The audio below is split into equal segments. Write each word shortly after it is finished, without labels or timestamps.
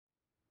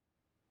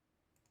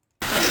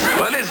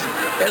Well, listen,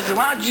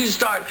 why don't you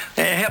start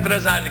helping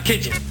us out in the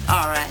kitchen?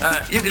 All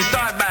right. You can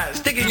start by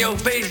sticking your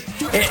face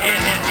in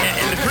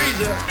the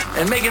freezer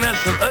and making us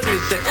some ugly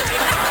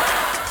stuff.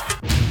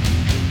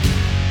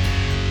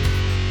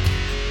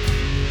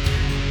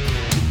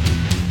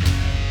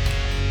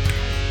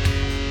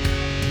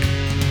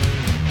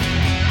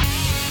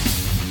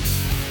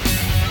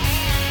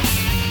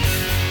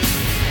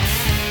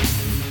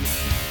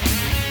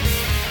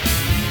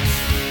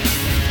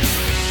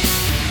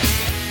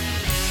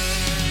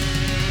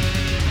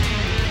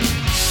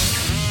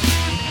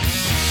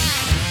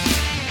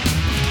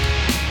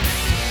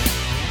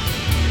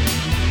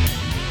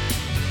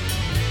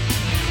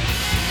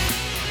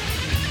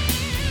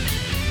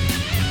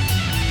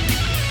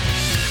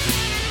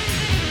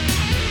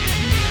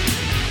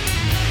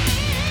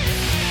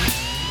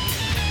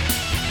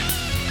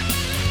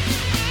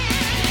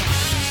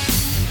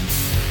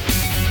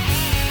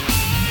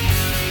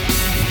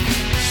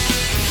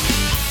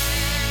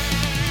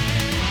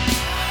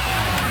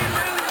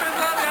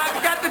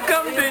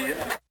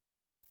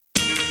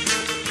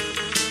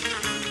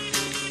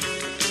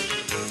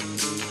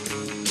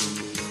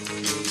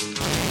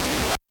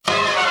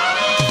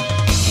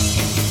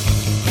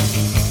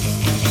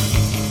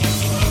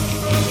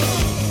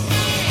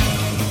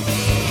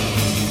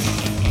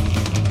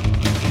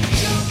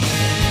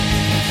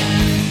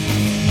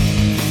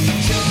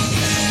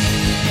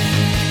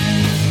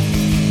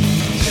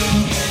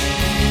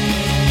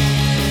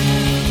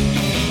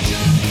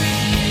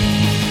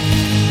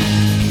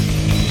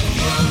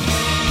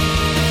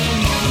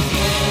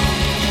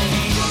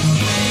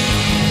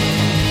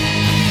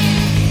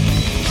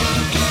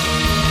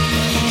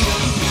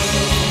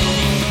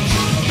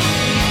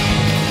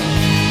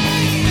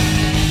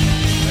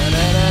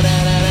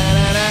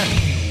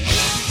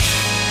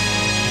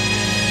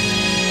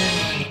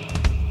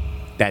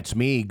 That's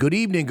me. Good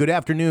evening, good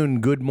afternoon,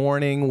 good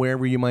morning,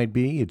 wherever you might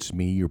be. It's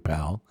me, your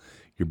pal,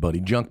 your buddy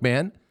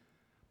Junkman,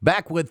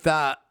 back with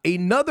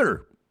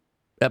another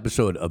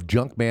episode of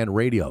Junkman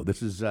Radio.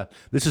 This is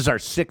our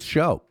sixth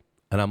show,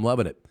 and I'm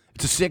loving it.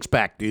 It's a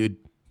six-pack, dude.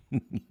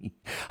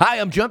 Hi,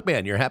 I'm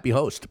Junkman, your happy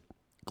host.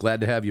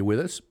 Glad to have you with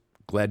us.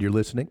 Glad you're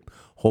listening.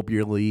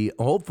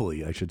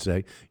 Hopefully, I should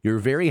say, you're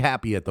very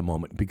happy at the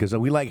moment because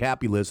we like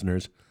happy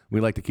listeners. We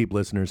like to keep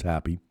listeners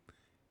happy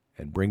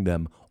and bring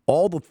them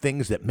all the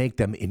things that make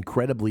them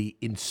incredibly,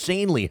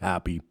 insanely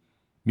happy,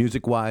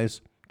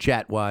 music-wise,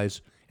 chat-wise,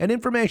 and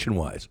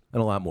information-wise,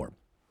 and a lot more.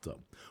 So,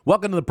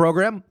 welcome to the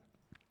program.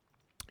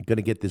 I'm going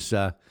to get this,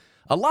 a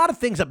lot of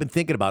things I've been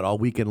thinking about all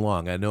weekend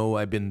long. I know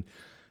I've been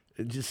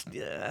just,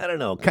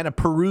 kind of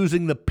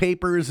perusing the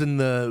papers and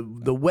the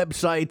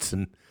websites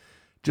and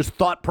just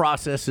thought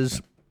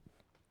processes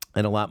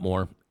and a lot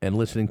more, and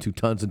listening to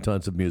tons and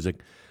tons of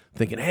music.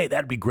 Thinking, hey,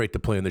 that'd be great to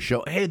play on the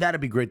show. Hey, that'd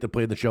be great to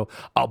play on the show.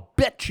 I'll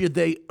bet you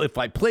if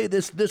I play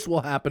this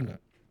will happen,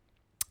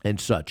 and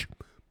such.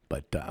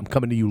 But I'm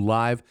coming to you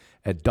live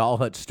at Doll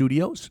Hut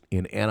Studios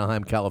in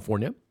Anaheim,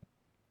 California.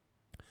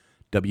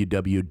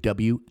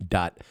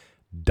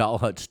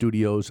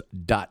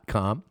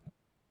 www.dollhutstudios.com.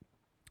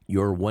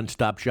 Your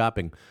one-stop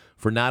shopping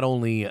for not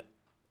only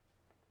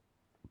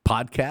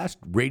podcast,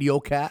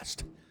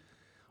 radiocast,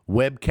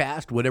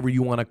 webcast, whatever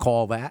you want to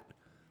call that,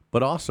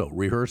 but also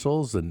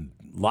rehearsals and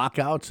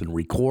lockouts and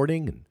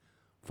recording and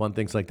fun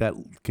things like that,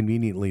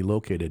 conveniently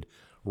located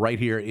right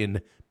here in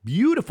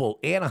beautiful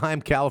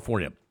Anaheim,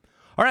 California.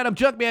 All right, I'm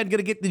Junkman, going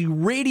to get the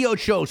radio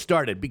show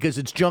started because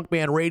it's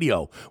Junkman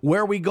Radio.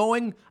 Where are we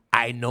going?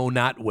 I know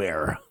not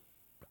where.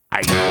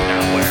 I know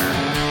not where.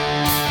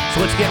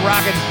 So let's get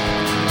rocking.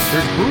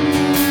 There's Bruce.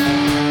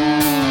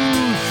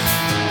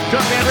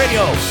 Junkman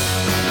Radio.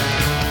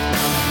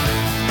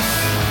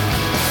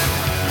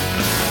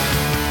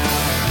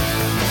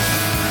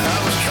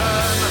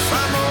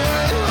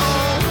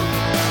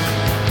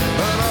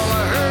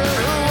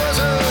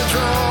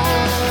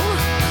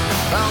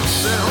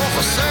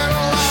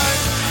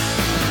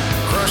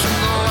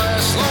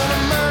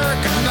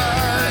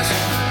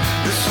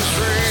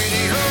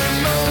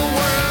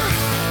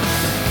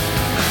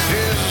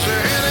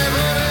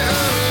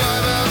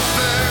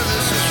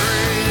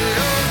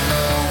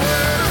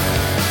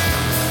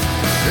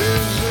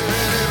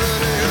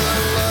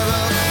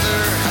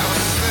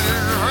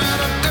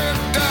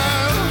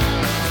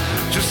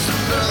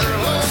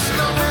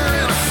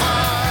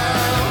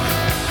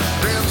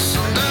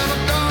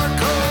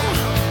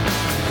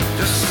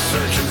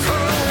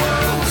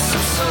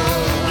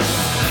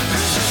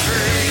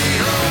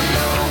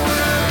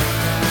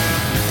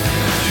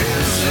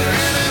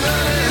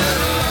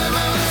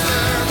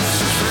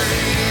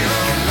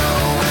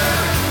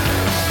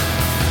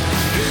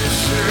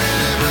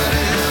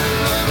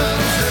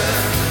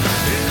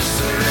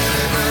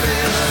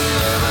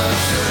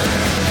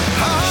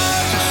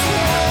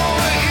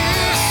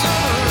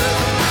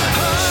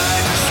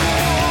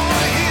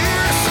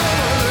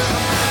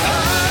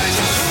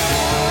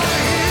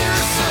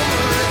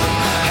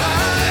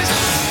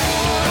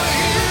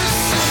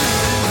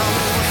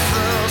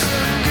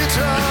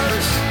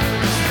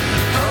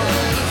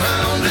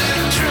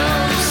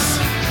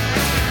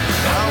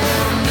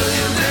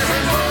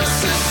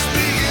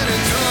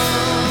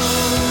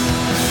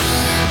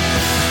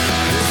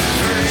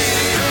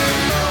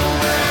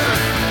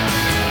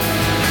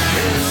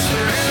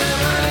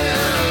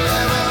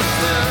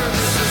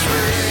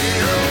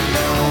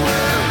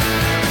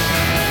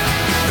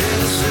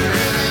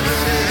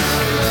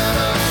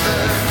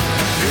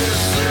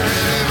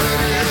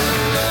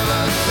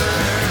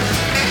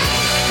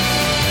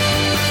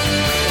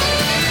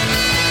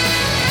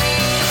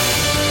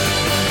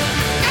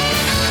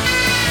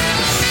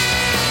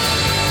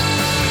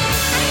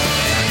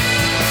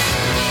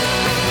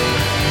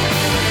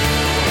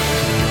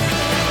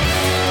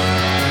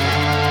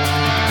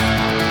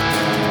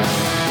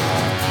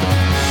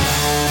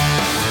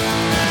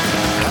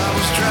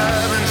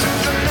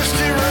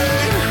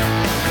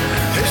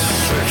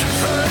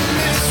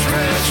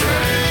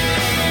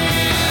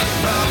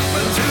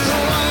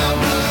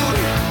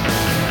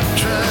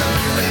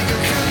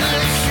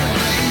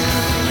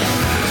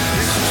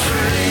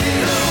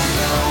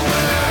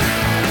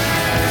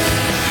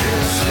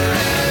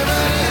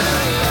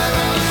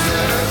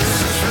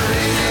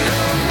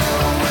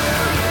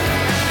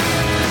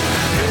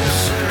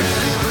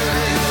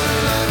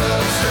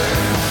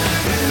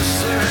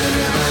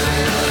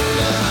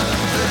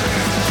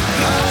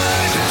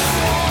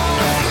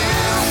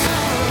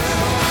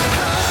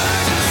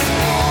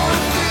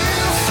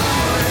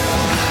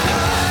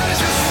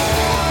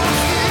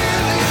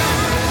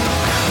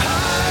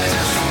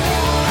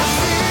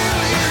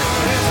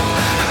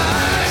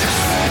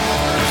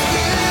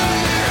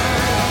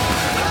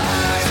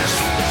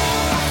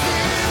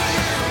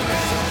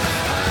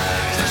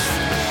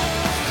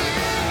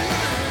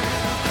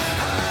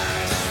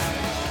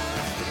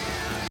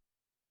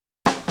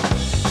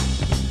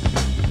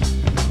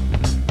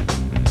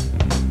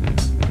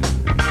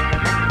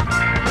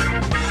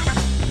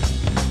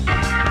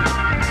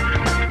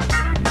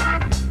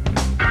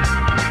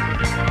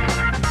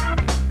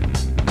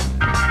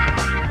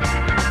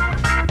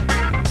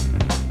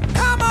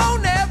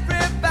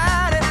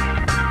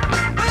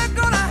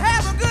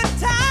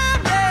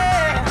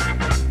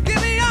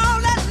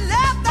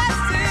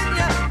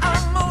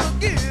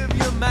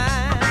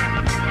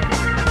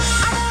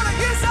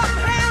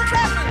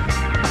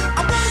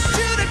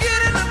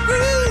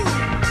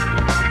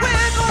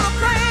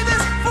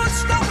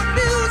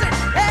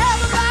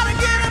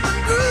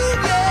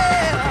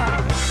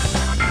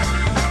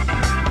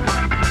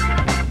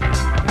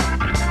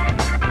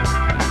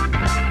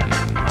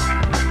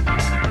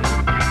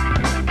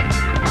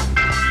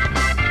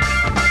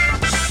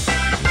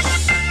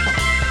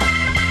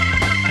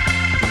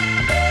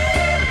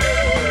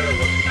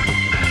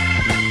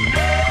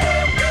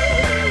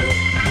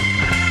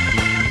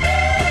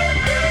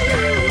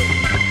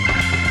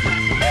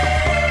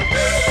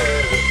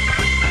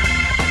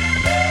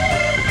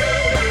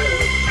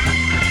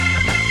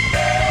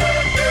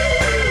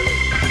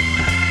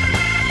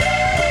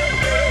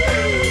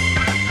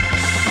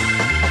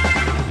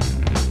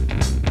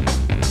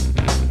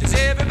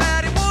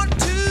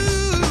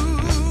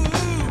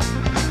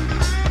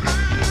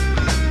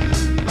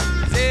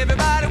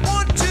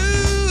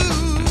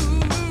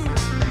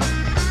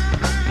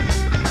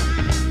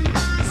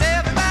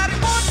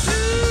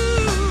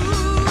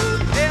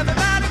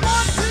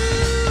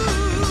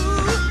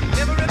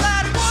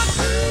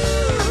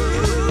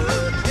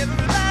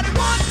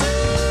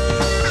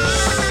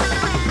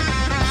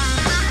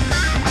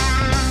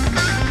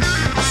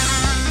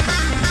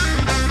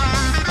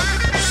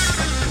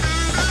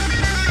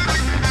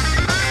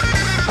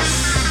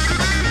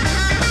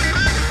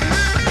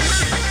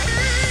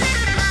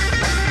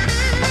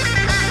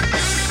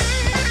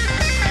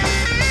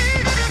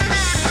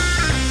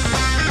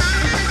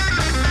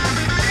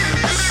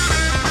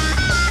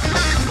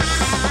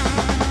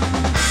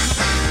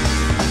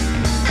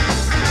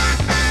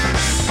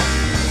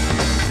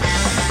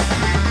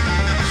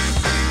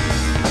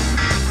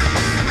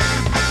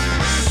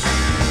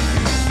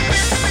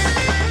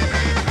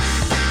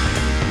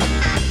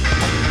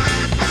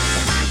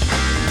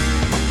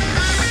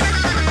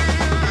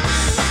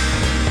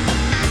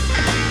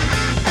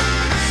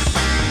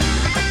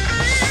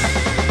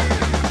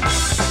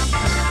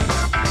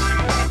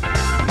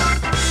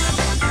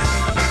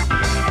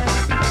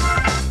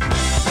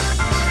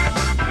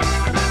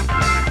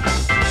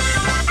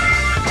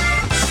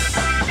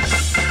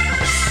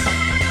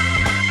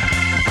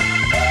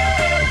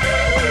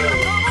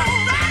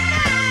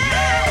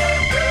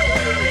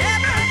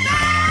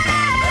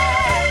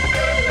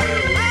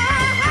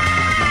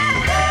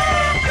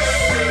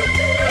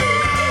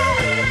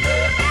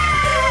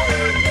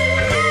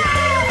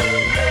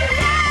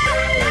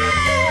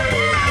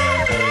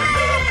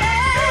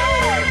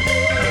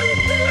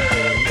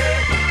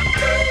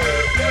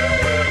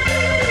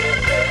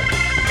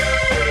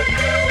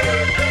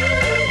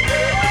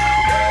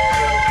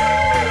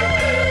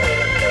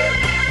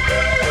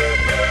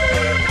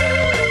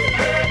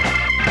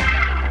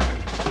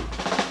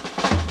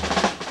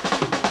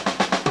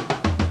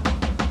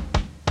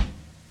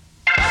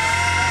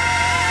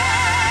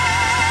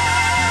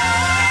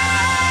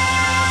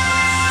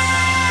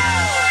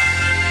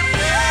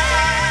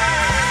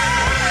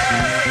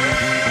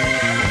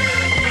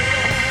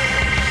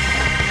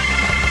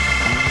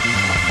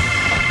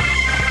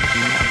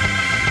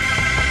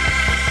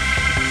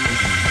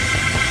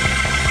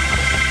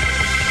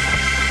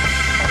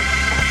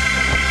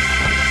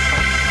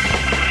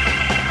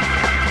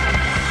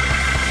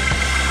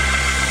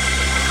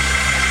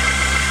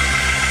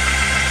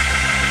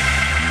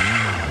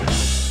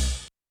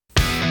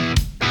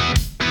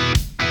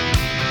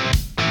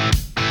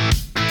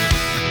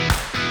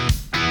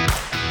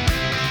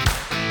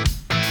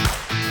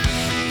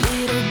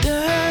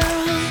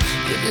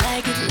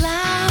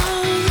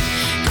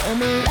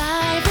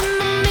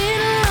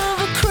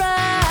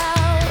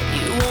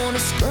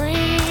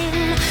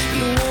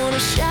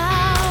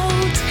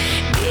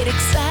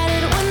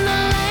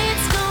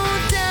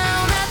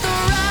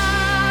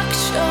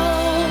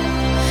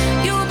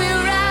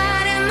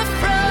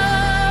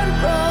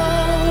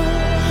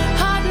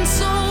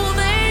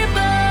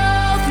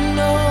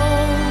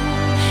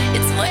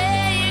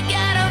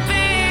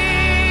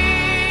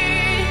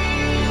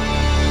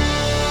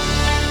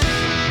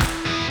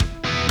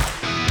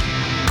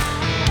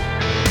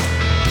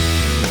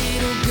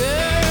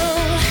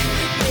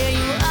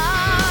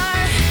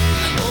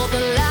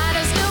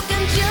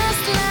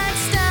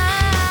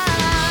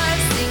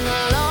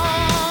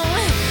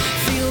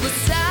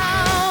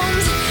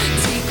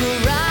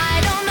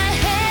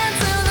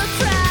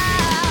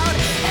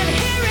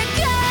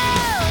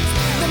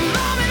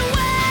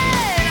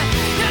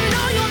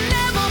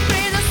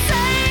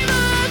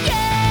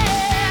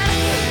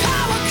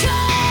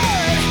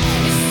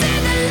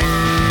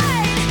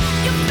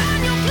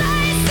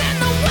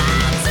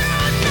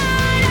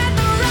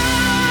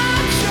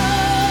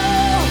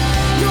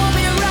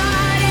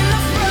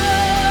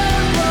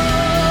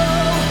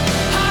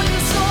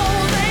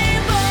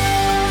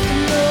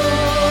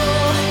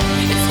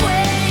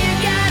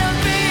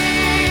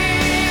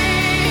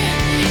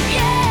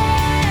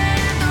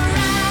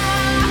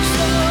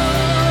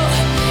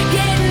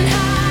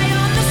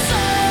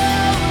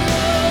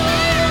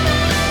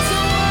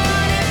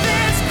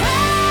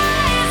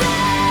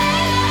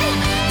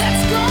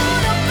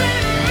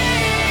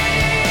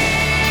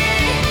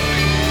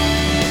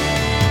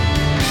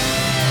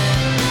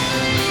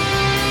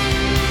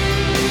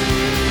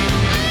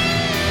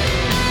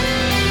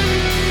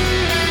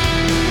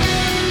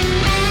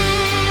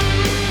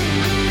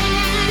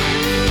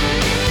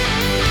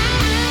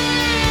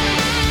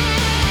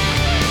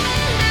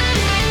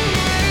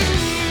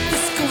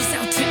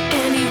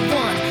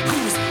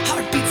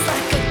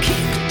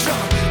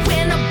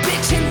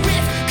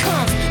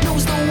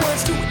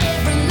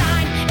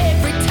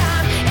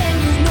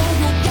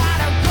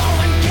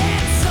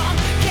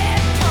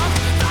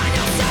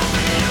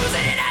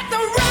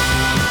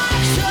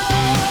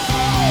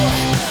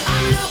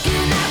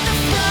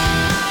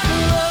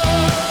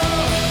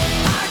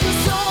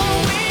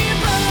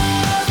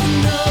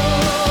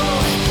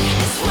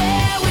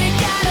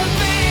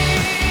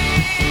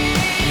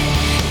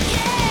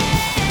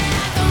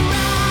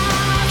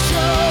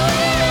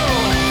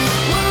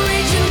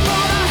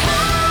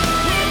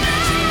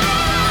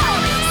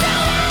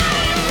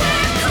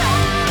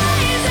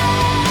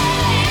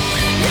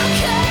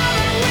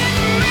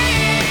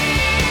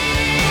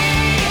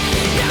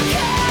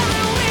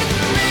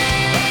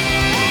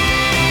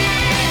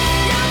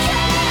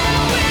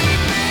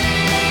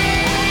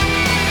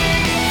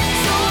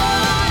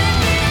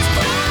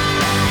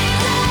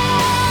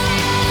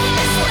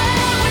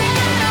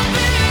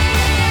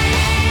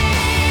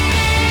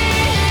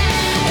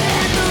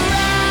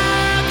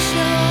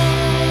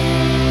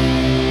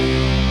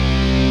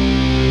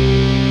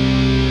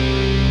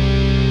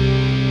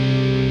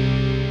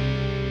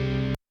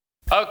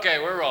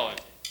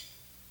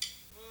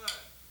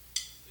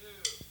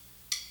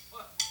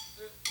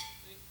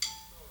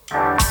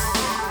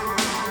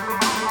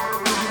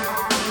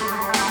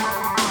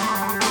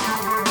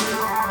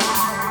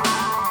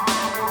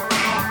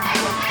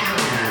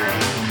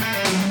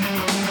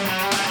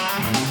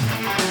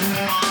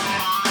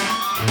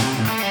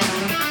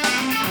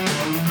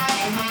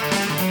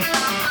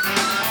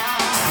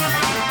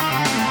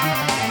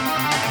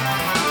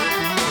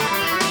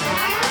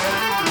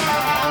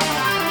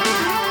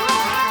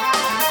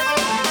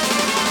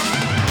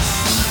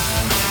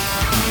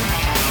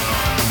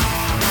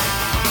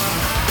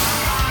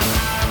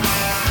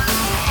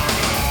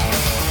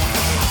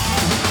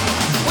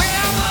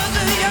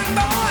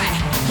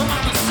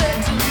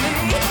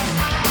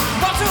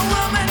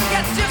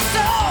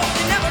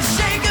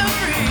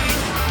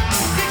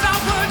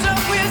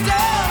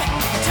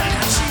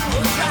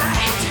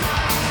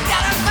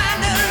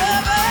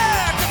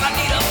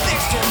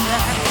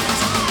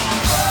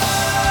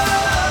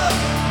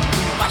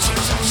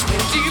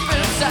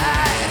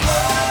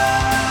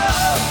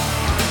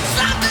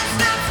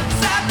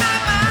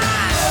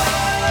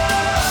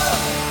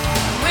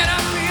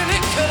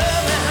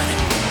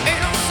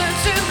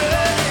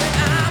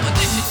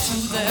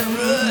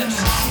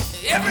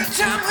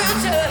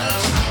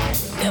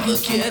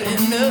 never get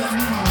enough.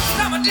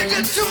 I'm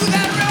addicted to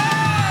that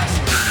rush.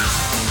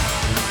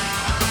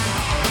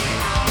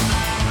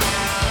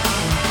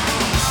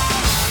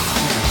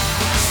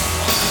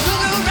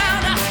 Look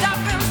around, I stop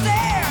and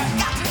stare.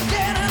 Got to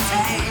get a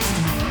taste.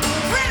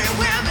 Pretty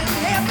women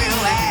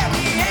everywhere.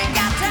 We ain't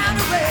got time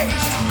to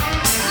waste.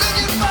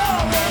 Looking for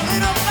a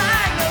little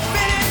fight to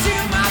fit into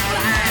my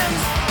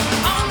plans.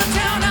 On the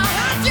town, I'll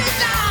hunt you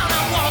down.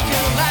 I'm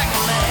walking like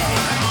a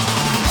lamb.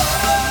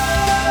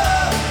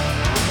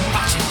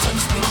 Watch it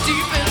touch me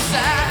deep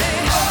inside.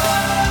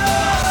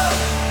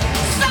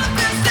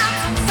 Something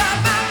stops inside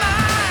my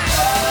mind.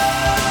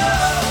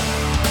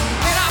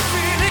 And I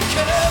feel it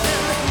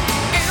coming.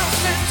 Ain't no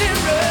sense in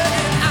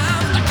running.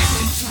 I'm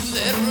addicted to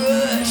that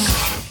rush.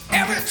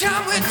 Every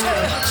time we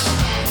touch,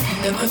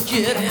 never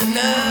get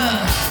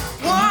enough.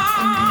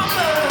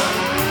 Woman,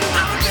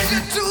 I'm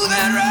addicted to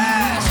that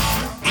rush.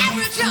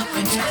 Every time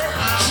we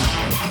touch,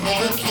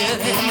 never get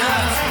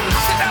enough.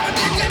 Said I'm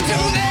addicted to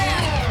that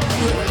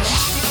rush.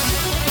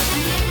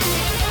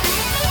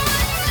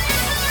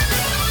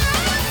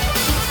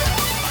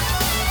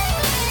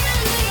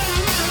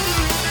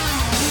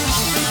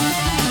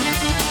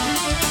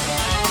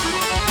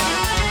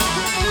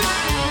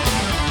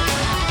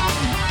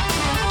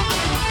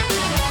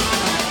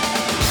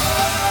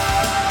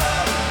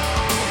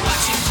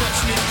 Watch it touch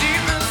me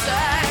deep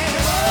inside.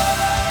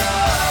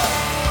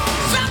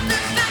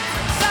 Something snaps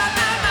inside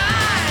my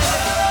mind.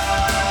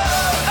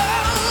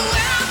 Oh,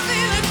 and I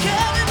feel it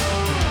coming.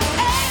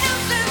 Ain't no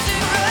sense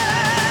in running.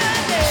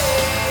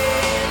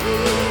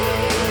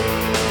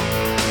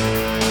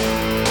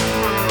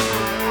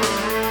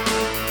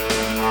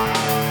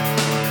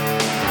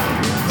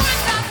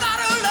 Once I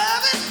thought of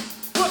loving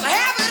was a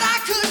habit I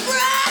could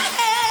break.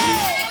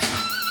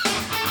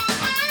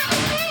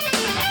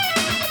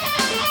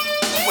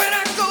 When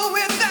I go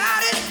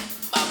without it,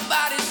 my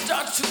body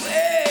starts to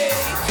ache.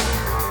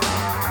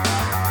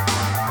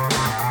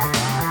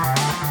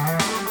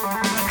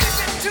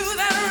 Addicted to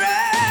that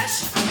rush.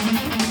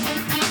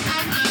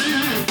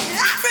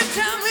 Every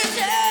time we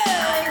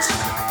touch,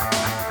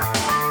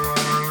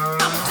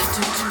 I'm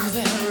addicted to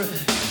that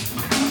rush.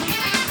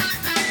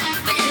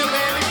 Look at you,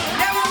 baby.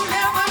 Never,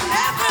 never,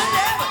 never,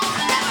 never,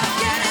 never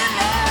get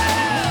enough.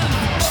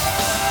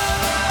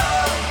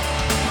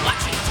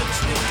 Watch it touch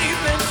me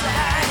deep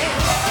inside.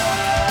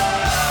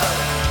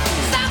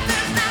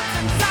 Something snaps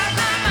inside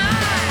my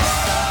mind.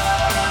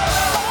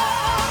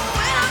 Oh,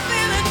 when I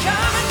feel it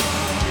coming,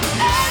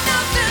 ain't no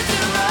sense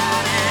in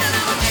running.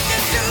 I'm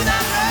addicted to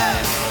that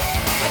rush.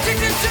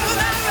 Addicted to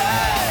that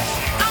rush.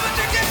 I'm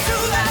addicted to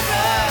that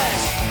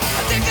rush.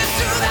 Addicted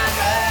to that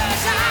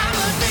rush. I'm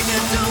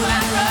addicted to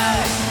that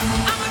rush.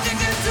 I'm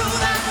addicted to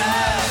that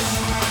rush.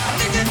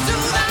 Addicted to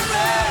that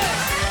rush.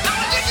 I'm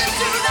addicted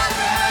to that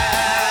rush.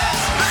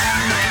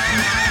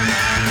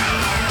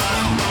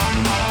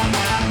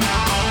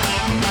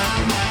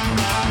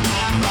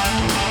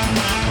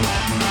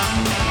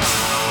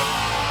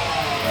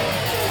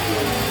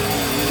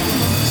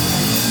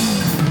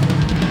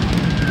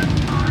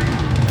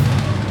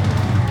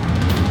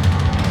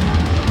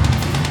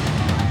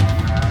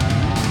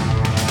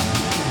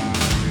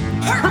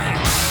 Hurt me.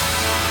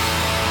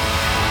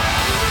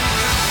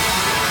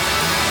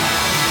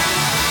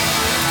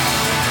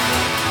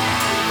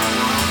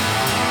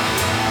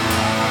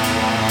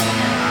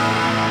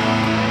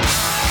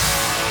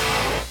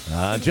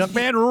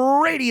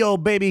 Junkman Radio,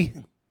 baby.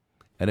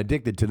 And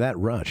addicted to that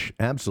rush.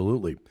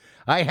 Absolutely.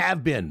 I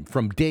have been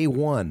from day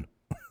one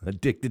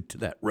addicted to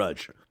that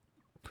rush.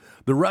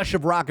 The rush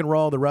of rock and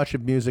roll, the rush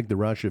of music, the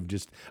rush of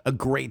just a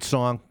great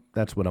song.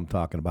 That's what I'm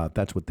talking about.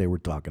 That's what they were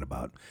talking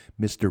about.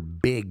 Mr.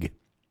 Big.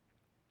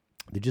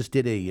 They just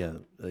did a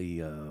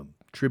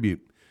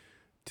tribute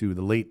to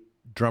the late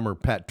drummer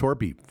Pat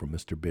Torpey from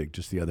Mr. Big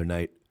just the other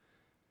night.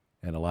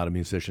 And a lot of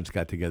musicians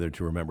got together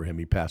to remember him.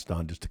 He passed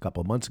on just a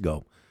couple of months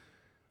ago,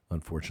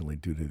 unfortunately,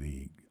 due to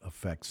the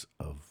effects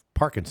of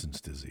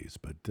Parkinson's disease.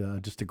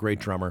 But just a great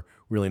drummer,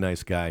 really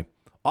nice guy.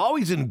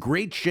 Always in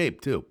great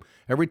shape, too.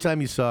 Every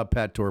time you saw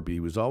Pat Torpey, he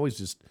was always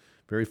just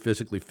very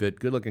physically fit,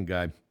 good-looking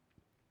guy,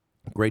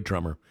 great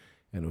drummer.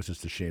 And it was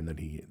just a shame that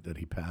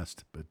he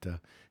passed.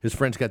 But his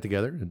friends got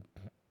together and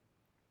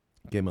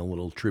gave him a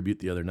little tribute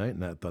the other night,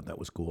 and I thought that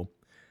was cool.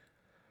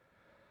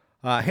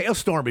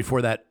 Hailstorm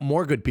before that,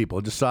 more good people.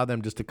 I just saw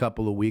them just a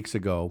couple of weeks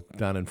ago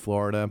down in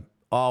Florida.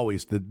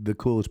 Always the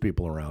coolest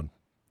people around.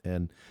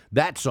 And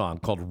that song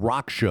called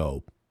Rock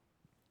Show,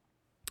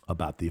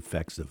 about the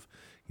effects of,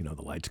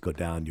 the lights go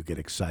down, you get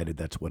excited.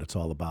 That's what it's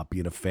all about,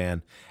 being a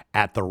fan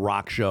at the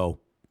rock show.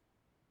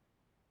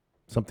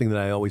 Something that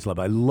I always love.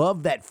 I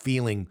love that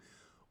feeling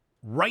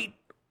right,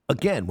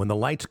 again, when the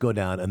lights go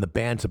down and the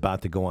band's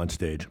about to go on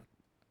stage.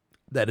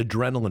 That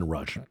adrenaline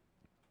rush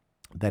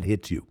that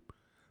hits you.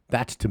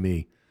 That's, to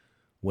me,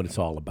 what it's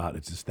all about.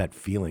 It's just that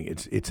feeling.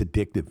 It's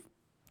addictive,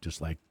 just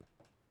like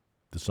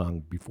the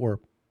song before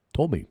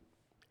told me,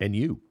 and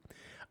you.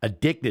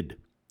 Addicted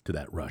to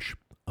that rush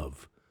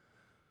of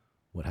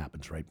what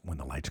happens right when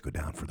the lights go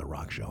down for the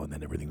rock show and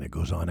then everything that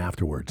goes on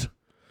afterwards.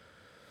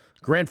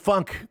 Grand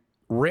Funk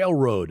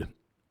Railroad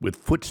with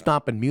Foot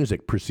Stompin'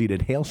 Music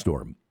preceded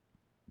Hailstorm.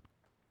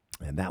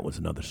 And that was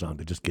another song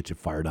that just gets you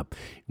fired up.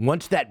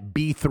 Once that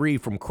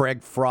B3 from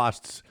Craig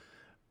Frost's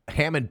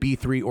Hammond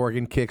B3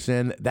 organ kicks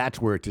in,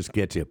 that's where it just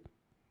gets you.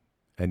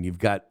 And you've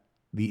got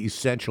the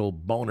essential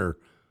boner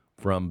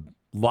from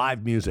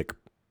live music.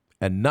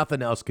 And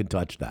nothing else can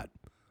touch that.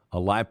 A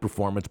live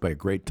performance by a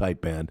great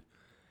tight band.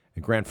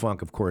 And Grand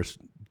Funk, of course,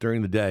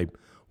 during the day,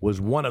 was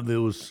one of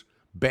those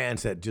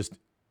bands that just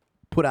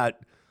put out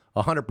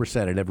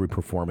 100% in every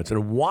performance.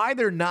 And why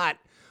they're not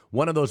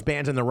one of those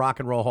bands in the Rock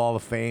and Roll Hall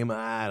of Fame,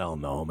 I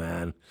don't know,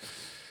 man.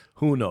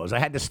 Who knows? I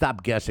had to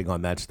stop guessing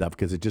on that stuff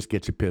because it just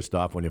gets you pissed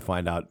off when you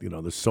find out,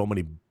 there's so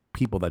many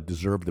people that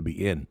deserve to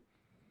be in.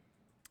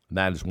 And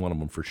that is one of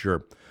them for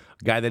sure.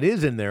 A guy that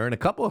is in there in a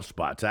couple of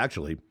spots,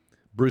 actually,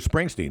 Bruce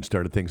Springsteen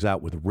started things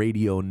out with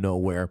Radio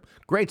Nowhere.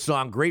 Great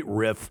song, great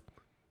riff.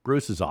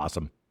 Bruce is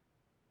awesome.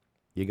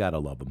 You got to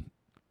love him.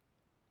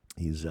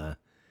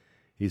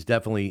 He's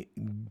definitely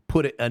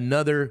put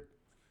another,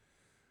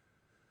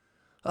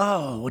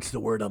 what's the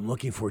word I'm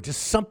looking for?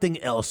 Just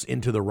something else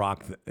into the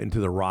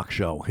rock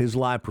show. His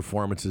live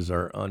performances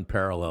are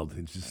unparalleled.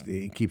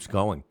 He keeps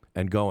going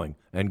and going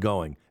and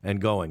going and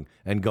going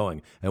and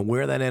going. And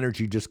where that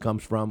energy just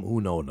comes from,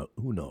 who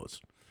knows?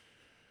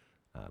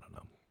 I don't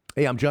know.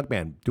 Hey, I'm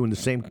Junkman, doing the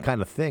same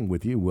kind of thing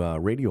with you,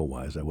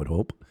 radio-wise, I would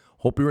hope.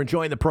 Hope you're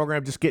enjoying the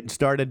program, just getting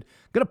started.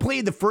 Going to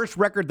play the first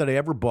record that I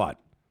ever bought.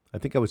 I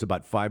think I was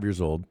about 5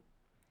 years old.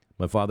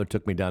 My father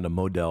took me down to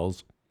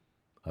Modell's,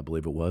 I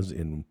believe it was,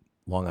 in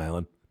Long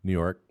Island, New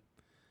York,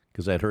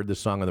 because I had heard this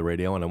song on the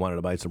radio and I wanted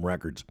to buy some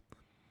records.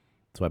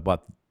 So I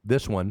bought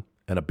this one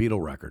and a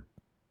Beatle record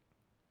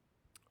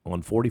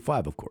on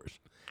 45, of course.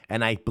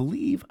 And I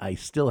believe I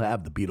still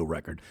have the Beatle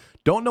record.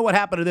 Don't know what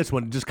happened to this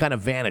one. It just kind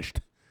of vanished.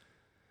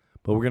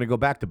 But we're going to go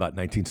back to about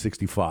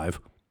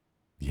 1965.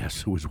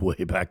 Yes, it was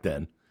way back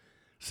then.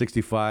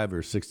 65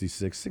 or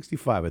 66.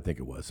 65, I think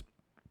it was.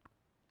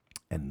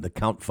 And the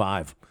Count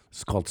 5.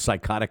 It's called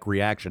Psychotic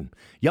Reaction.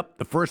 Yep,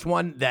 the first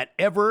one that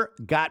ever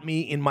got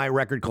me in my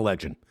record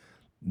collection.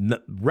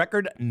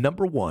 Record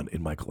number 1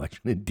 in my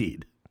collection,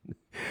 indeed.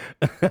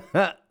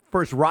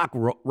 First rock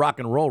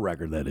and roll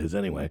record, that is,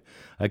 anyway.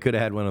 I could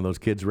have had one of those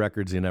kids'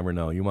 records. You never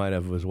know. You might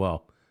have as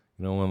well.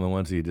 One of the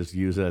ones you just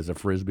use as a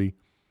Frisbee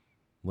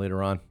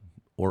later on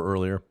or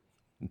earlier.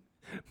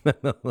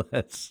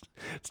 It's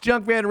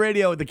Junkman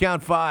Radio at the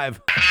Count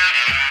 5.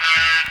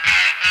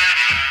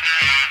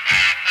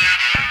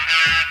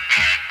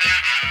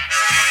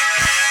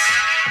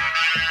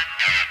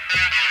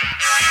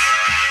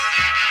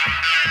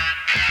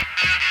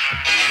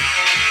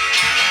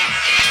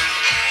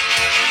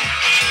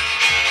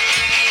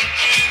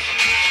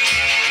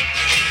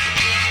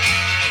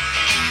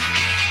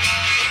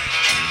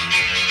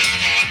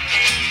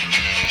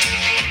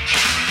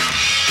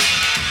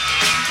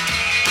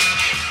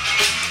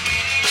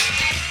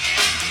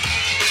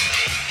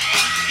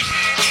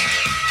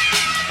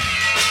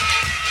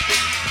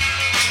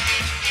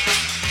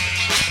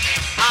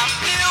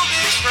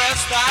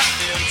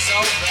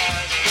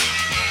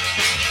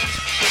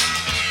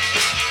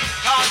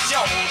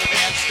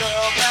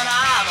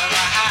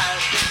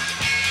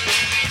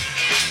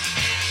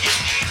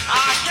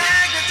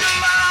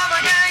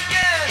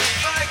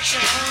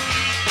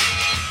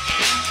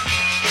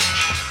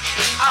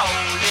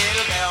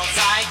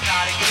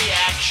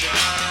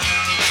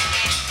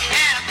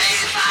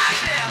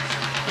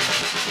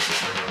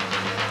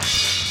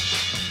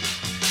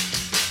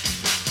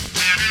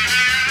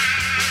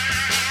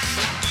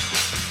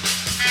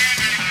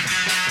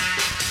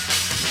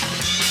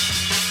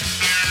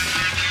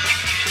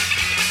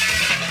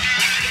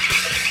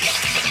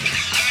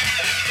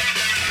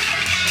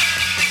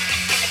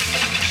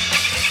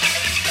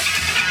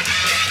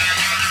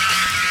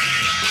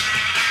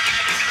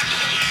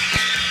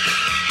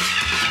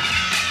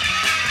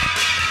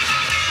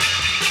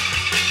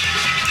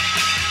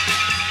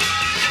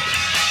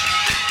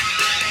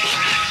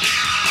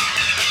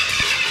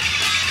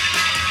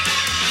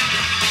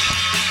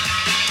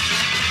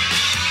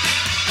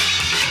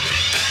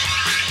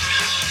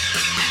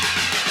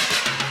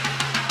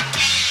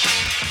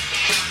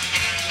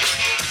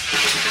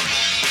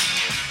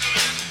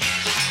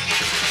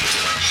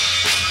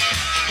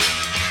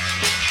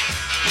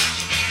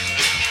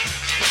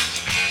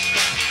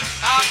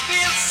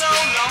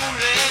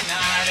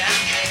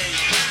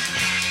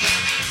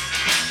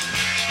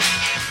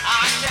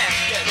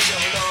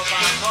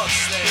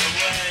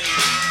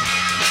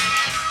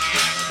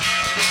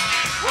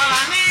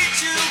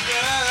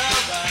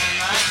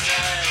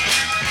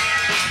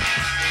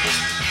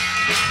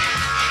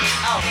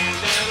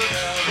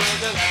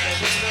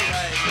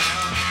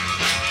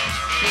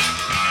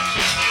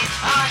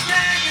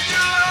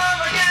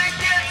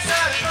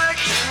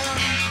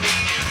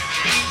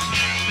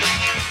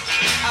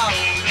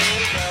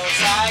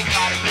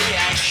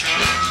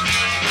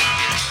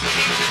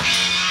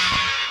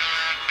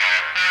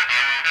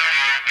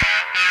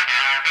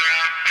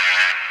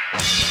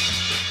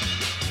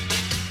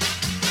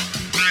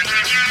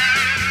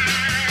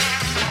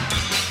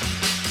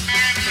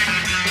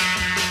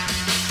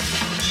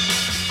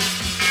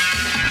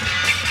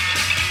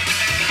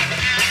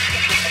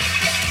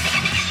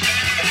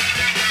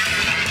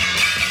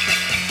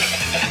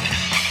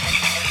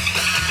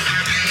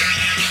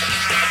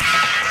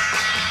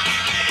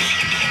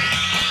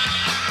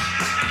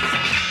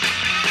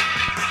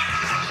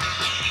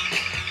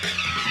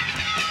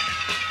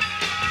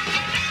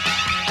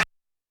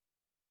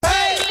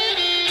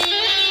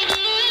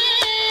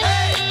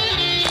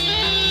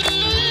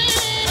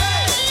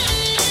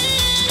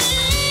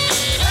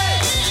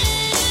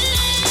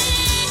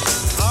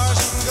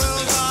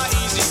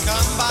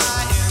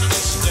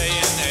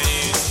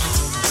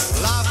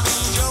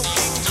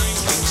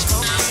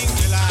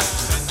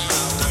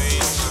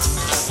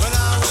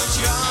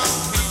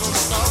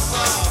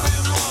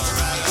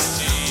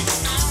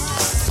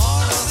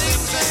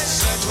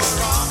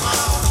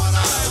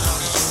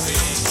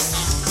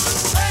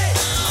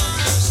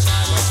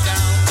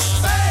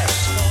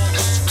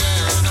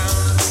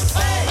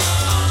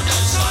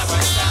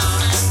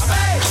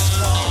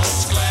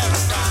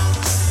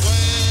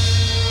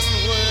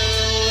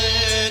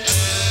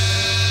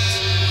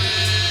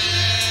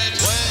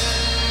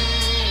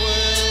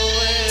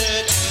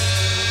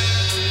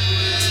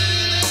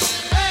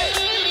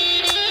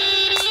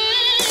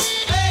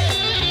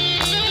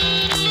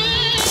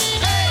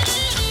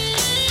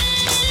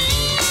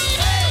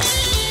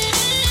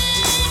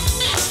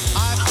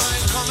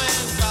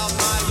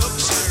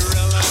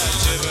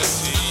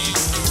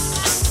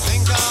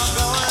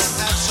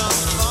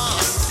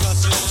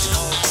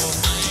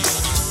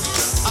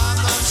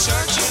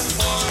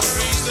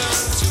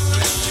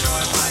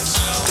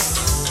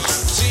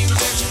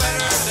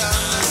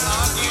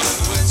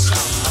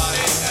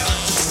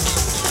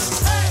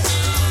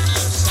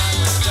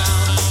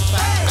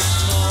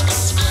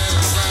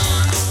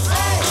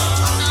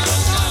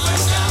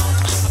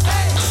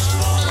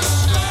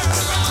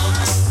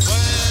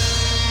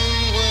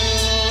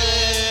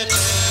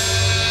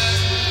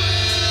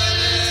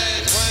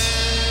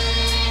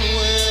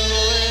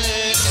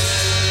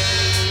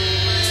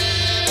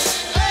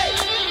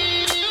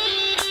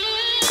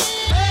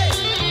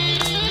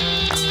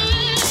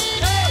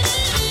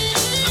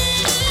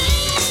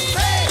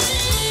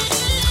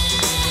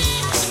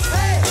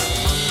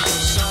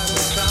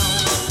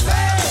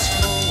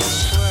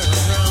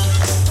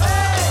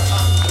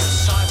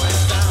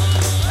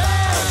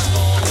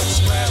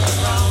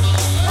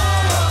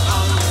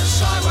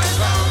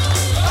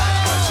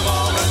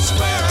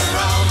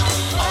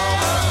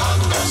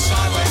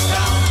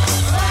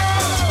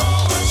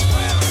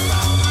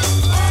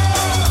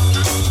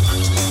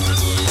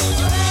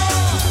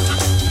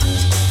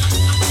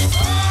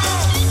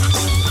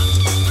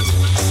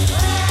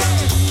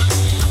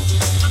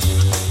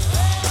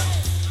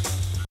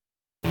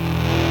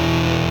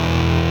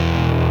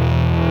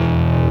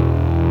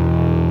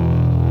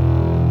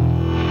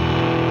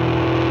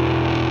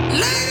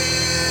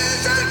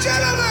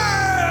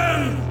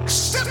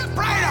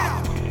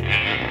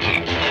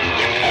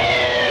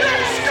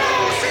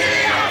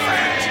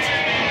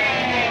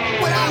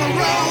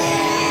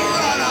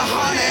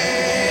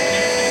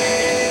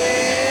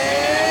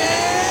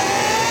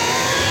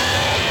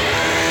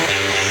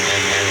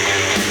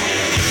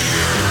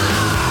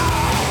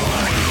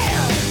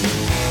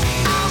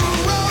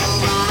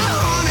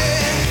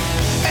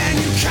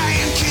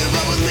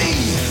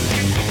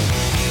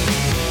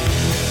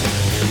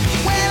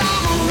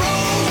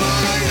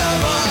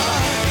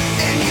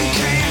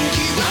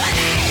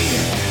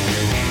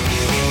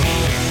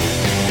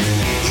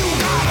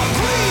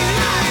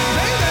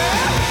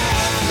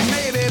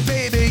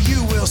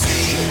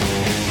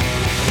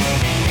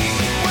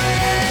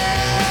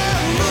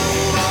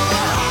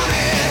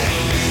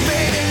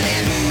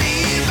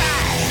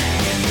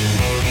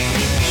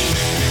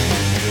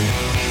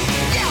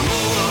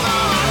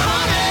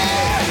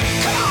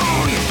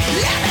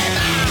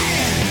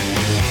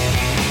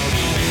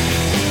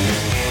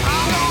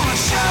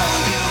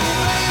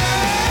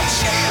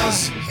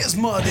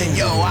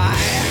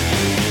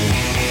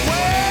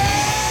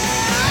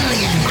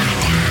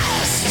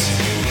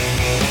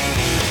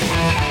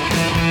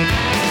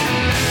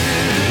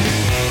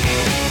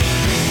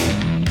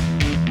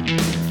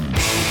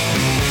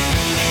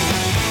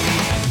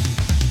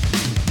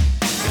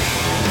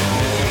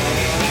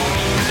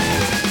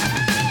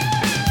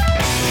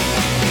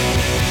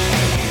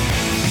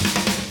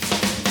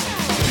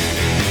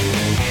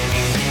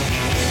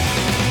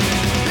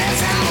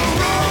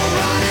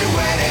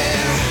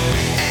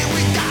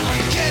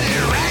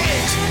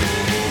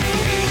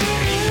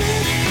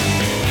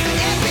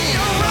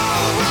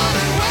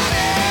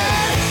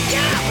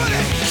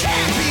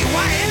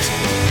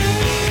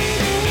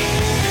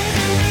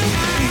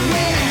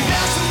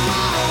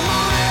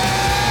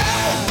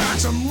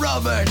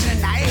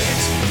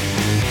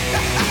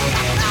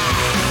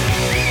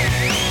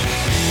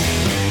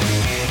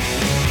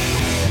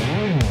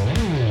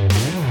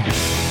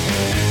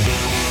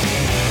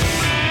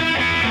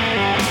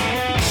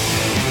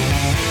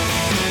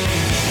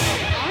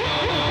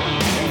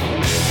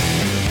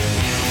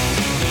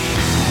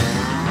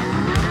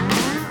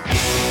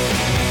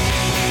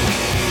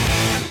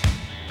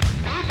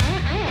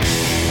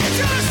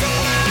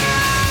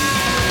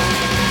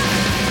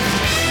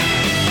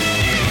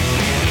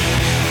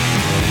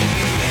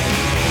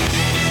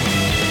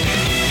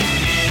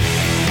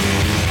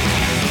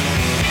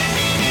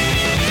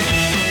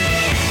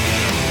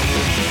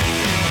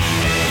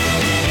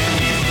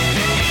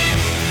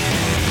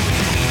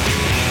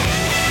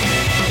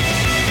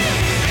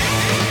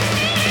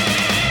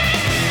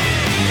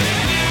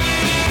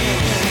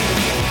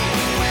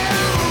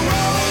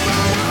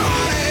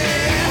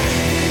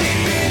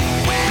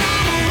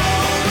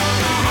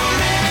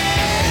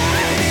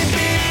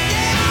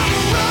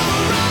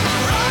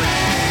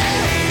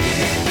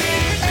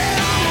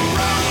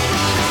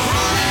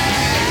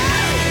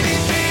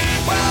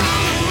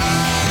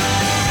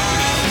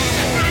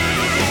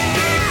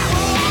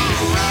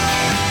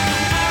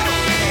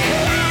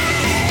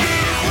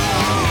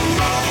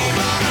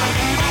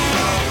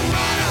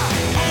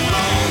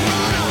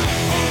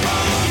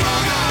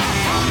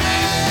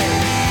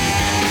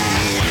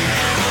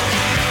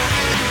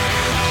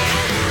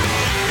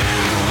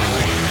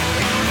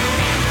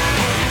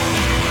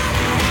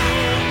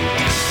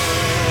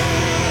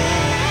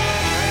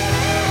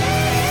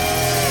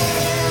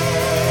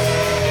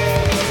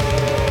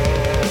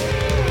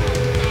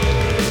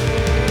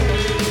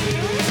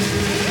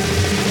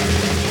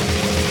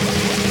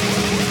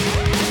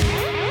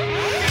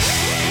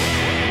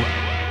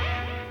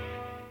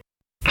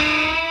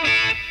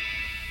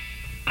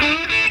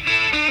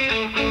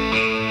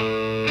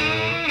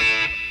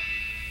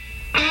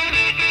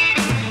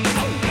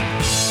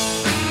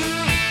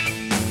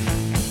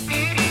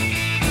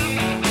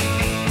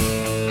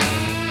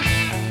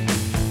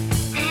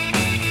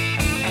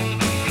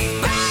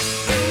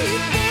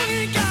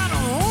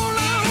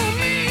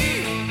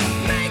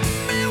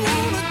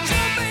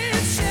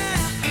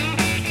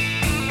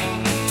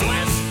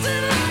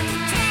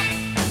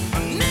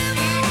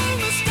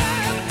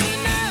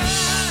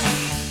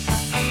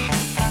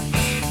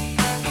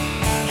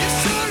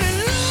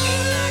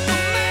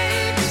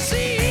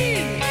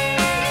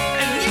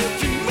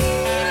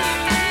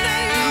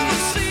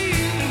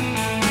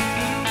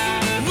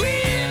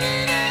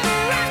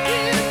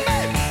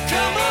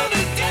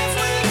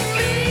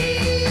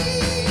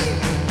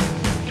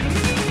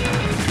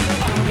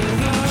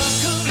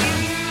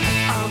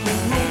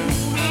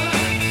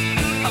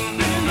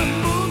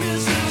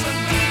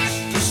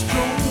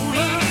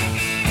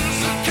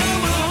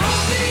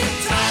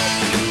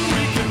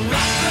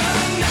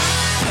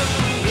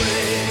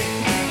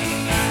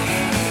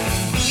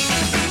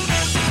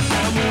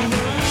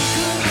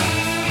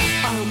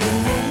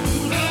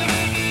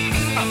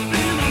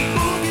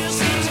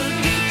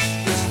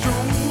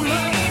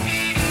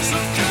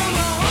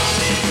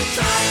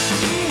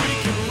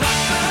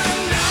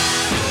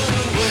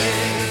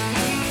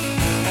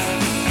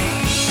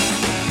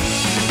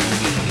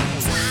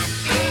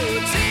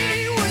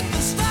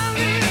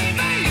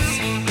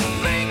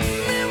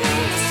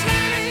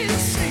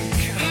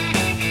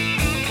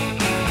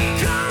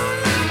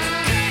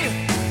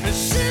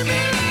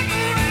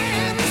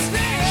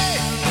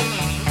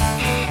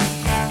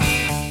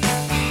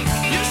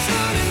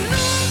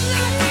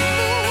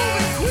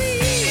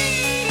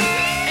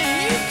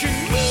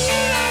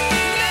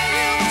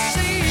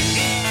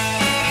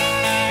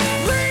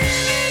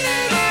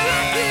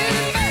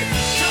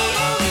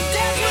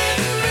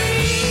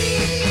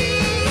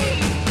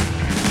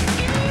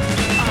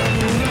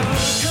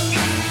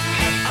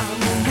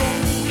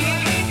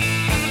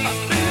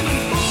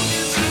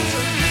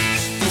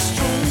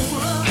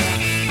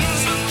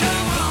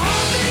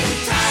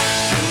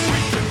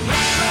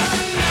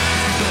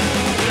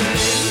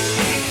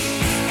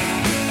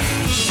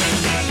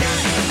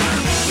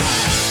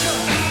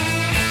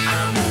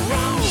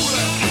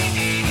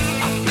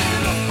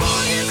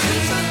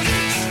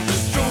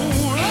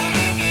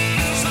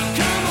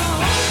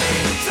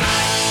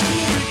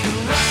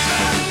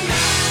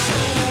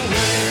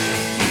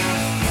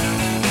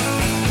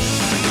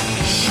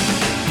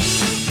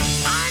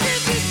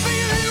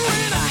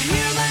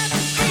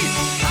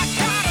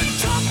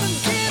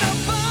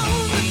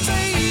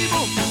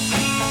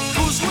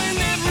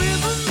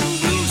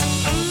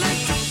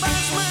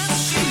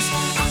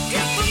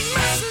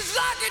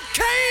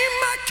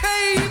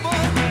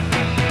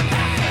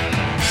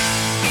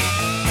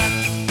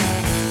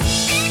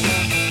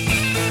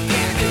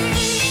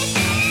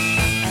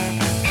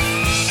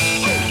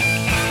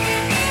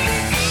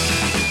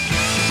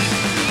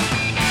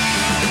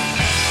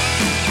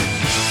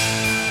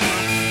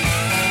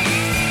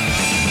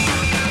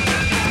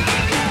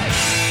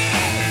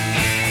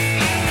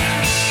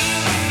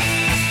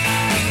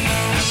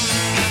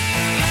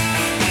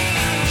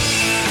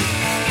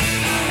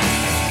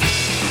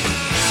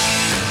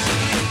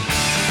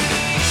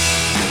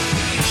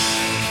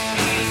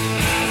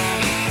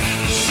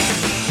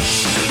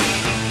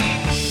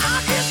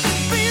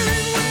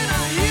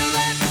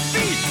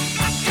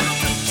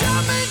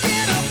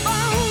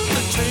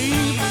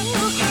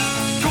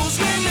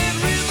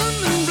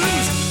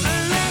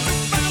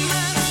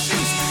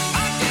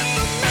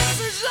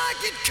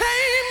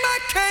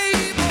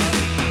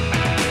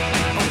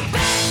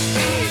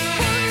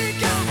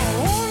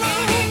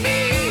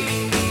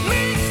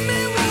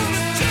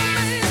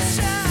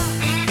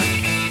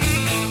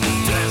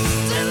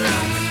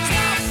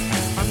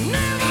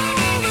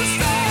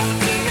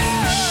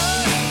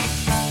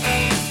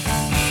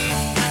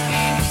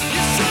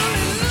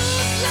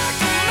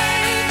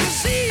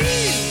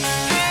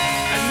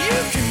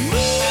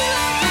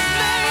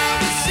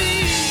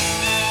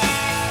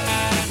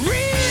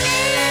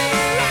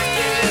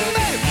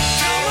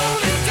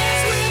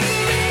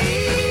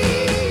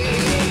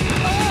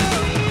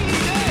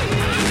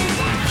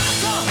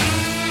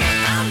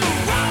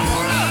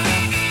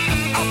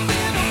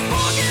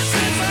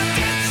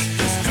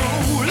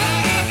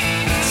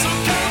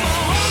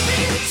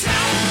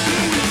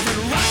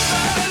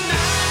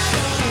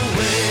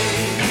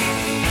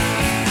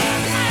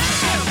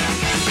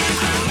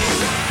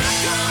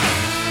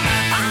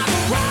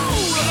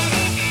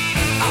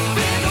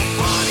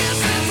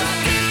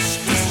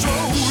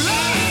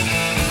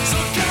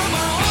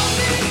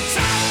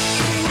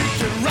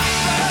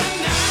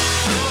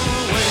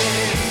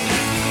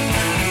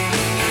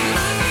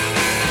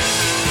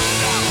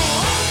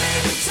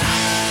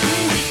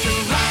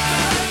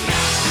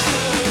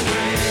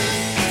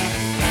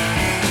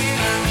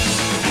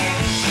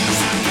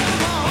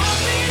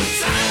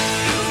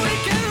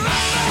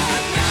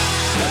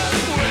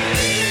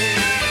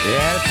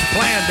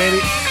 Junkman, baby.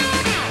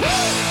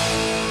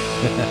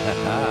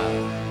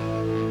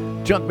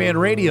 Junkman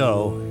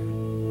Radio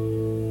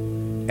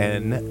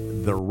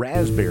and the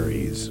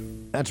Raspberries.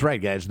 That's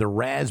right, guys, the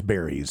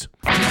Raspberries.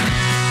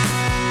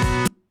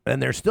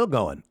 And they're still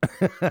going.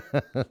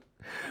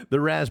 The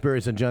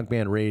Raspberries and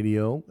Junkman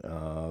Radio,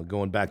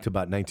 going back to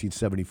about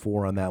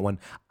 1974 on that one.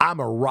 I'm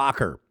a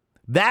rocker.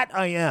 That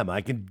I am.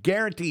 I can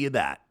guarantee you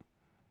that.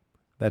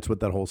 That's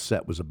what that whole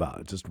set was about.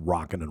 It's just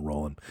rocking and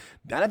rolling.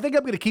 And I think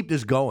I'm going to keep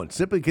this going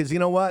simply because, you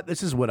know what?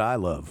 This is what I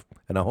love.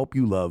 And I hope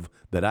you love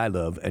that I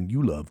love and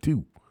you love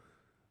too.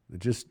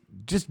 Just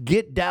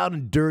get down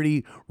and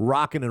dirty,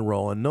 rocking and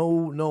rolling. No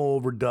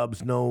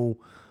overdubs,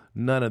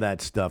 none of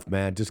that stuff,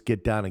 man. Just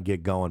get down and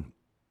get going.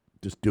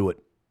 Just do it.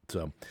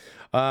 So,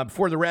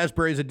 before the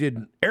Raspberries, I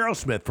did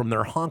Aerosmith from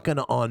their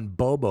Honkin' on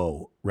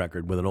Bobo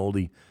record with an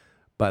oldie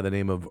by the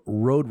name of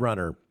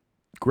Roadrunner.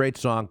 Great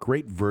song,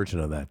 great version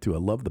of that, too. I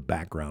love the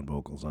background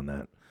vocals on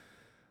that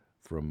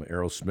from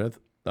Aerosmith.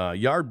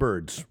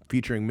 Yardbirds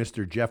featuring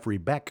Mr. Jeffrey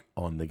Beck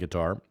on the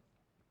guitar.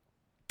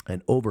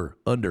 And Over,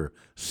 Under,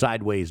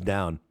 Sideways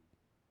Down,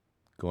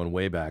 going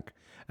way back.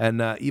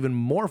 And even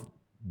more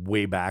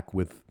way back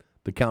with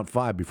the Count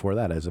 5 before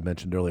that, as I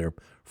mentioned earlier.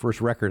 First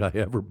record I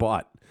ever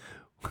bought.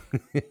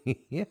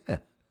 Yeah.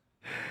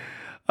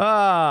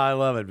 I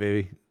love it,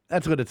 baby.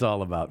 That's what it's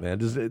all about, man.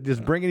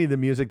 Just bringing you the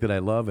music that I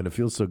love, and it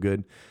feels so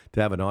good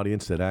to have an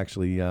audience that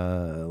actually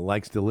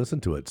likes to listen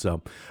to it.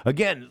 So,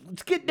 again,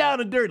 let's get down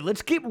and dirty.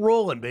 Let's keep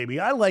rolling, baby.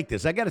 I like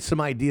this. I got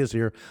some ideas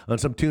here on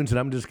some tunes that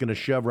I'm just going to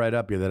shove right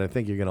up here that I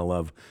think you're going to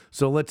love.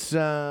 So let's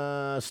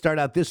start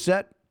out this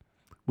set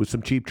with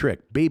some Cheap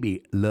Trick.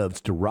 Baby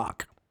Loves to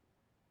Rock.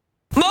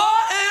 More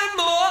and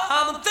more,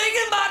 I'm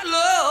thinking about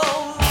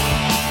love.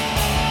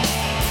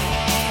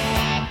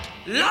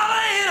 Love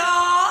ain't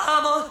all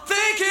I'm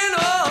thinking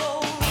of.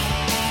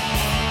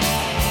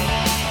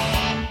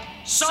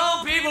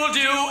 Some people do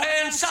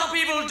and some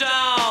people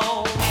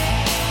don't.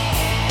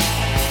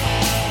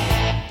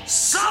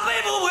 Some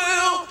people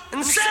will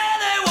and say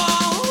they won't.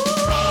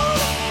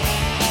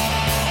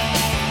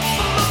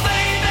 But my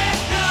baby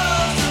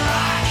loves to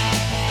rock.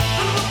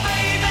 And my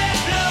baby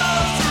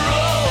loves to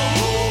roll.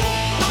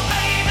 My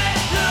baby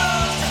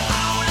loves to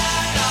all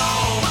night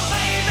long. My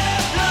baby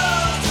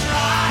loves to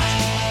rock.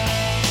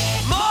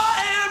 More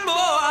and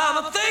more I'm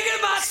thinking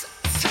about.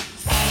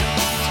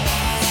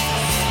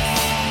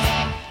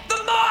 The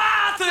more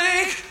I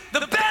think, the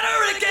better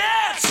it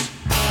gets.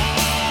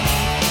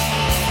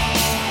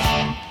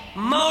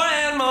 More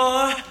and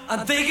more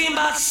I'm thinking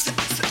about.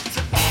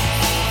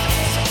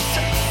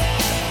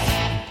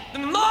 The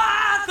more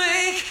I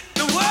think,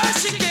 the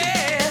worse it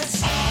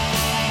gets.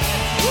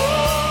 Ooh,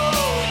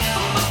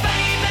 my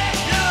baby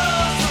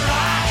loves to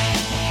rock,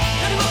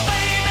 and my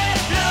baby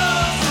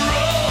loves to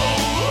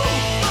roll.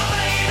 My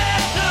baby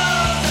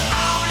loves to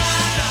all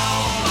night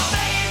long. My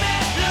baby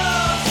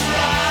loves to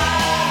rock.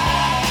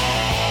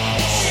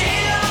 She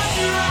loves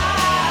to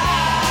rock.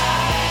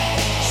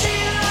 She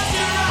loves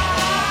to rock.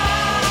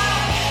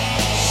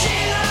 She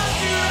loves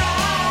to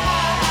rock.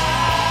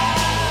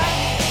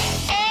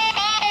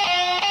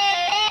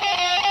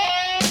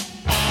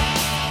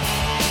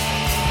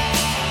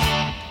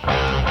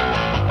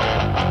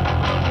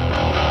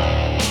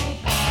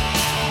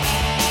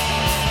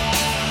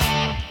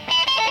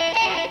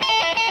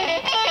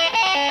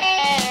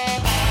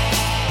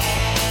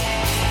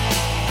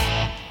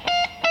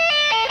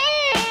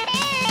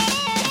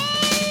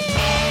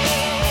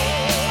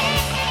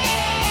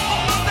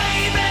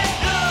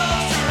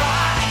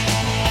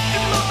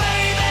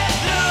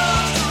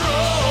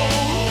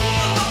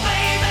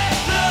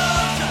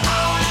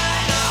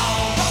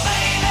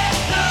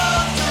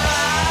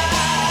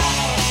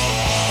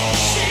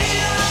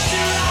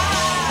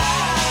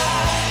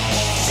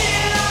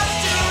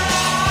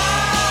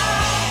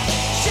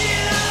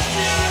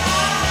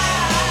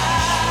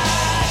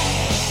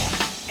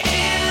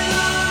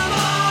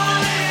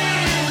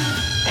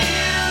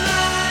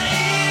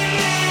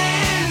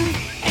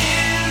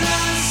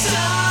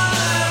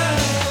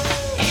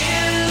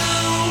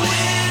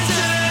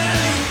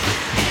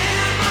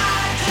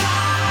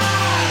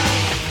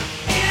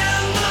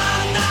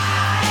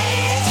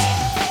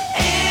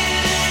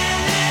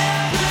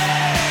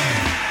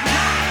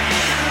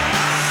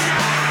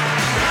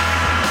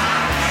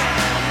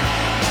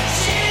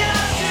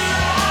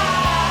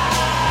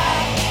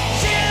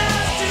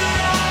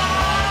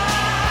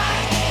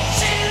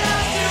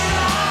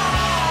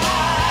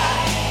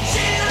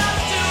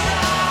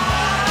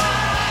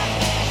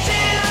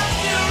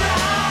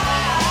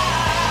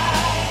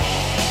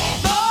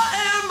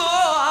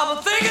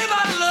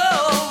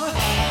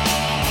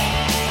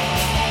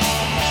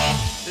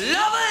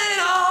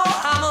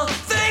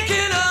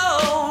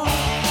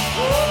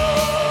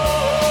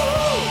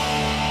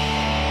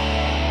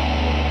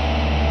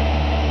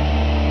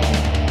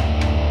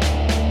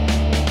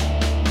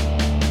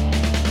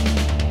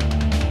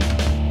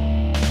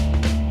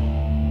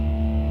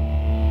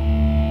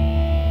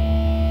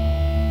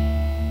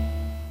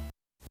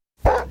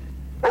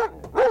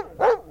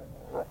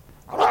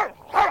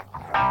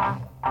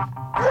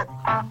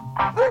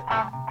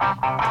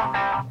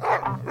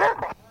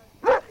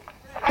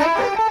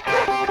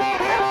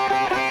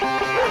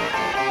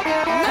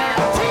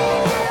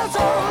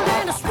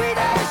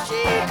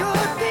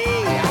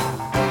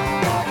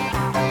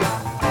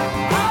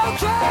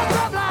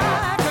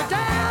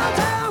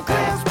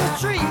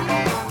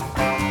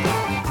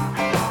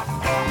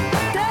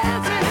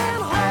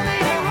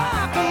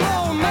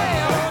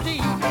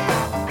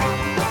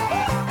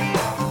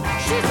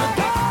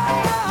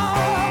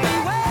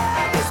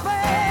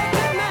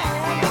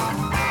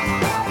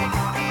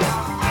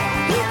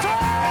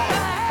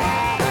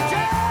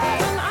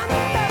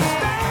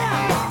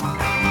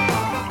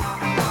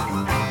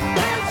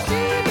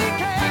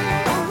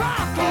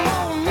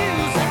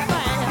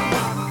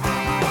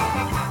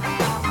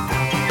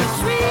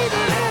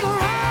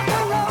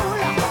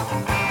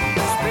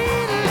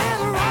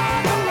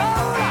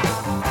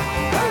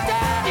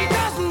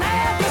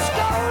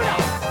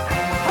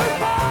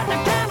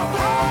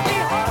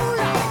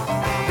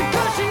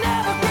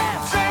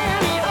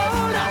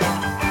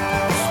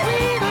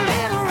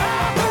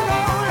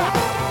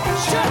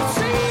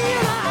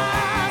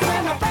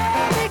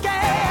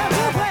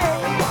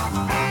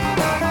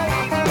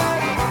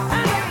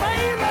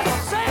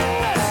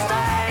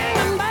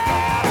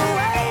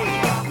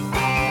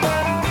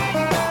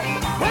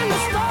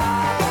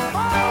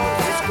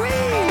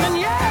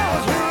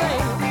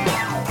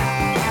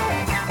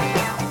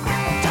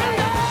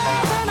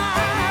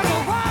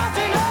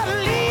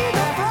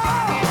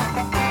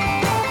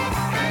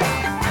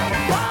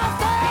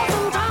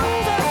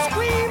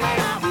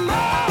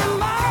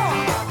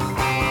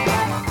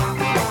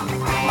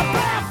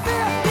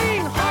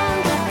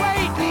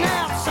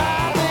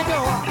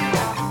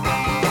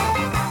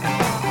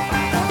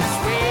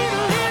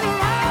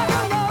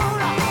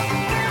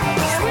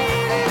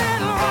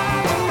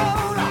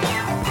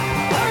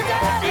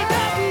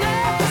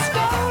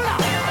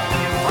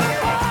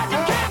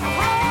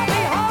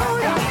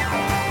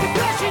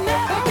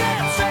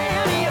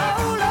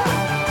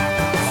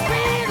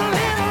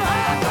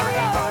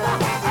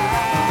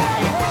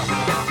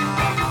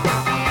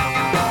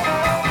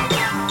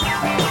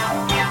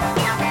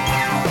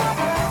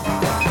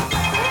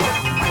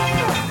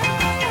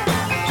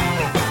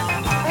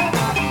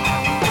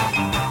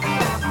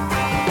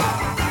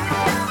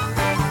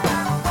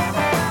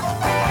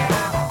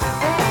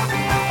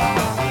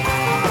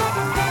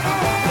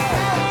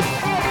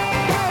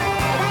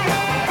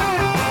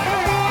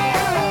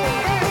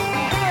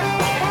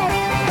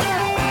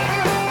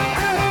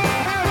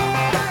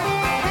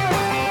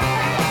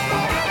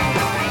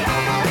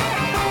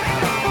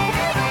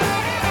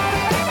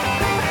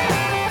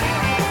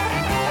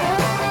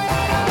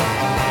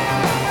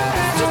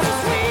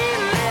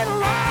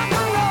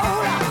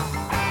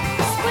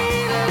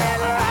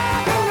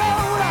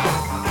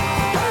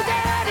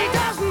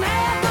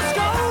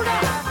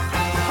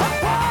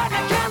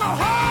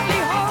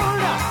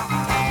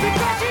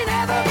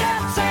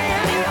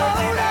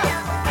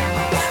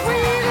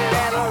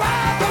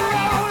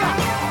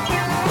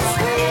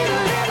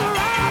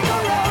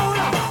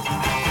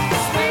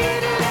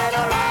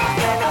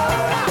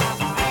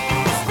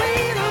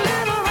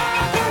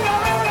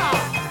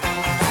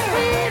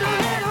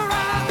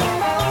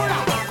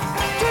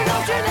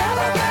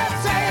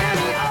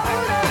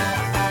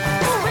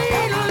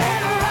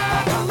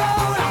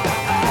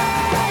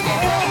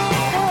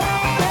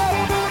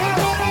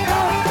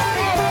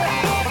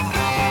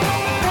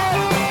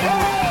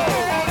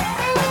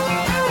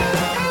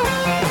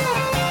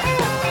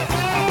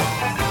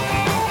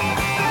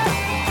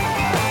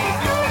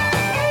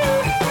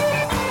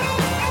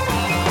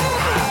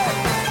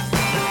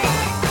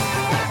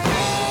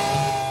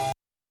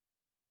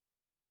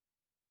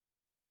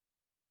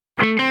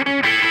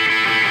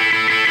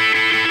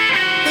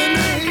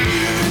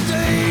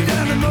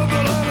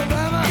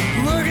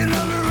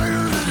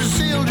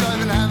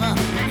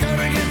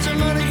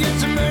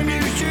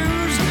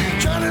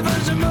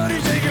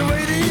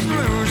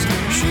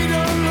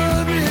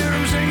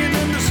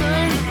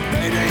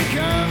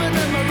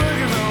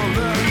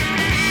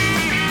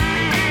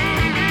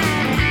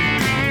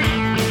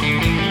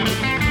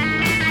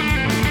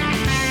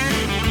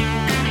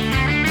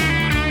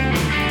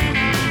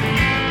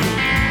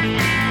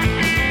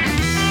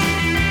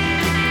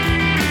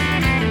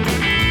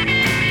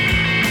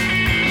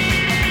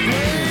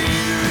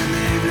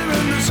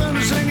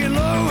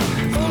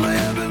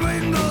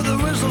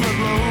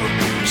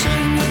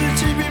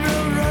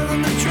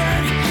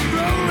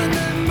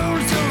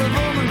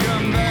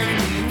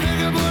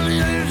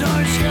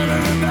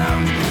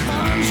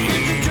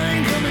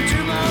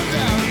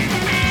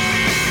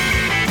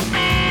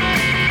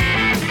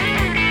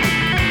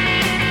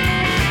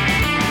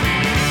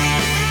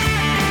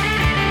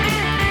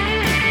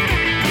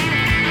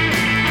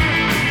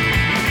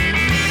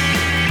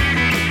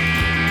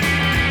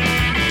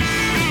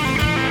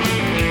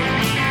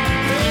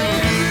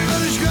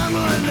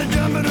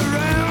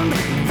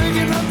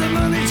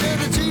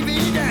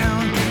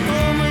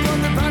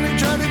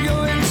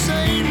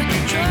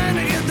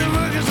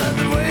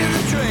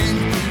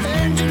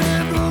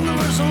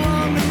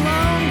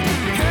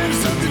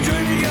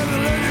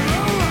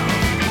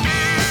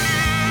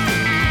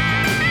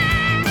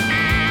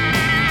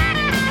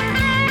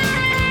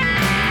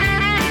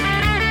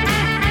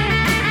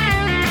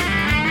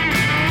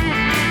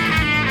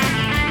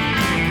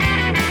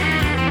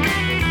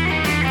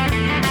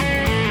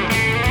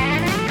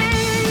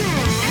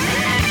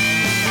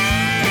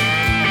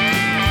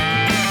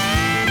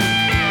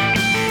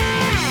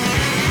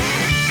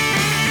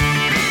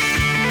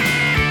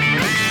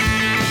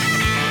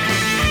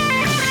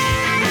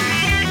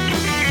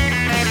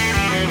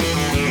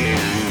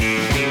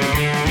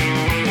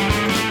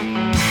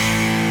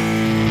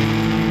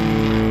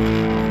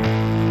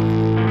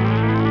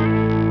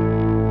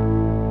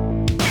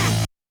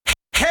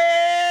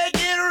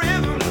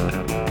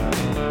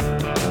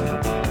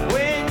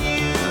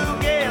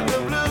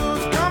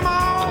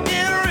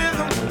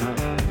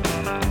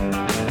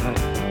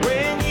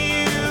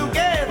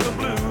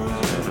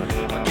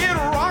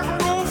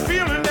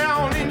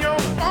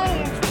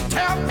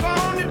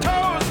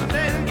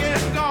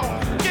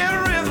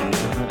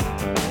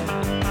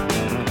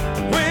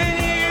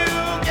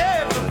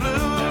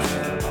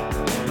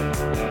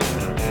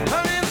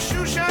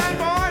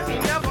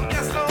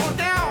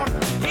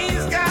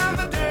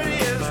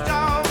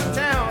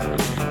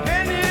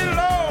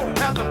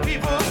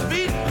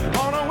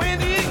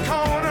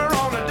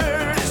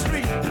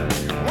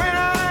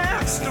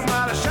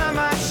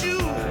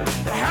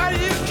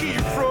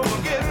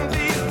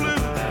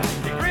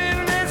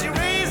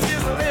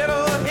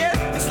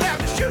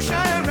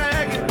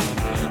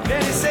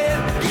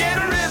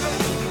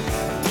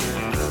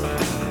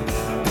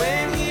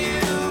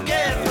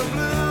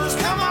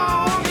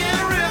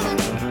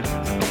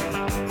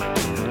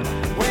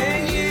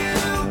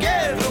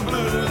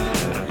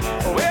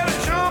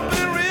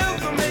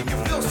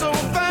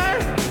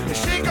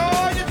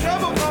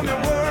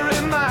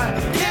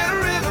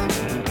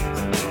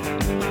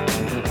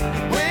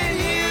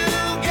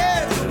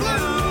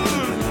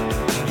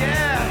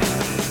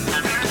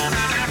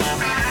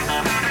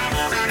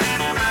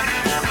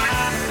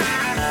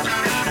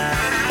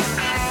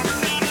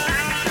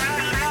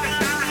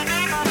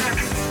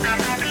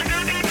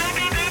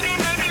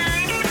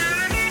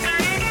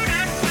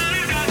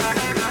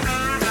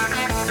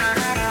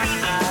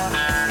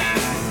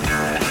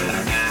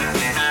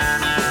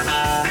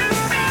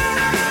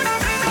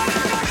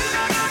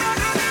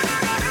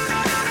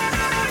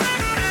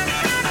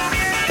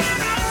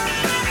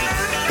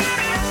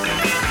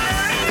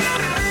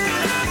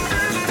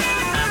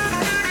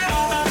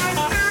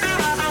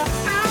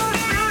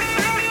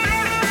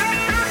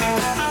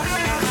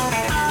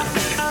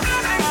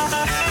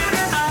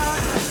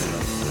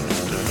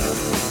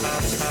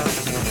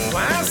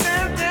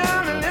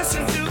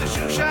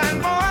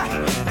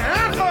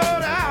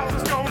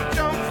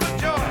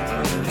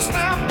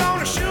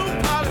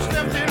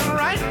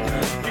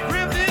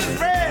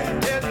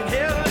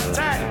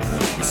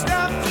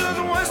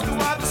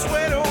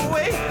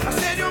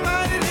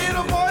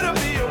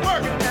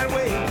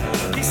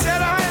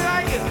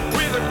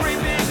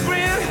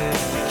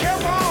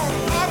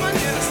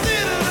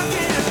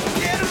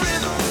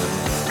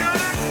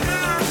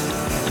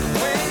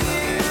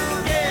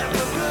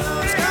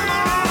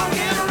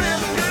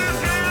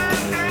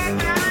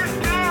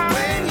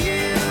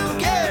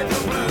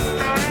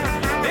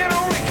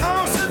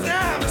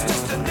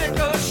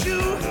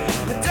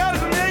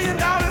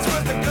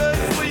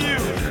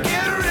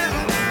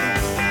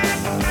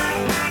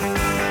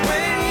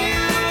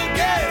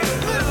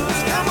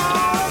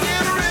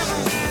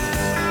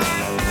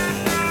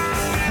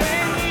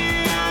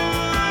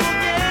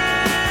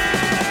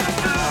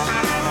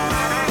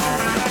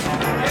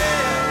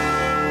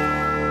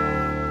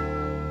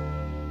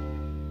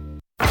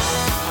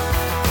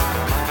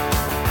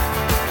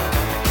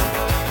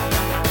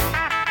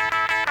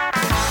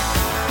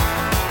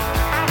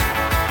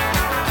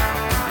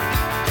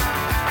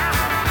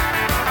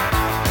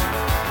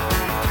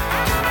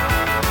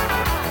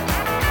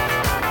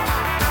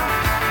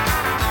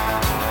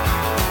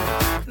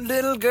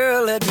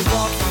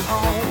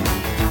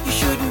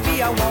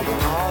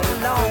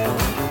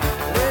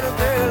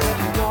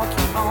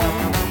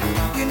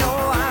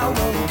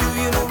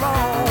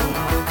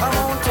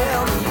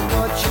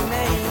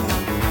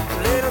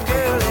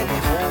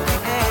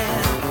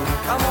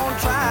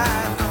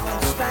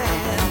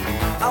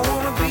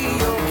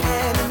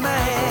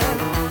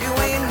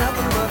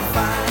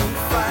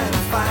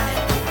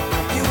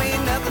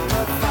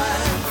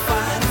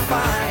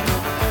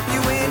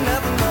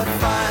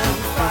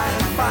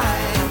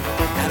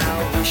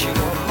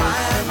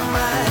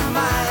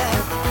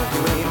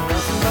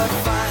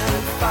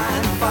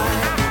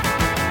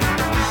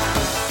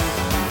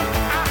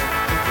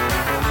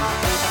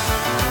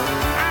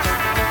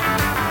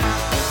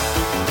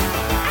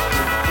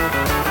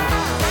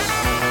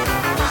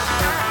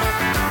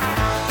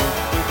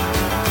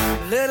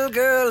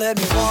 let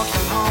me walk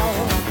you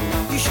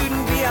home. You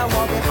shouldn't be out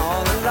walking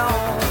all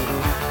alone.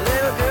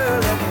 Little girl,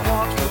 let me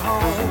walk you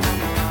home.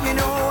 You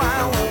know I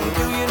won't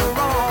do you no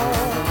wrong.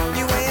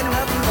 You ain't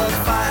nothing but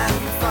fine,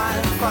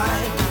 fine,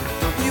 fine.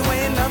 You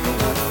ain't nothing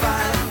but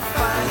fine,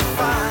 fine,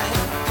 fine.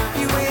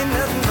 You ain't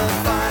nothing but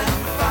fine,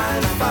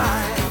 fine,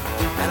 fine.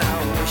 And I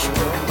wish you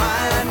were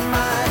mine,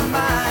 mine,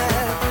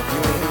 mine. You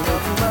ain't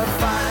nothing but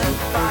fine,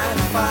 fine,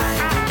 fine.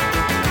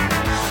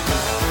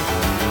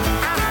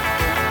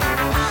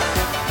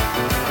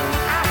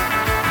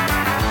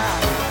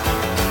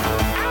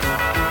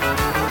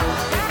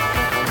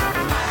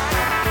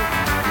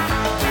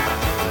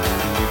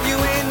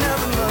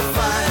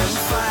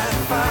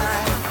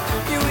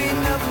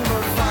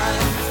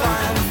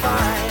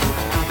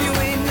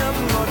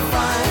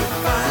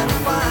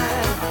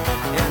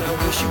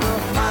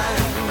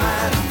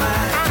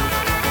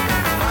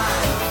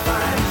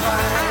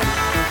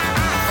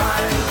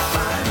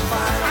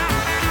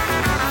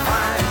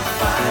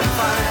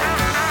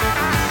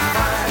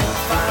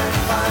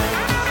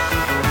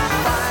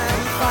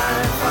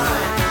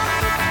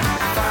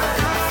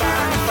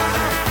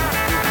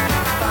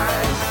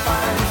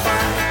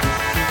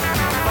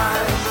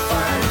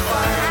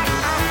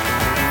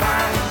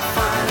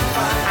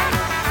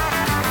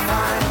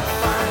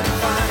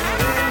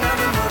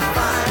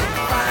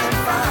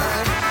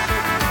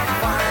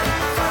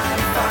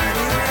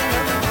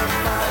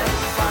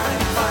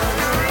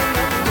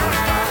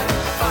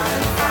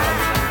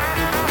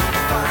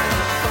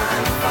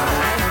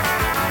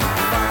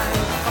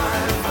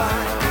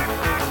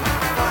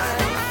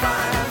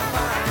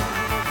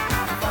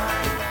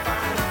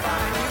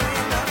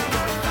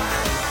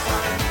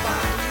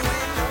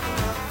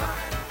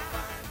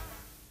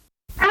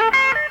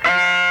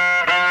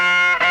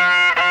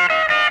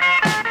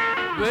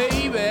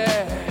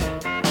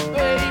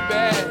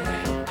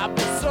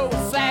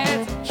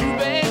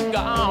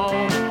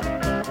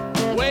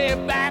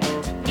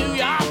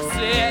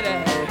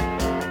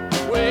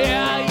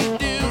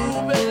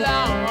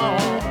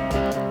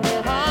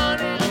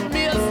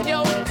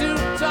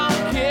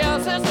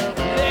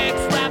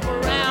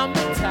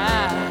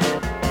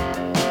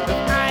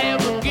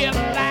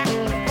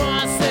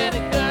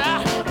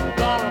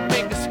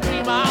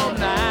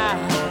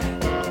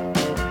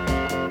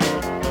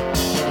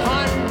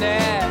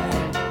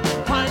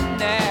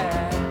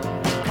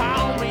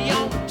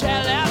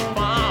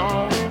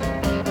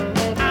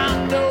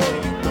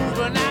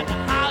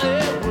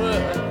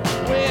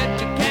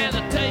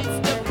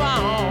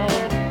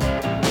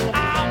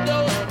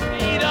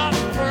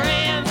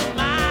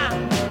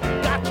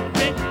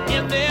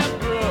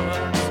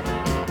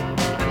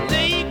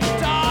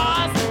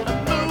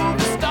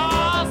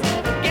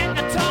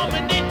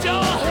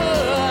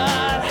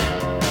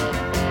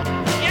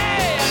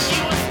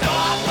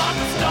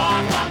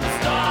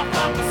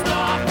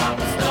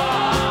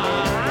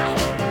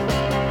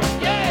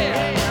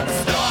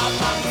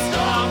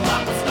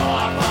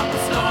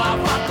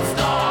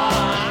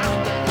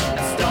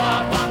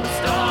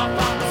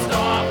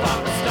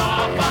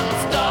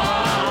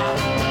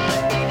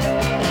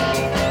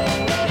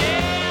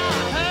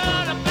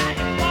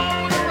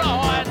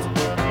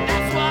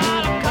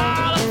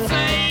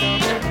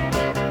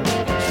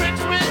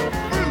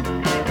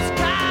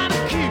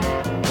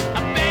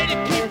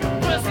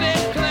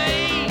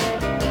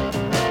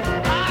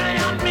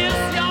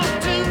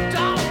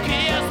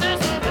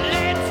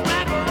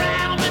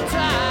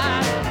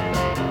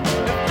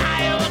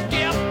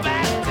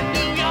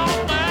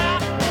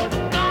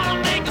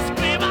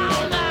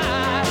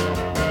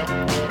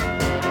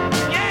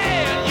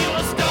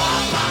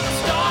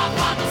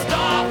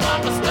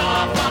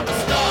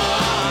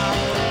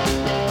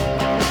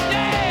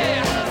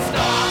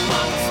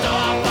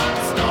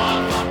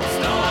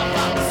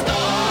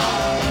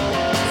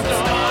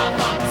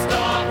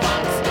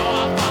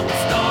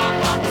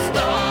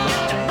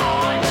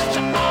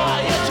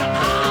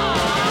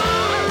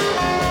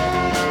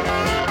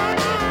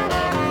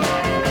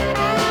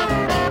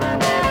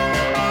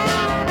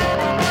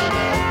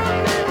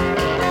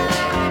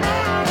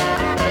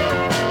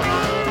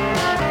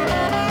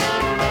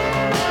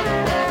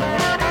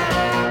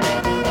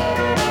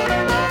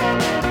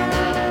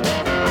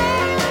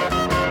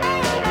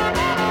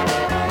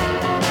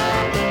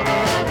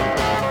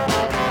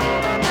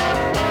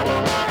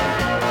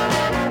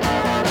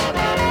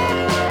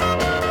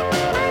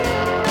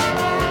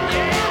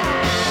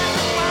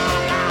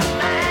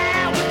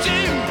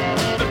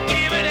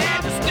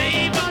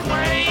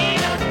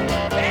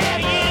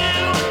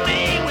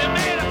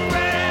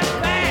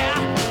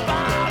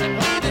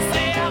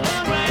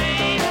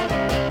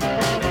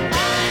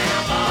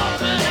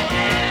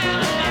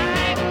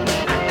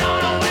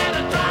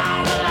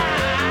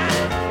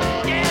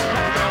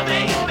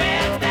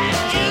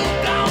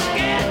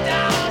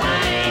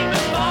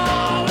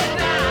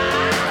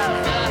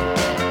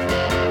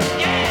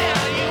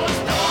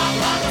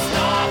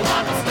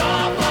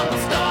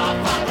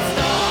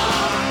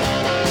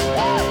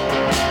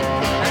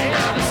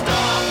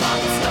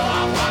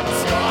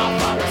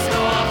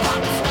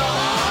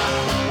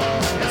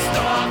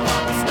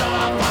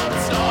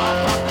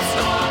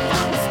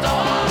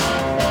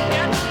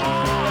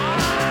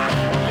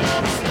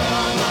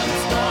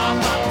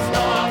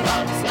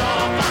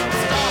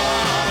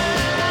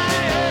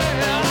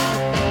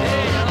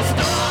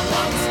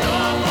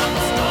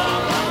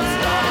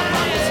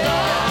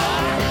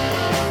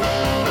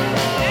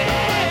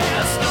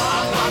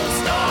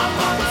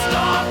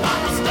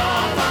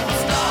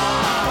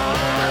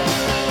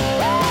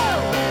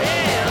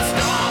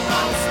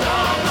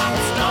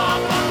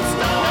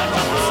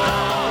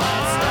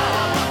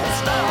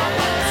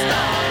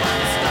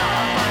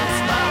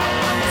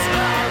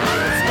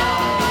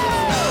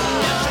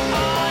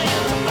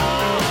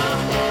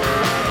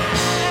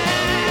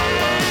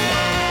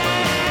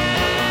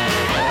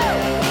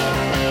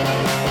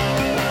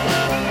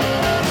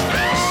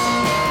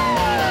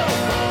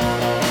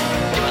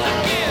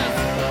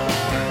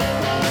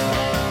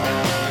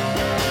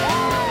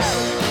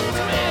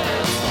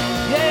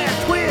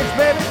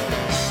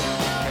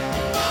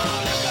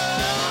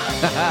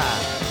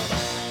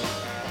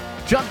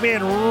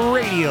 Junkman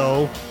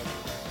Radio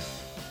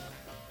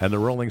and the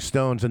Rolling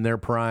Stones in their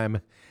prime,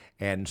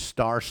 and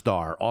Star,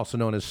 also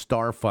known as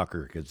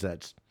Starfucker, because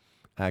that's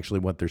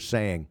actually what they're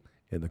saying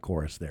in the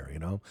chorus there, you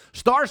know.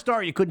 Star,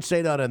 you couldn't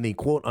say that on the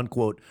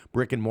quote-unquote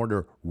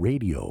brick-and-mortar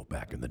radio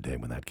back in the day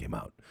when that came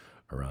out,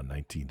 around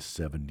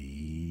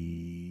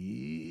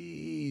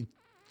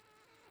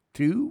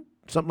 1972,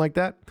 something like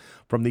that,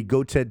 from the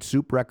Goat's Head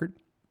Soup record.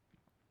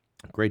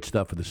 Great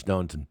stuff for the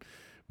Stones, and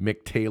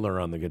Mick Taylor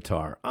on the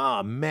guitar.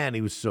 Oh, man,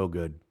 he was so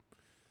good.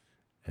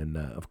 And,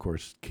 of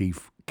course,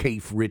 Keith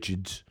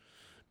Richards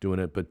doing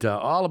it. But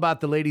all about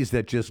the ladies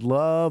that just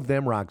love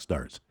them rock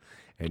stars.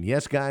 And,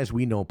 yes, guys,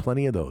 we know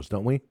plenty of those,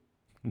 don't we?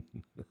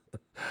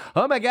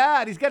 Oh, my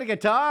God, he's got a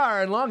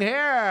guitar and long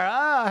hair.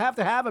 Oh, I have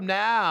to have him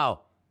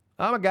now.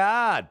 Oh, my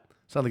God.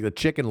 Sounds like the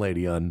chicken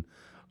lady on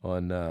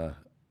on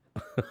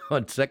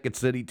Second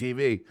City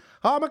TV.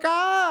 Oh, my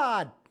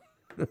God.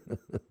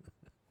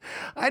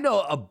 I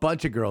know a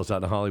bunch of girls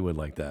out in Hollywood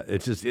like that.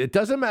 It's just, it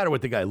doesn't matter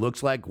what the guy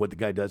looks like, what the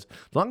guy does.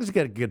 As long as he's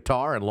got a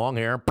guitar and long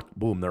hair,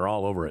 boom, they're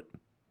all over it.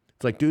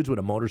 It's like dudes with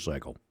a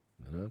motorcycle.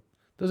 You know?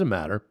 Doesn't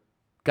matter.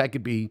 Guy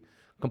could be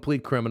a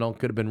complete criminal,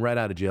 could have been right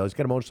out of jail. He's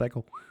got a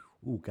motorcycle.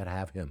 Ooh, got to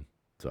have him.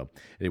 So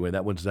anyway,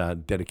 that one's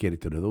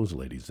dedicated to those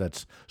ladies.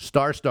 That's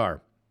Star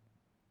from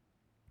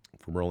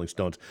Rolling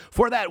Stones.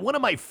 For that, one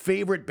of my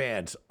favorite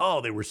bands.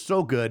 Oh, they were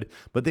so good,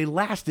 but they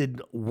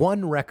lasted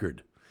one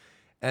record.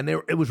 And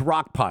it was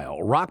Rockpile.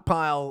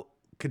 Rockpile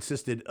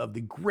consisted of the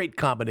great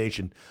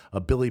combination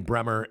of Billy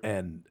Bremer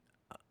and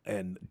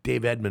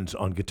Dave Edmunds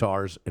on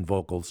guitars and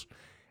vocals,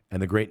 and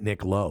the great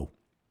Nick Lowe.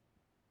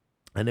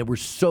 And they were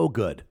so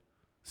good,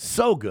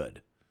 so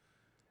good.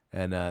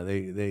 And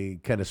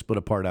they kind of split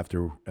apart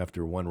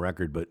after one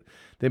record, but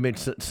they made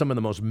some of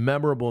the most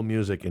memorable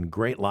music and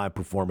great live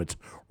performance.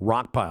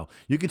 Rockpile.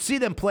 You could see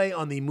them play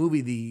on the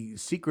movie The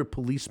Secret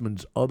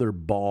Policeman's Other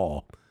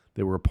Ball.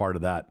 They were a part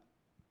of that.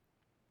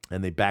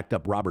 And they backed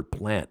up Robert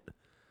Plant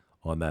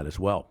on that as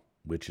well,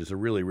 which is a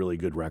really, really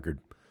good record.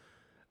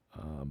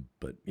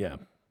 But, yeah,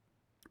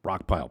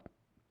 Rockpile.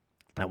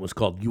 That was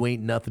called You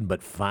Ain't Nothing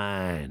But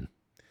Fine.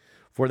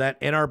 For that,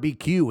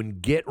 NRBQ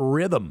and Get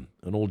Rhythm,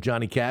 an old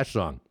Johnny Cash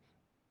song.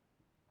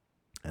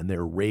 And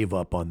they're rave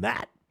up on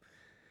that.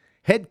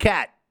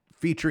 Headcat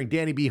featuring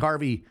Danny B.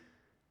 Harvey,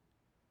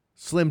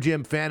 Slim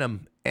Jim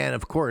Phantom, and,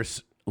 of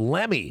course,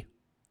 Lemmy,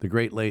 the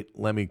great late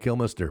Lemmy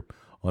Kilmister,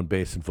 on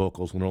bass and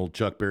vocals, an old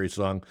Chuck Berry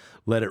song,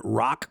 Let It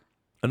Rock.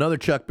 Another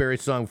Chuck Berry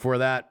song for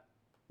that,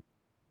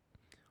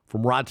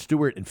 from Rod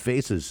Stewart and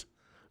Faces,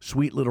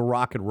 Sweet Little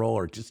Rock and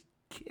Roller. Just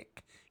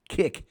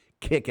kick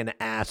an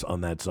ass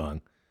on that song.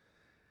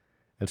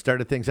 And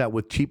started things out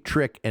with Cheap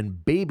Trick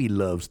and Baby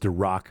Loves to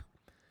Rock.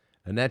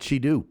 And that she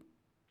do.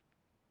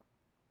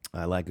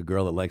 I like a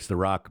girl that likes to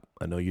rock.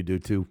 I know you do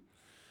too.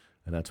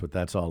 And that's what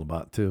that's all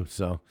about too.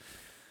 So,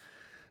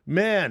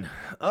 man,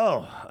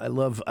 I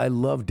love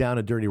Down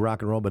and Dirty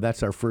Rock and Roll, but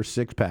that's our first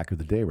six-pack of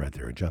the day right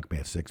there, a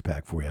Junkman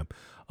six-pack for you,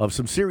 of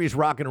some serious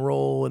rock and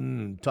roll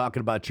and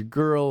talking about your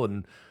girl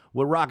and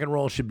what rock and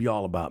roll should be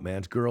all about, man.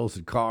 It's girls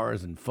and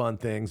cars and fun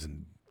things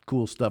and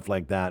cool stuff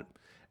like that,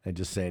 and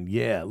just saying,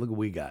 yeah, look what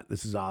we got.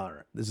 This is all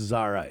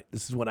right.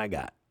 This is what I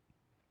got.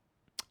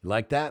 You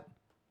like that?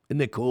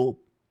 Isn't it cool?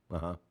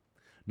 Uh-huh.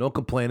 No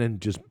complaining,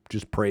 just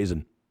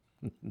praising.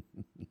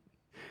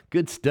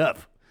 Good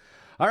stuff.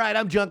 All right,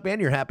 I'm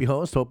Junkman, your happy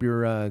host. Hope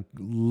you're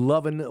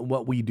loving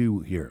what we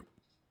do here.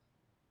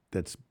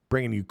 That's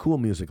bringing you cool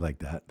music like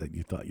that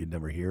you thought you'd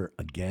never hear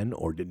again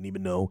or didn't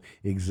even know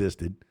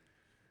existed,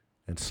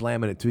 and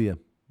slamming it to you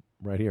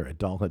right here at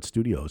Doll Hut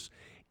Studios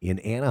in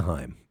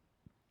Anaheim,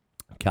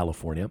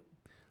 California.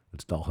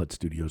 That's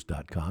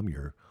dollhutstudios.com,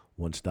 your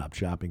one-stop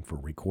shopping for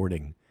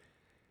recording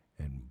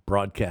and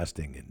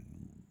broadcasting and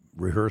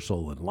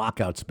rehearsal and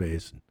lockout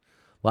space and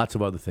lots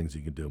of other things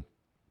you can do.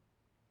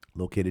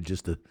 Located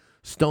just a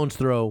stone's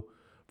throw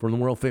from the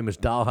world-famous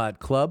Doll Hut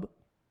Club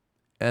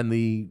and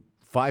the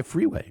 5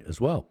 freeway as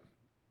well.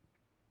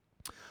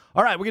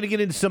 All right, we're going to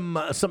get into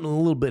something a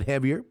little bit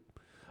heavier,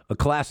 a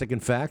classic, in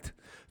fact.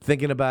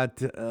 Thinking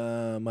about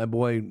my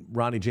boy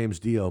Ronnie James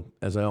Dio,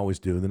 as I always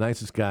do, the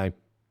nicest guy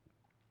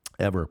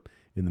ever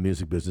in the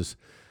music business.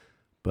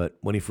 But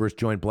when he first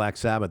joined Black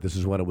Sabbath, this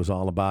is what it was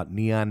all about.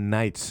 Neon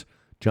Nights,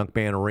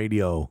 Junkman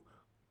Radio.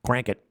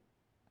 Crank it.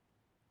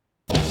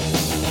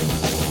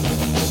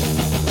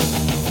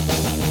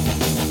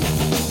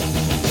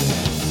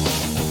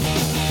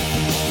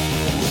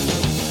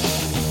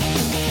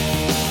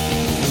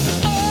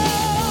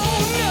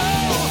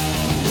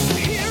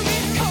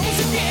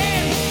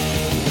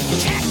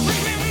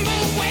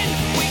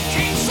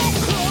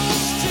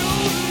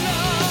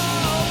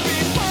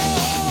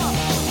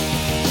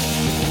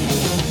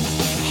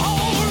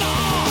 Hold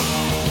on,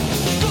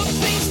 good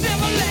things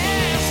never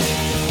last.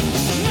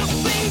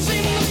 Nothing's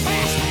in the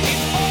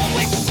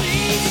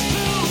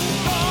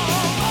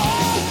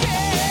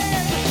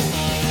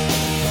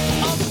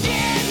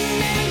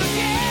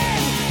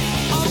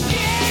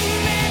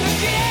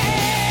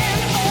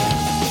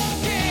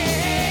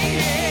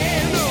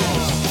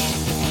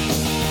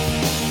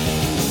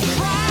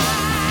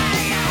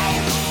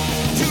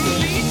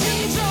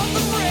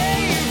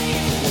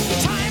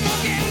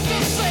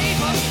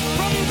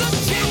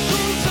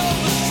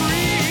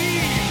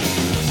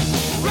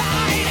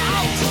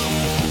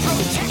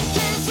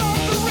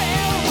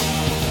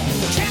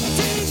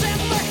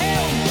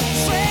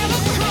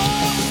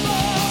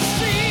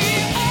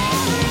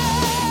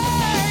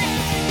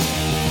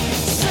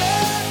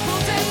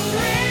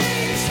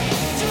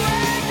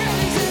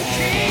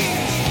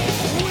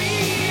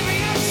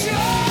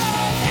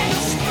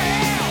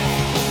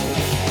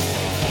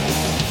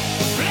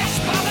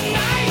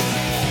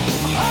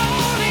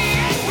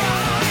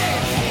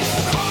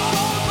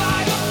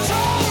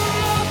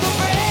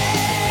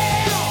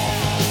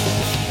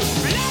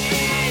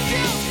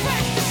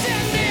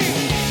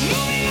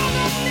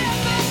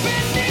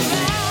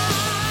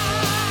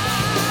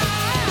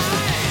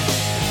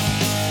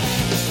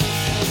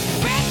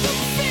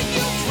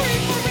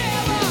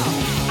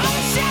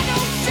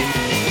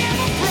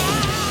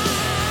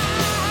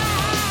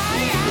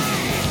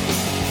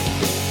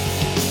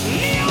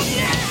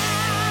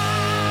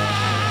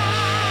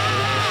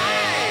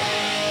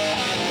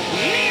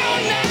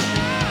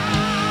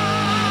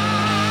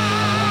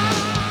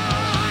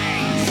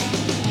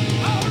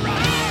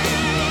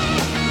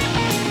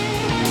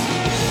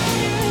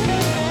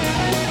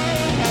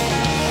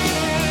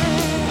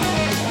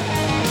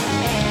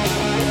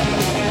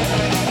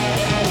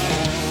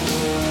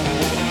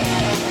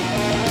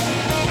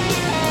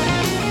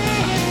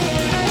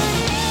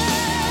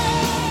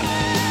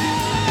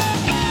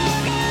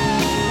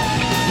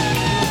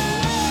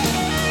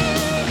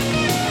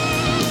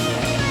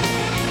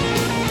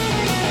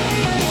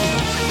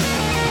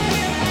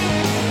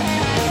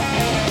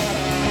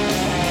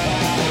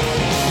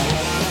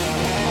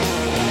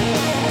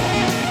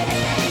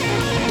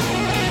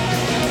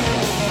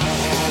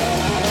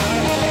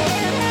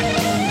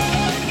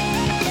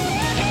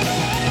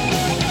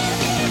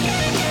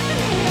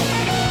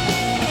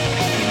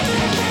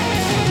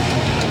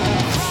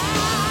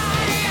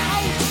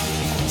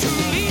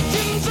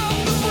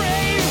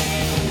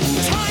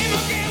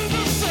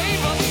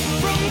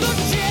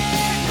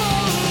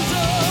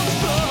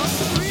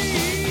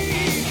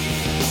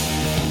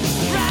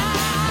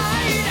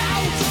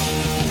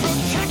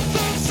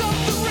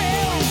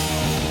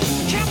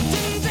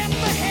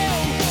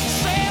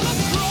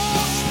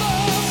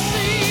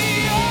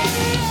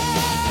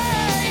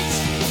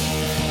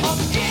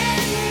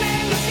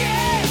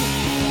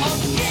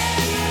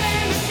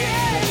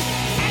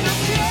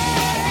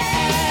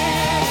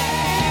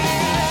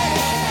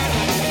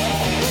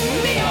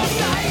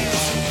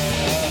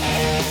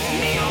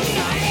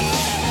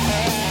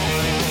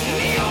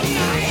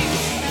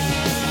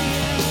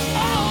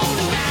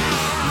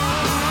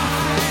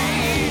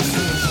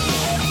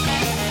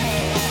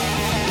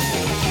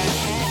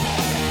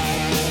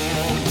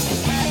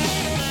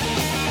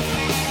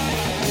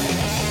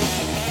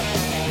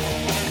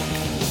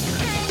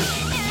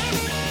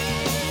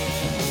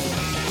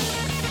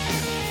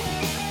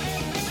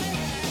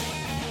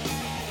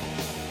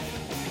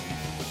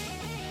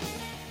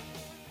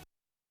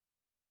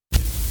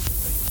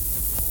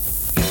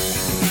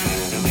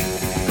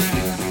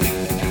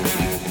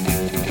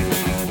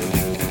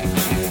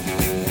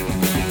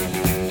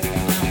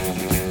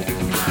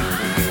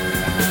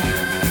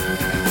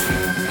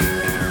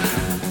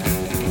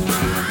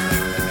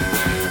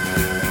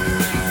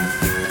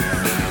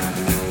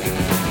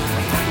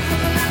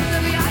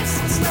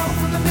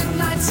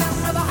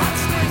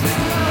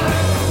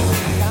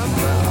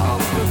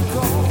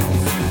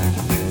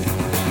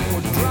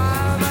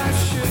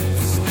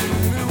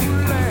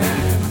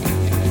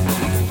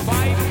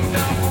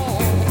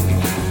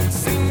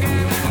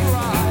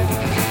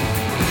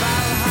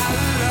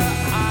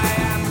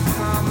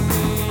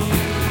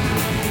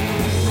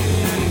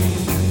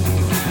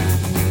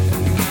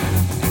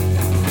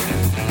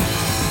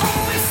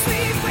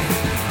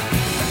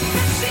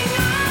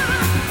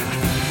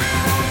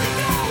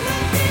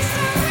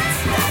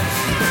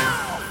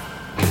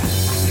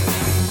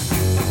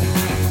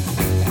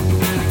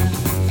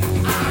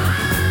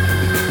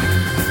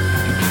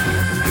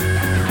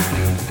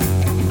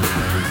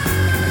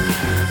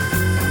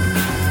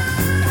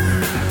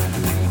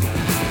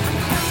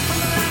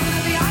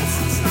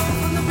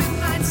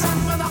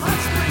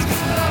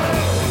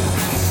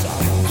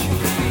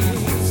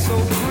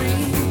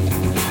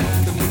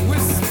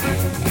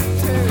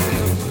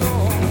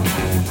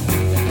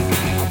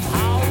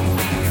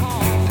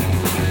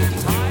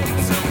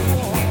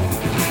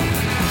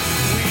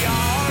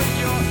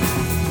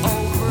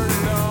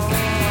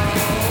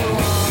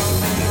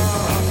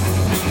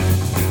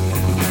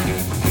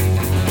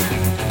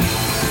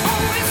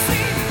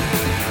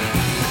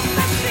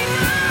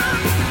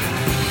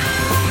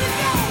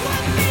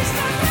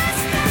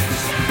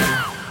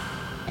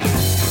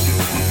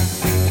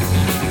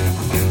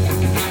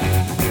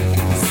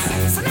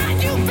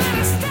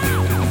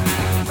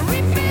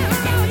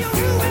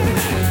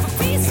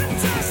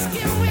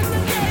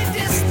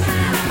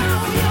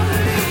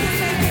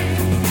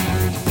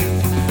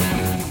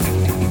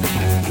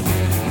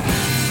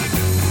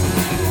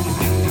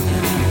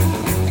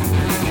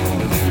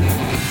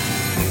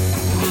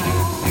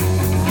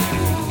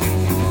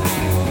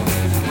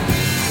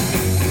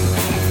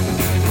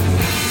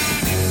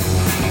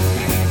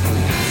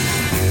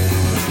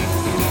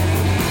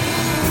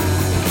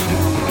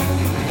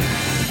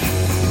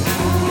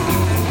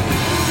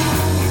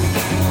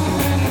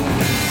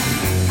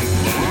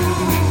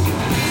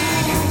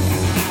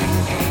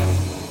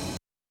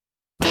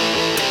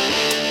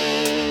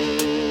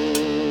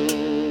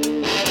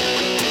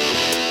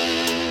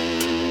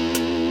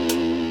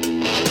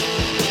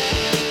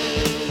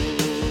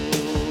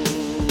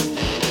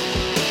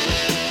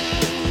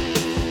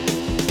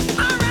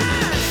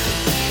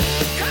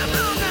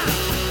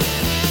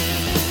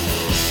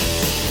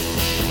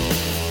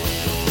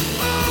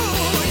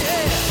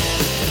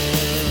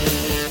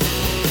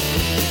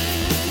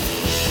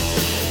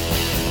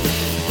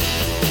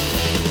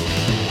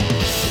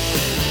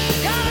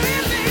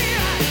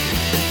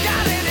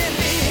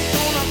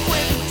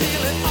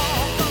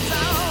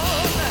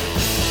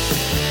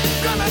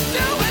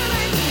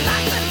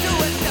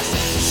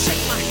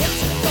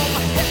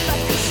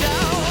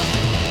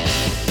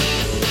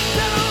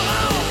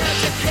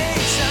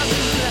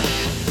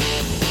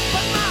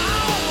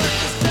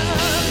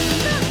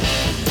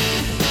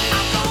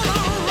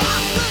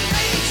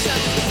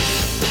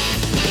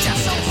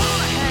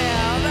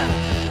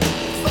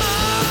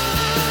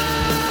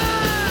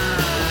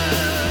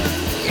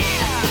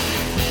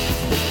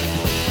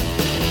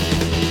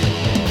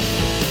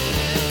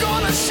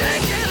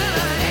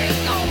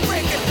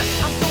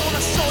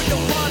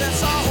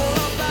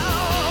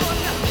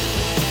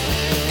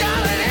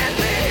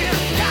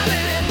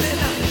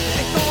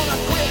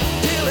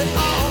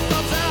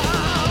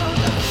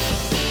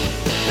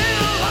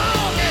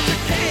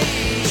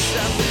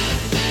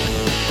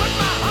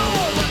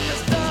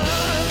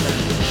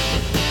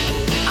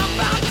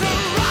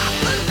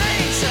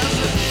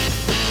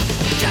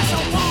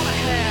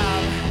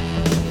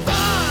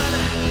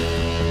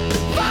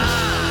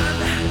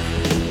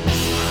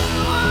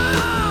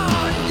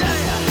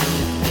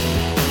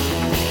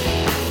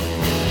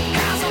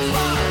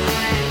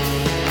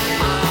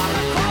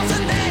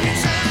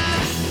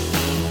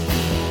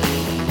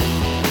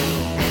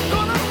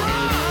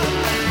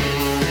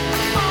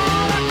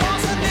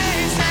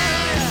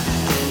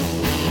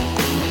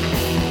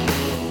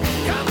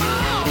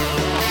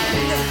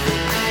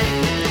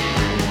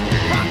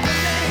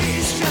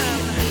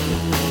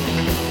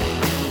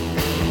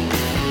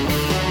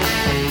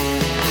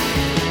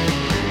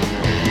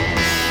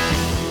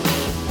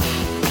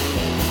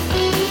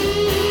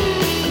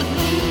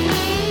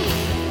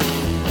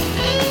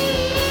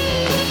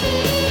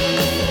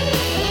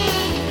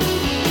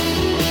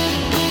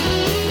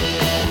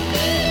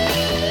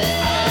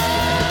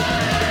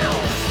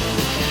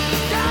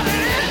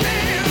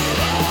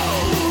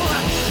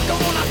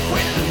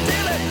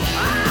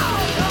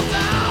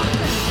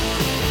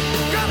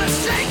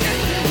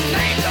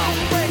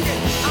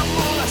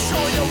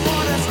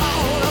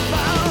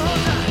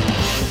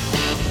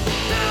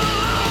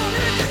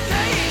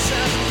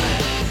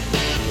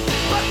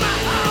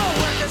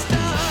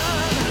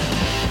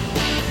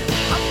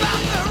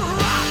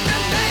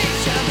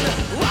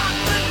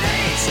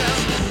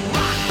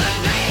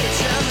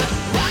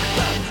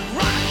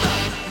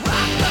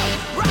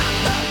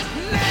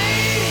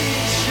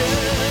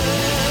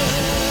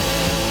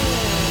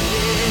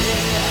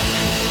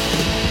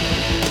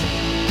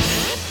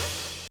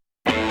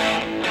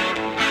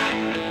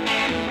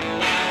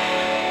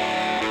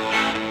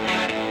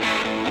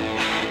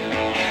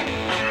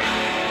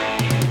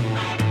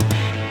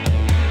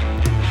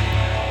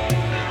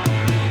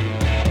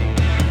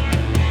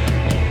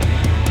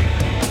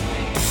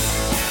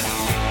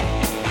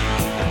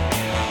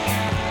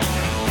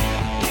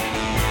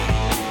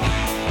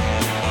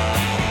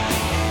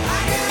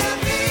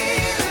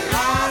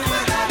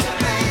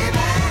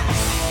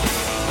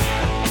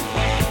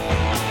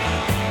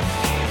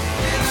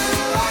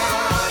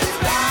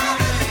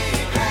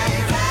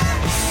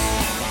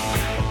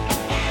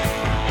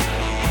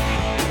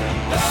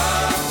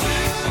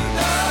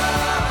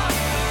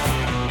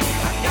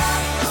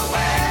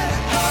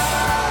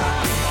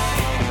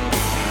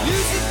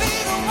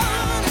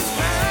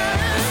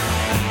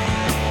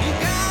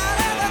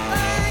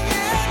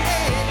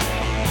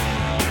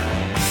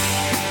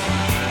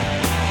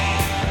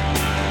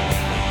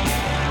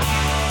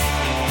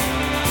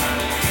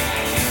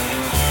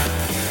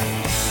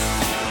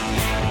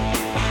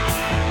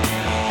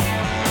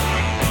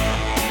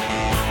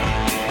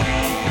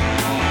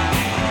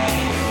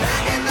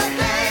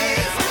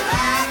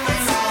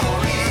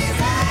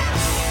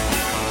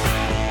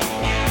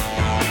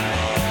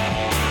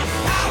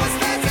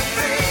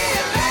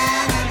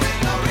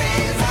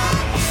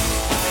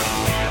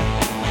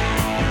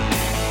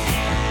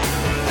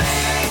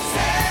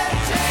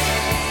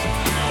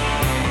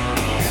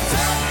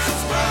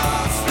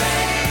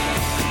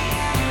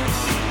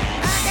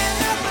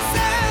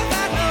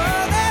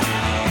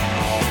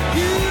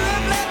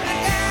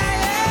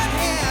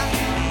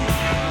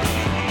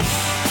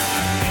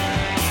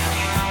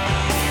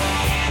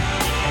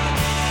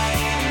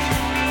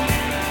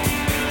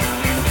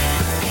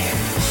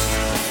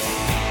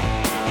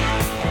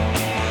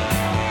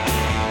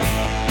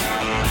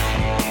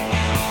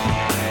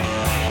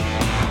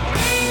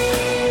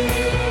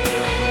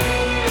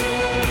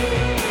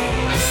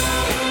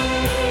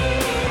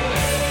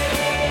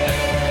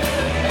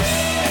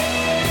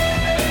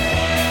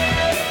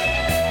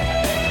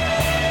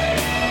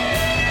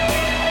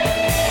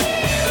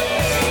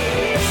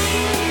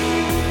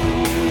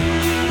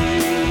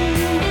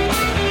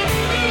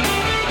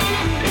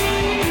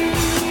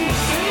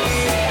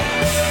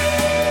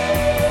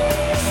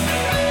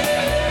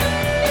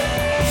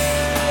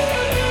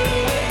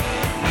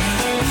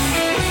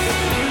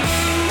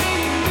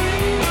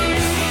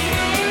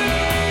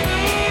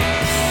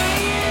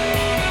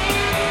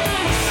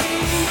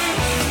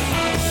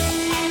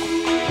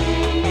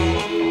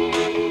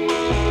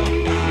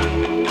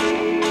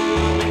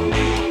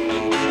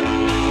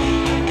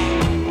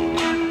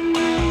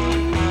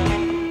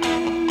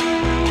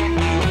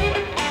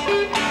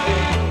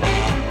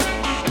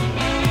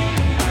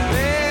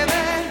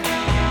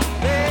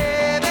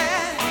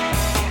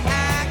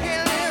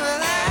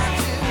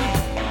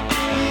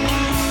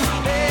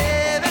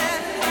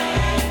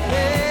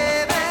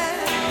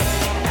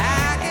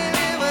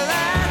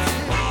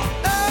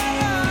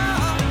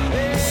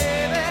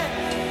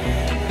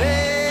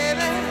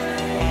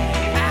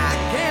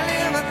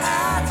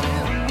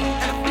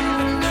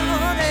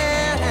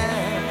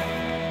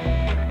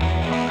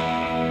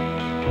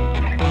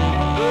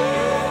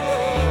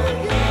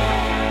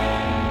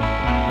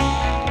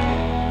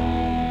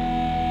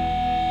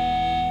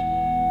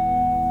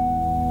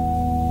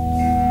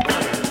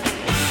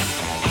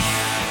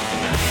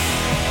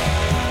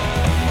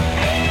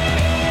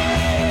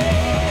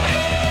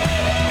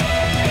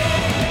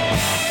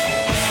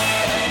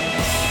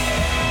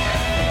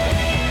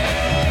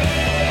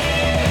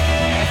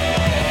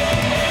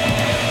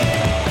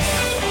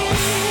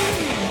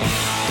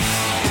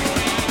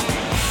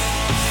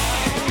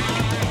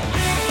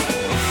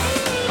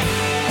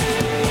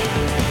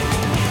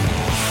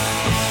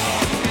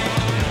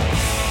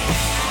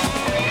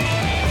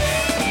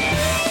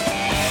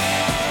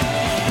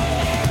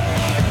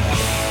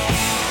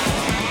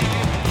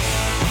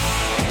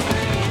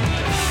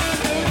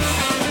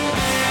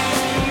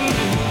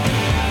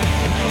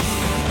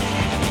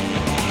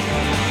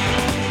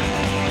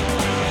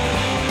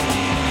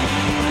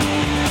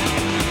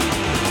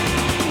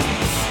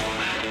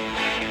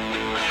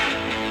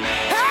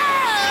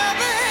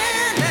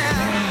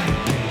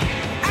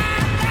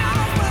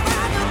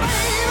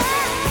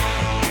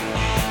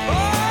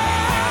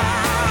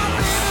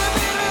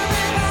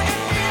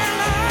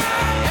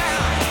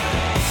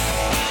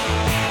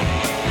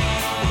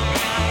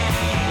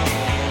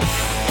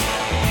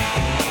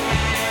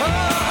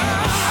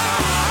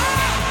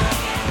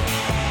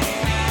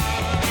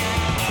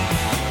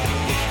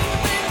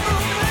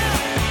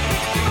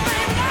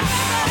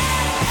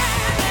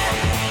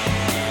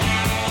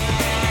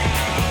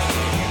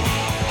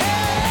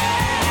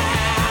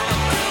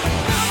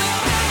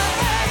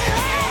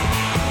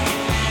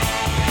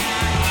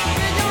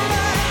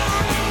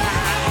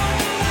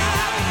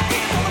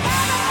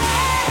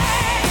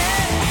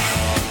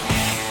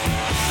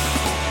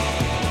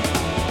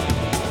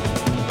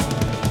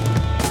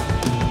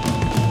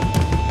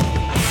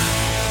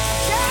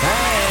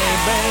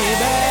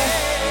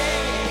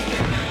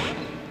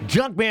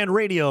Junkman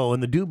Radio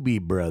and the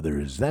Doobie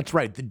Brothers. That's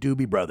right, the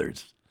Doobie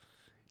Brothers.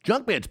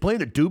 Junkman's playing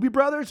the Doobie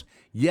Brothers?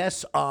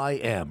 Yes, I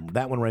am.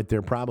 That one right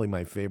there, probably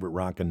my favorite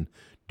rockin'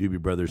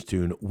 Doobie Brothers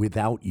tune,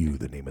 Without You,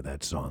 the name of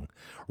that song.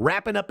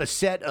 Wrapping up a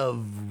set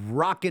of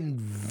rockin',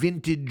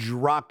 vintage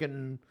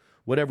rockin',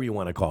 whatever you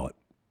want to call it.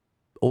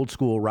 Old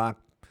school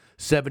rock,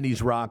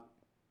 70s rock.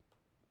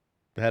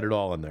 Had it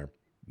all in there.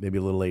 Maybe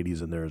a little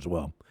 80s in there as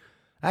well.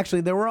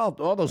 Actually, they were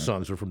all those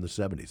songs were from the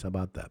 70s. How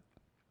about that?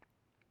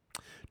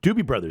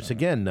 Doobie Brothers,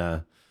 again,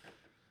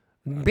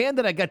 band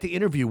that I got to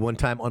interview one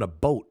time on a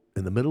boat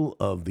in the middle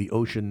of the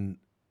ocean,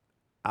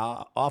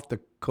 off the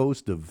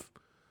coast of,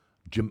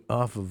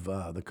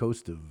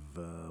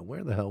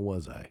 where the hell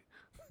was I?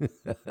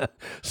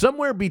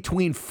 Somewhere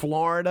between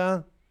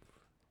Florida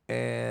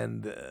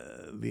and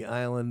the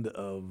island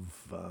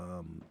of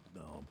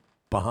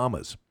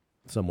Bahamas,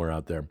 somewhere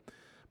out there.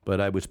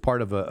 But I was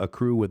part of a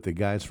crew with the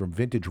guys from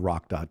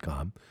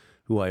VintageRock.com,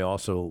 who I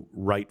also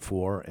write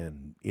for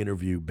and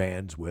interview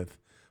bands with.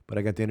 But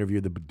I got to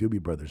interview the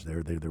Doobie Brothers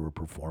there. They were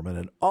performing.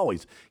 And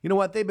always, you know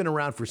what? They've been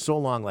around for so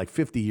long, like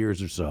 50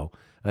 years or so,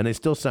 and they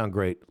still sound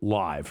great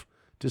live.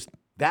 Just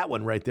that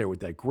one right there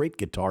with that great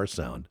guitar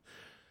sound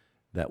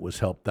that was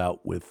helped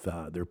out with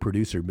their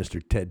producer,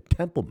 Mr. Ted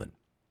Templeman,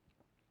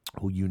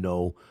 who you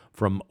know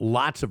from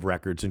lots of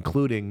records,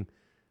 including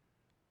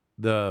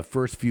the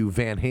first few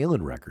Van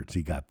Halen records.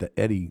 He got the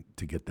Eddie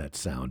to get that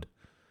sound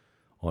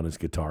on his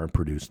guitar and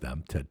produced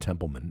them. Ted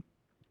Templeman,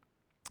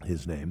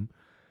 his name,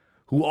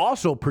 who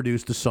also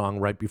produced the song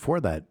right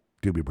before that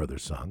Doobie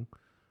Brothers song,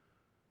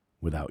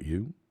 Without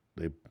You.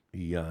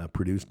 He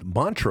produced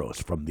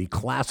Montrose from the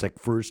classic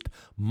first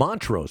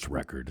Montrose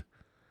record,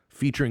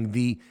 featuring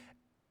the,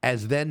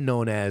 as then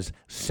known as,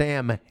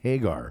 Sam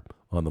Hagar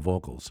on the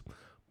vocals.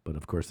 But,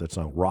 of course, that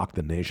song rocked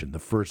the nation the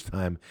first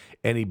time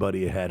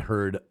anybody had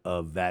heard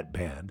of that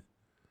band.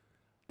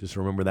 Just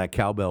remember that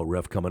cowbell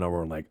riff coming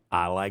over and like,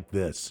 I like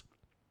this.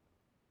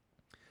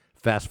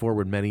 Fast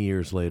forward many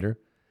years later,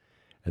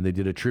 and they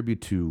did a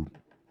tribute to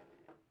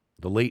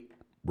the late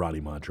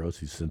Ronnie Montrose.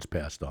 He's since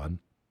passed on.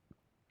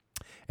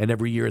 And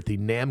every year at the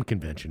NAMM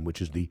convention,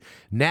 which is the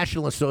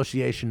National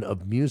Association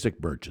of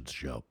Music Merchants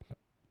show,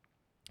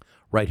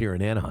 right here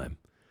in Anaheim,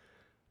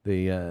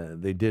 they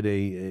did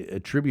a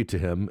tribute to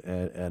him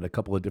at a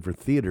couple of different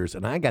theaters,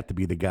 and I got to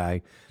be the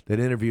guy that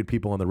interviewed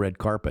people on the red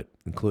carpet,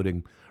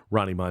 including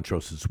Ronnie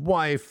Montrose's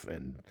wife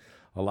and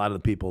a lot of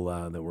the people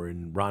that were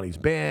in Ronnie's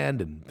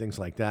band and things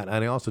like that.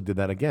 And I also did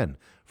that again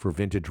for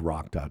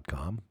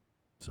VintageRock.com.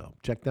 So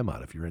check them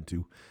out if you're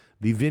into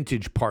the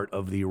vintage part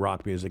of the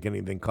rock music,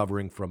 anything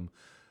covering from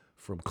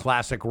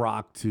classic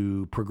rock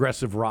to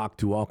progressive rock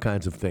to all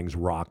kinds of things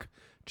rock.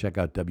 Check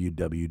out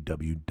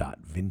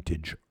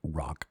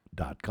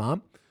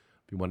www.vintagerock.com.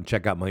 If you want to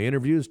check out my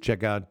interviews,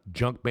 check out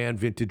Junkman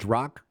Vintage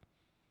Rock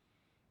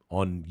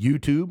on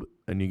YouTube,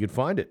 and you can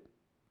find it.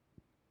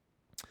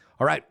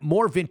 All right,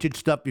 more vintage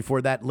stuff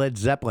before that. Led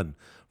Zeppelin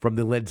from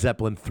the Led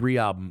Zeppelin 3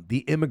 album, The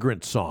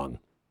Immigrant Song.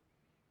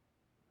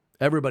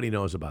 Everybody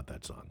knows about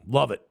that song.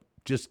 Love it.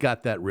 Just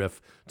got that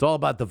riff. It's all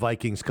about the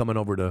Vikings coming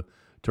over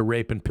to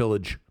rape and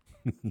pillage.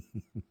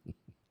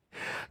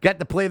 Got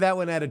to play that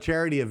one at a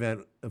charity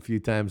event a few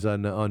times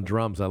on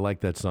drums. I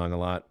like that song a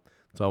lot.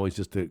 It's always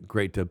just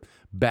great to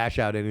bash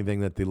out anything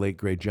that the late,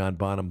 great John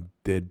Bonham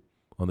did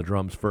on the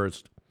drums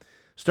first.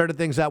 Started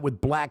things out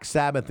with Black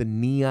Sabbath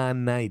and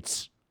Neon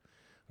Nights,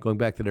 going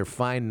back to their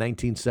fine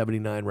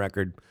 1979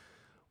 record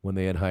when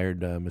they had hired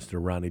Mr.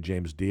 Ronnie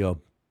James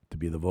Dio to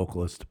be the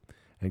vocalist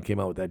and came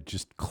out with that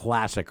just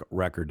classic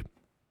record.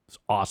 It's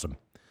awesome.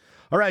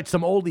 All right,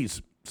 some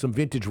oldies, some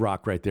vintage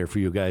rock right there for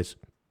you guys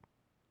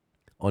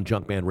on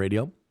Junkman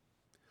Radio.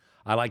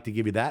 I like to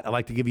give you that. I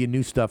like to give you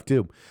new stuff,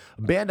 too.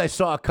 A band I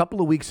saw a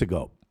couple of weeks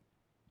ago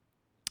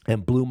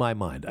and blew my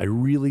mind. I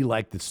really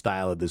like the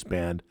style of this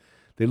band.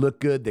 They look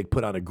good. They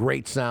put on a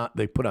great sound.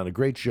 They put on a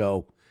great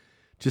show.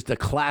 Just a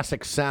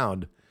classic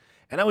sound.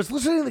 And I was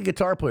listening to the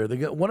guitar player.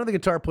 One of the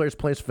guitar players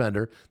plays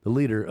Fender. The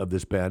leader of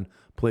this band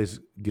plays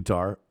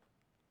guitar.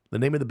 The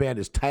name of the band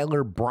is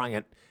Tyler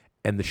Bryant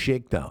and the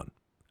Shakedown.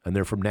 And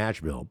they're from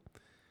Nashville.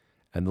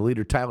 And the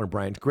leader, Tyler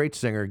Bryant, great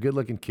singer,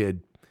 good-looking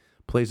kid,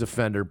 plays a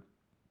Fender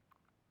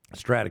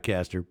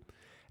Stratocaster.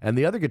 And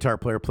the other guitar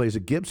player plays a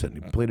Gibson.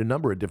 He played a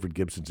number of different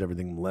Gibsons,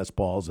 everything Les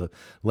Pauls,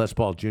 Les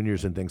Paul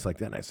Juniors and things like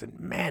that. And I said,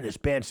 man, this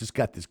band's just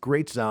got this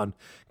great sound,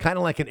 kind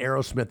of like an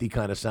Aerosmithy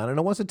kind of sound. And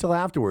it wasn't until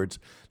afterwards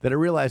that I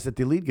realized that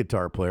the lead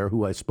guitar player,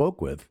 who I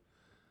spoke with,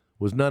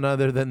 was none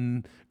other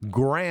than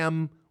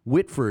Graham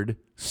Whitford,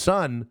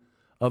 son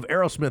of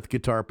Aerosmith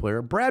guitar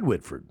player Brad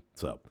Whitford.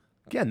 So,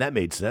 again, that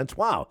made sense.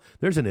 Wow,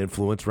 there's an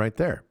influence right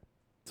there.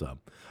 So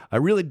I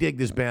really dig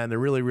this band. They're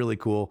really, really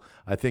cool.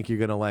 I think you're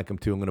going to like them,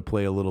 too. I'm going to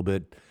play a little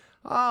bit.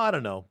 I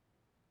don't know.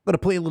 I'm going to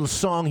play a little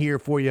song here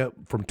for you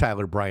from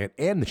Tyler Bryant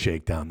and the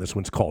Shakedown. This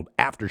one's called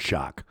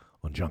Aftershock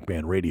on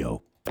Junkman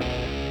Radio.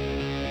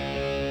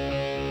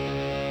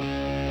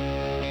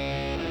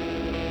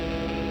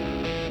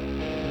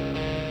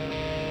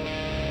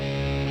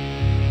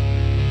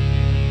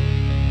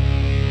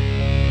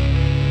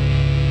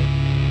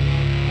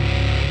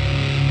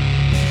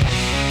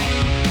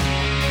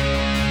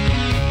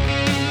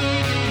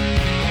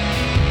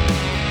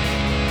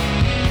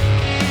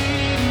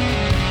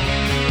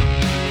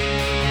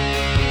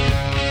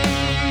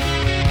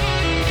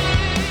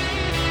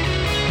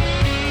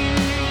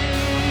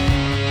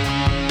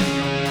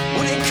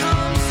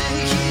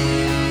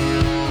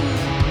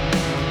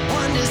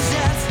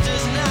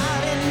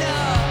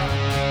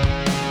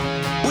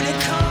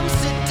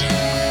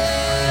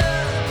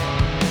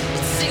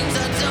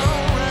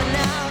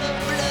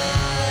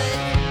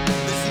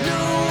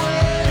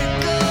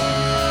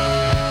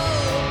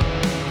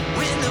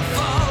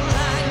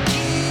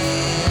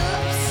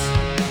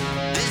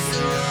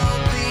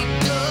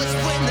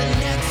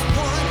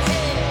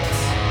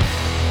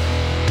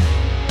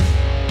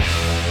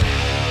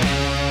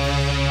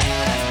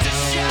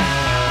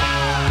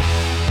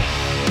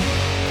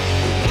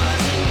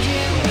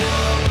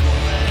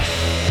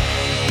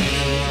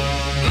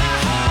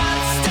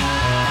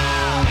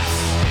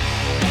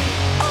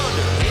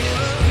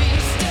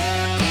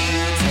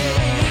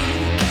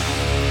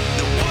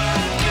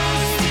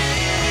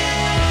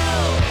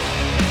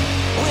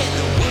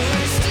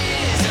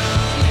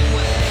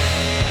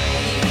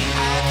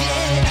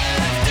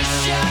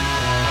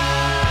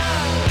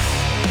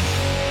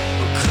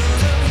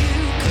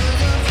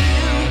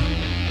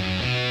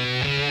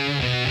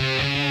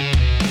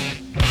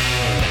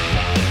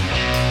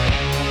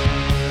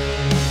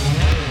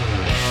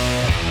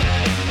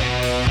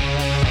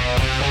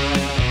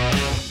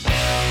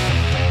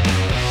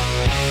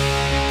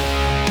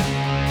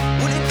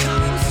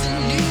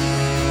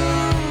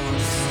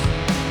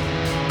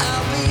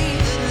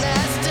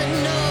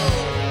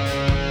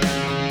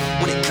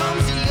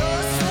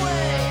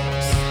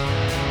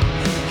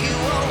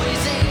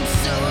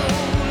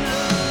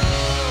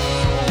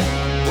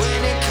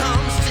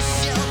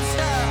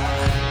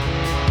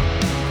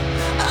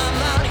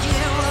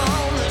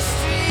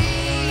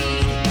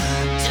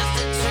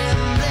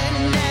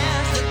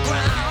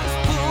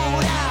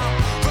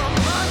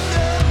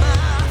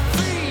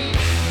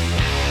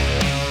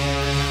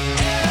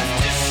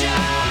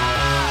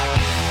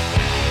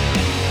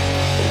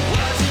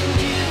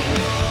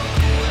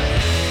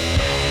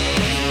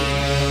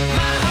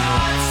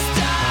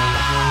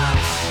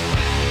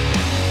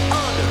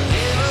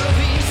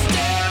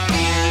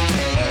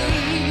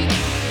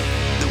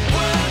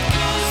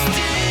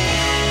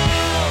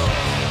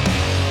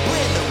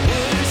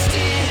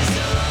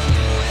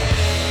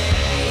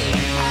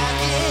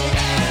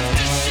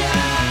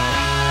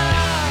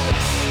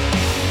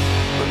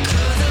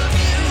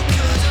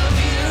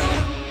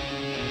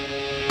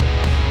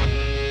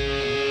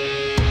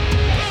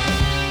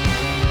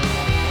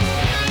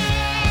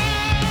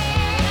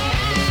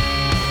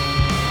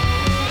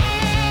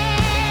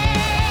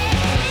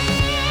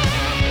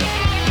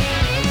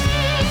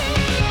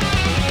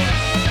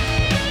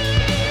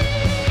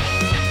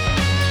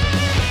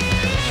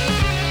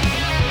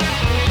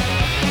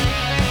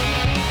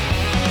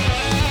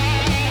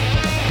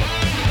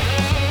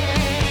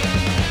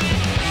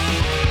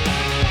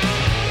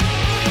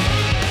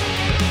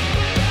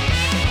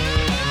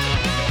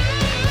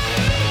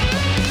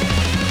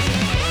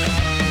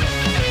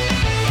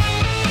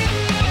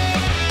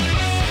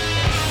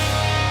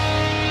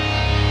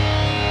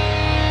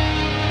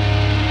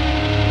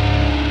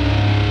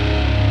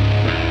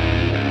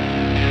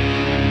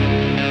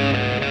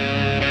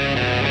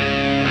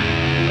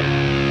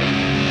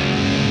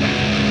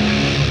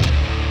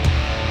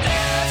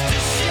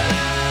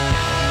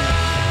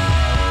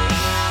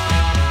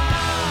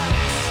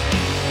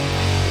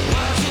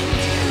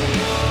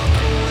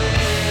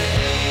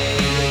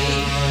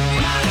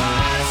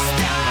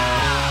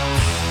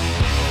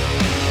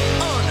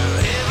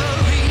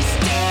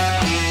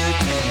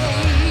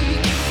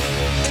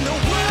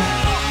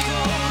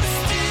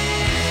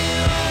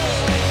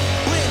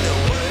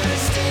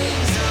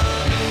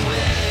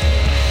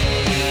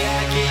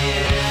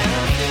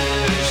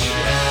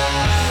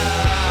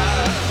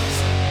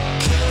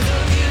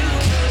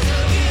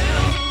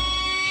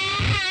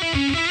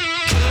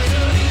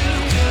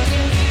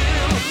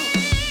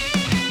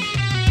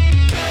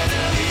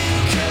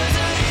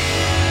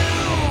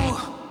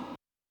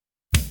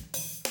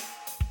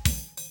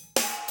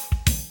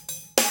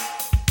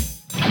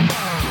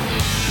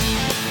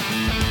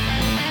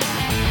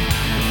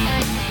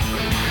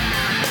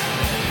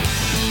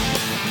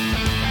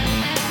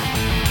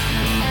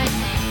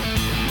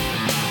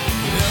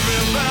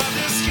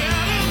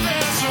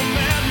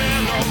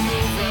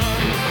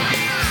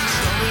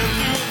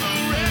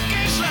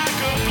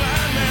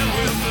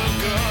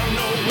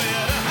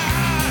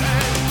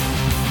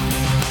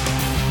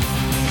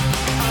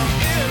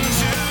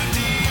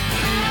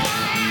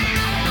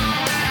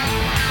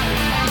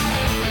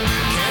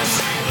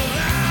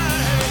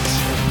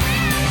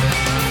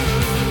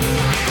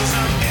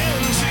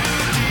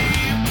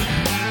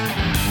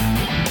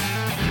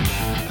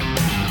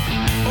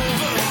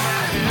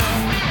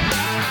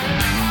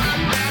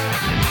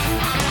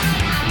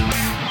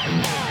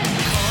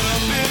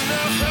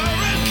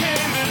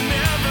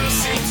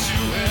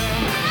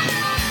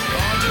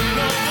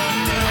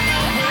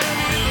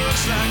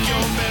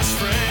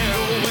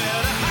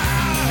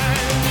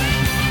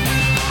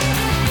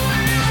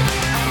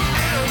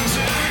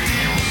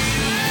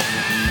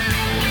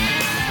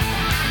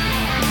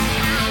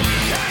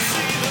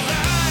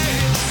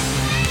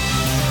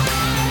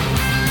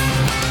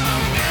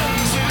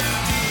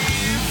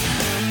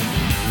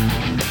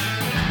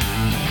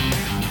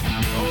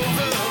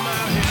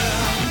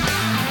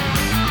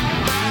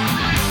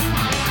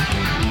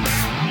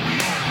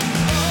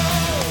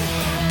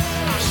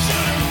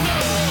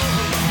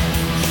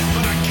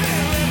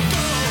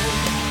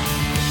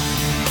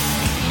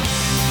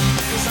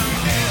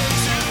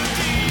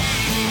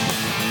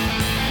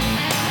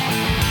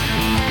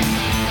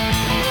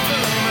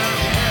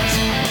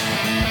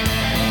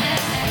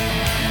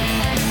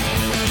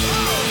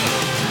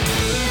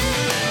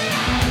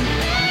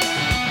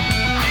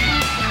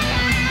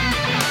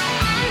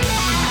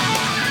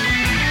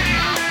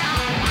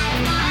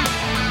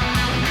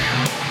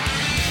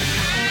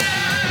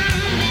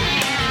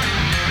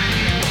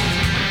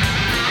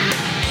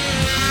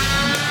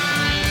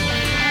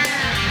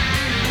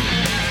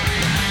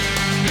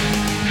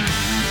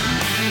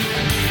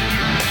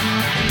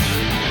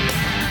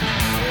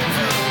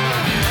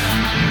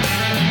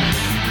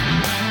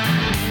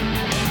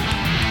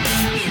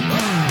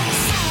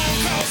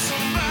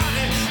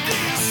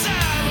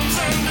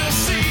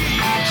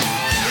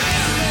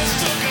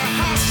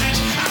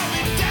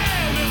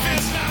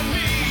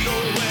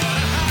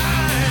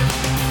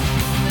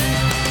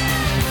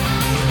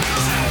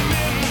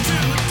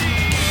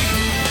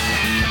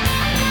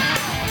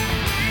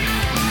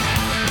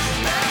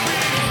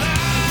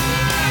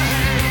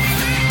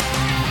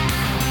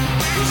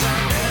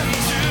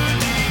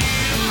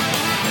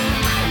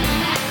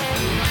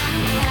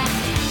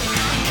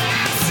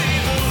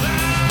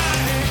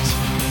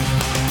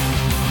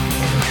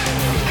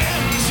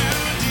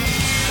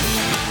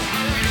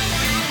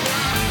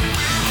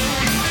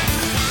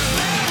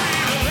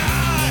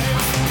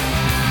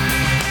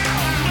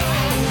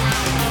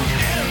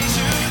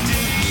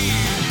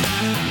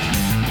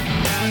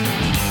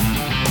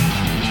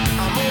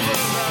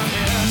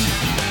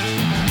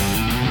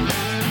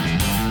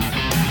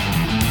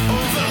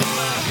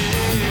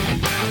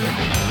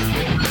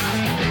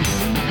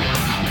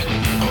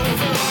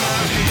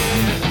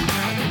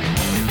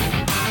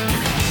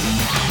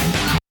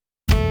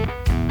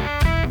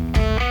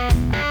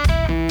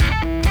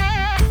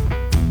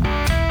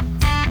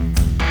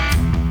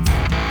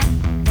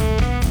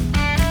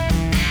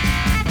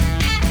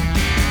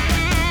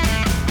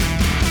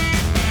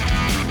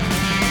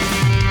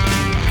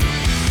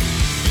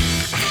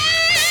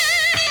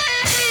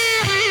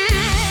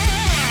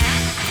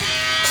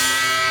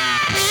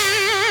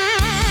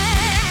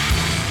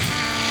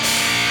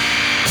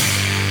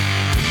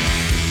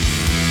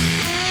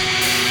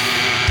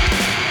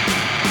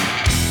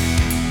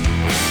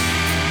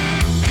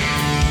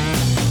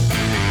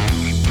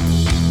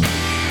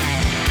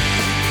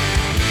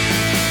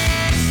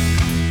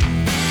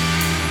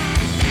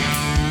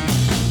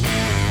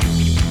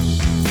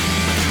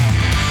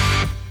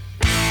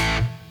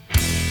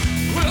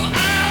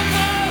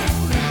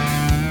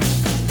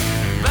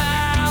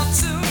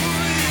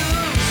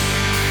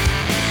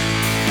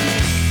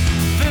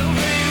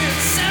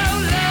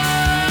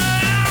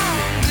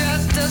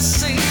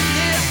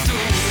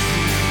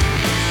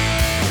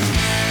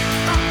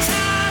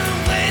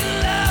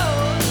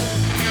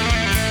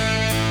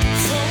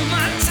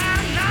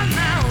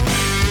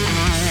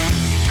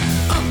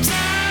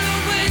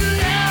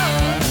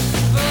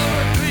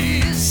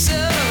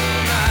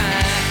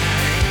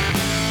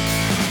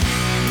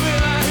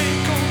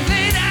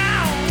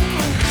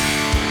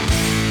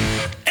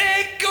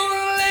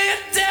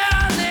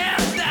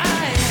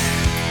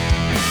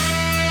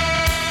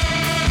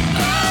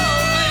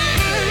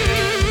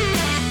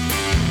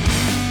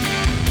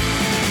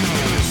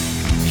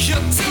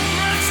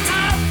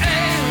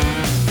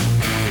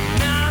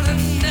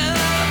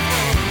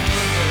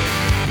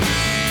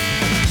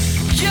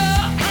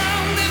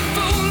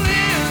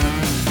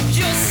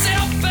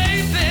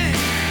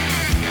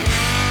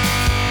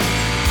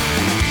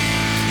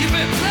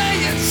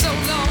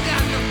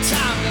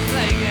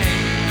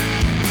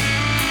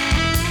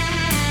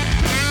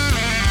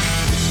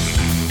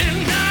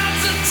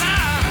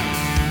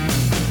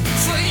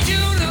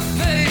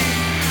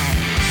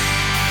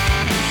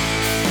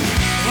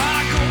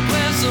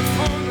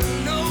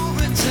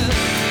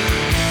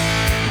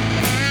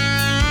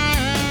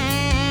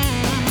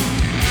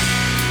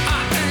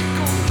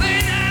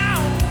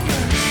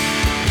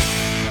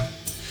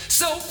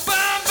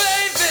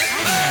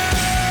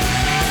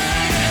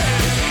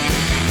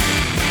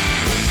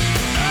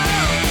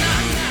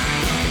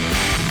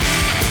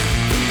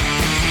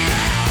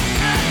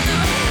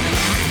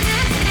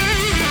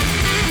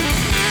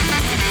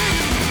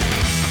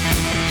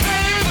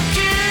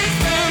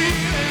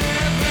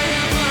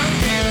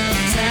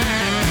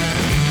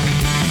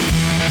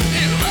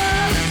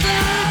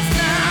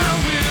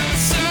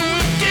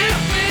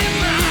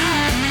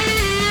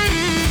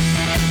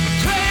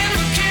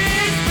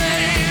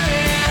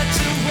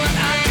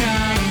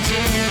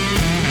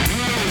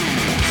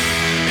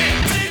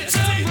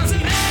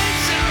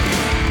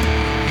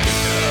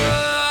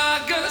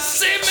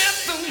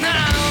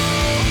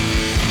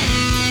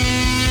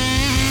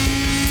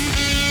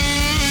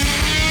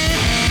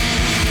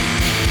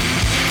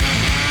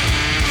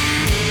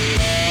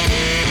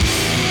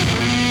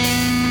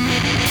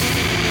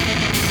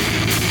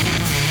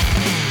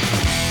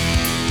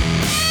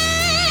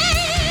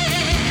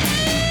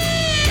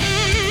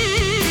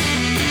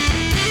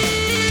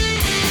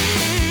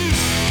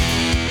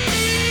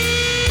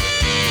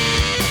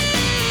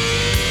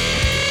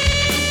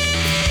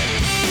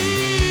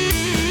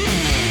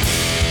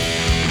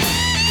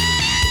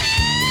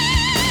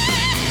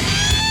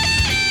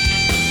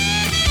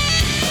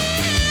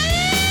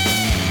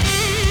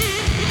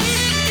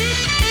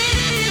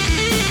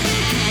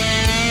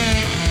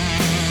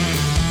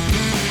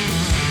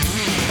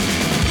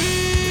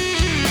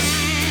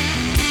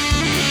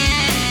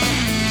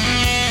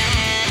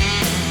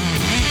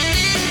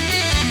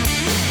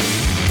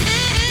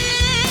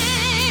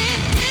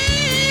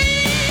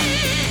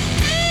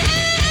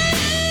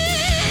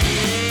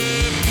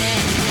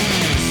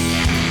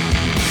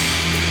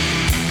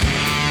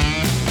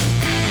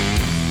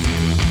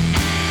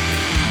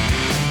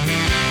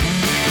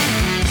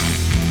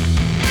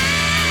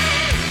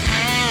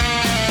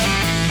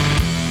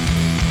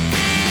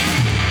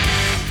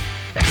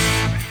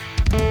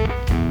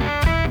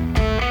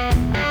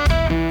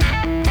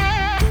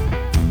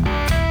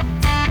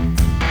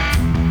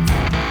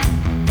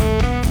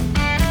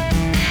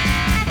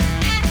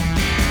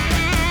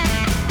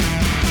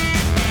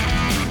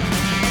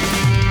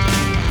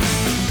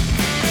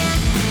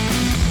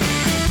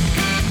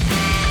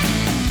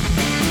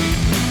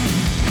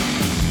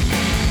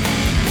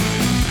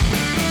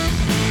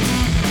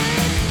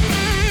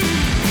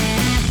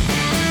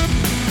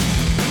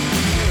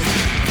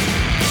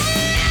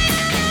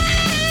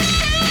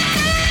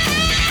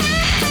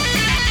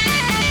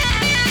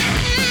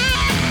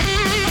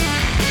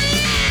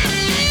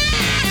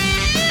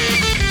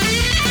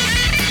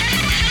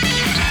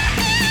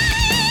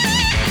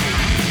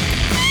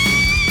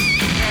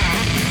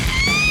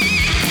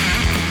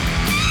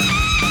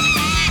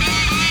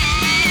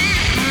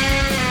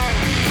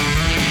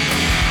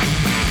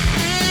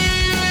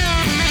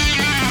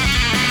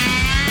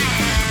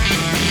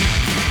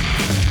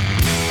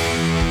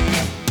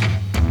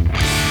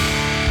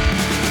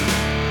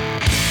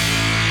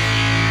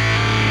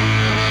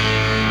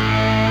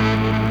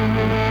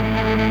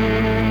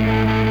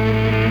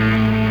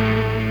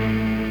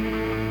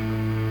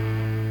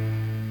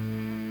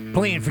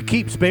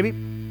 Keeps, baby.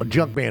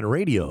 Junkman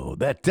Radio.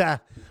 That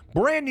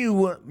brand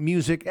new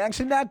music,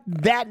 actually not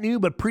that new,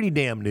 but pretty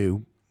damn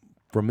new,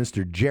 from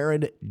Mr.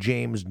 Jared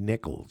James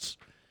Nichols.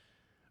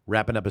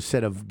 Wrapping up a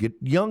set of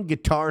young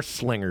guitar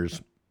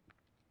slingers.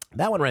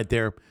 That one right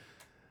there,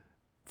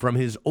 from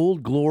his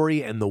Old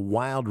Glory and the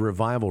Wild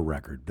Revival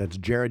record. That's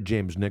Jared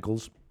James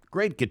Nichols.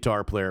 Great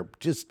guitar player,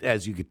 just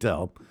as you could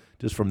tell,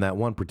 just from that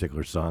one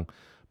particular song.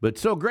 But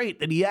so great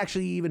that he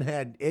actually even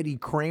had Eddie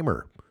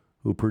Kramer,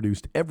 who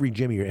produced every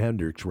Jimi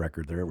Hendrix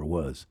record there ever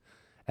was,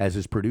 as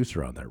his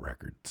producer on that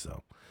record.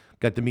 So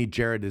got to meet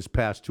Jared his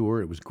past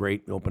tour. It was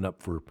great. Opened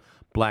up for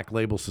Black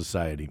Label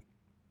Society.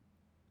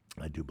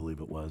 I do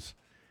believe it was.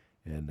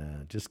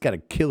 And just got a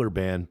killer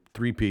band,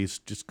 3-piece,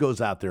 just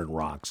goes out there and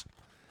rocks.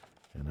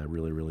 And I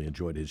really, really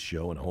enjoyed his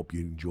show, and I hope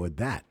you enjoyed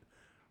that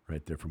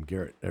right there from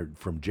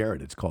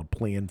Jared. It's called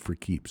Playing for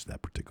Keeps,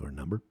 that particular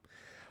number.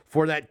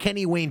 For that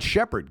Kenny Wayne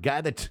Shepherd guy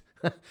that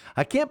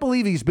I can't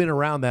believe he's been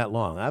around that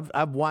long.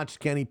 I've watched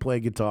Kenny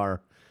play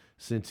guitar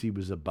since he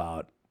was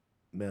about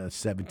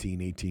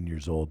 17, 18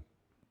 years old.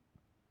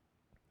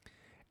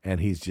 And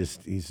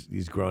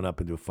he's grown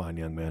up into a fine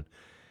young man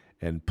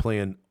and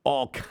playing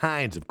all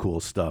kinds of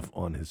cool stuff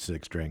on his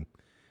 6-string.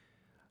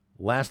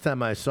 Last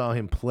time I saw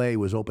him play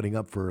was opening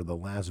up for the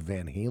last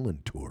Van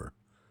Halen tour.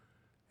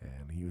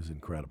 And he was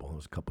incredible. It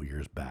was a couple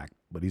years back.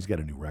 But he's got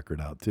a new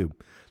record out, too.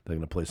 They're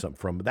going to play something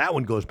from. But that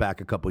one goes back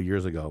a couple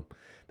years ago.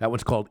 That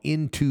one's called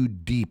Into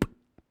Deep.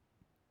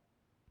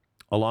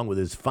 Along with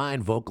his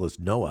fine vocalist,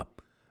 Noah.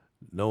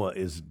 Noah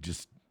is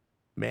just,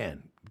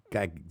 man,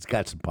 he's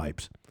got some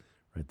pipes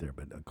right there.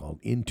 But called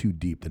Into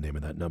Deep, the name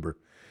of that number.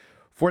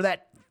 For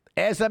that,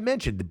 as I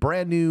mentioned, the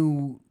brand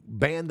new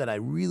band that I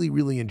really,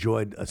 really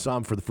enjoyed. I saw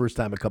them for the first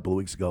time a couple of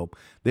weeks ago.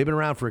 They've been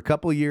around for a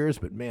couple of years,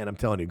 but man, I'm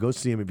telling you, go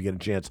see them if you get a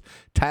chance.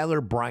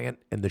 Tyler Bryant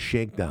and the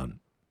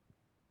Shakedown.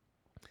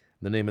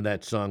 The name of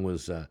that song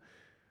was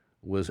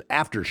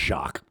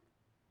Aftershock.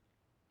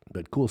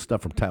 But cool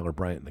stuff from Tyler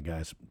Bryant and the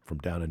guys from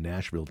down in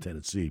Nashville,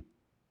 Tennessee.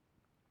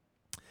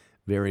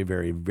 Very,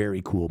 very,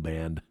 very cool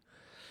band.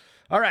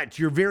 All right,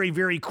 your very,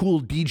 very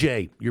cool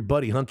DJ, your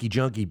buddy Hunky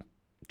Junky.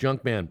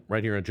 Junkman,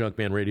 right here on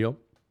Junkman Radio.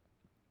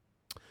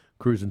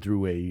 Cruising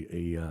through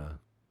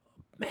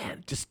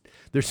man, just,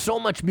 there's so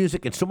much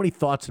music and so many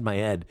thoughts in my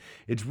head.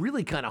 It's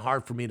really kind of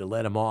hard for me to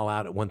let them all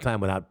out at one time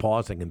without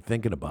pausing and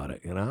thinking about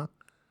it, you know?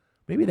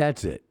 Maybe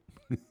that's it.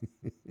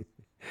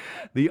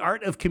 The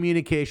art of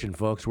communication,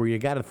 folks, where you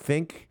got to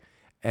think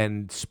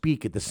and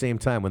speak at the same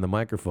time when the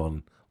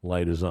microphone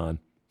light is on.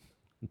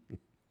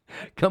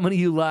 Coming to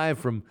you live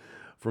from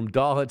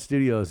Doll Hut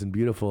Studios in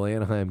beautiful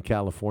Anaheim,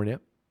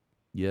 California.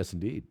 Yes,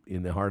 indeed,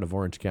 in the heart of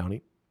Orange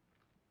County.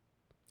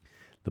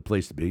 The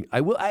place to be.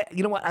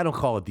 You know what? I don't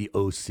call it the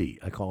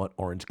OC. I call it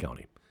Orange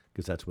County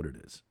because that's what it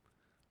is.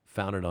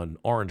 Founded on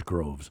orange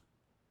groves,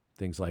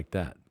 things like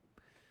that.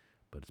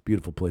 But it's a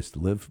beautiful place to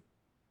live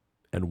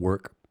and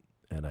work,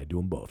 and I do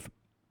them both.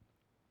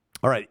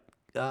 All right.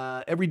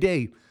 Every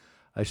day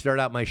I start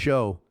out my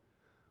show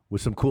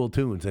with some cool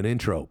tunes, an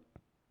intro.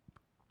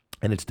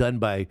 And it's done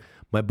by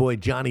my boy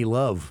Johnny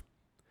Love.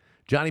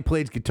 Johnny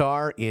plays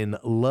guitar in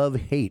Love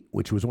Hate,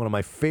 which was one of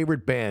my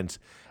favorite bands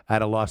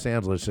out of Los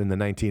Angeles in the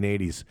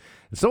 1980s.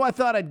 And so I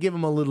thought I'd give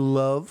him a little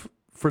love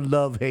for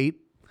Love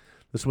Hate.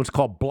 This one's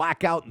called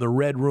Blackout in the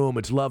Red Room.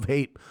 It's Love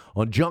Hate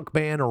on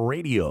Junkman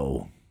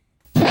Radio.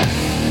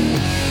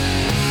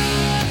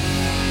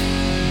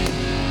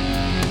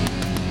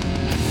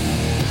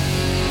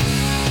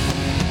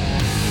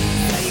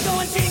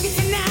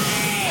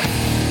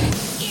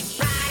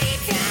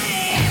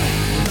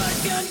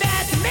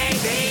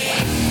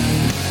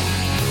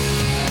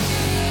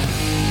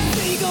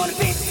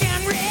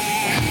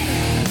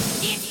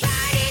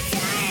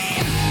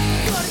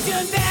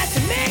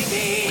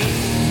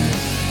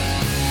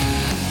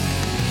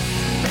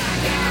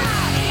 Back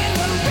out in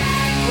the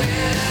red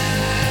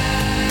room.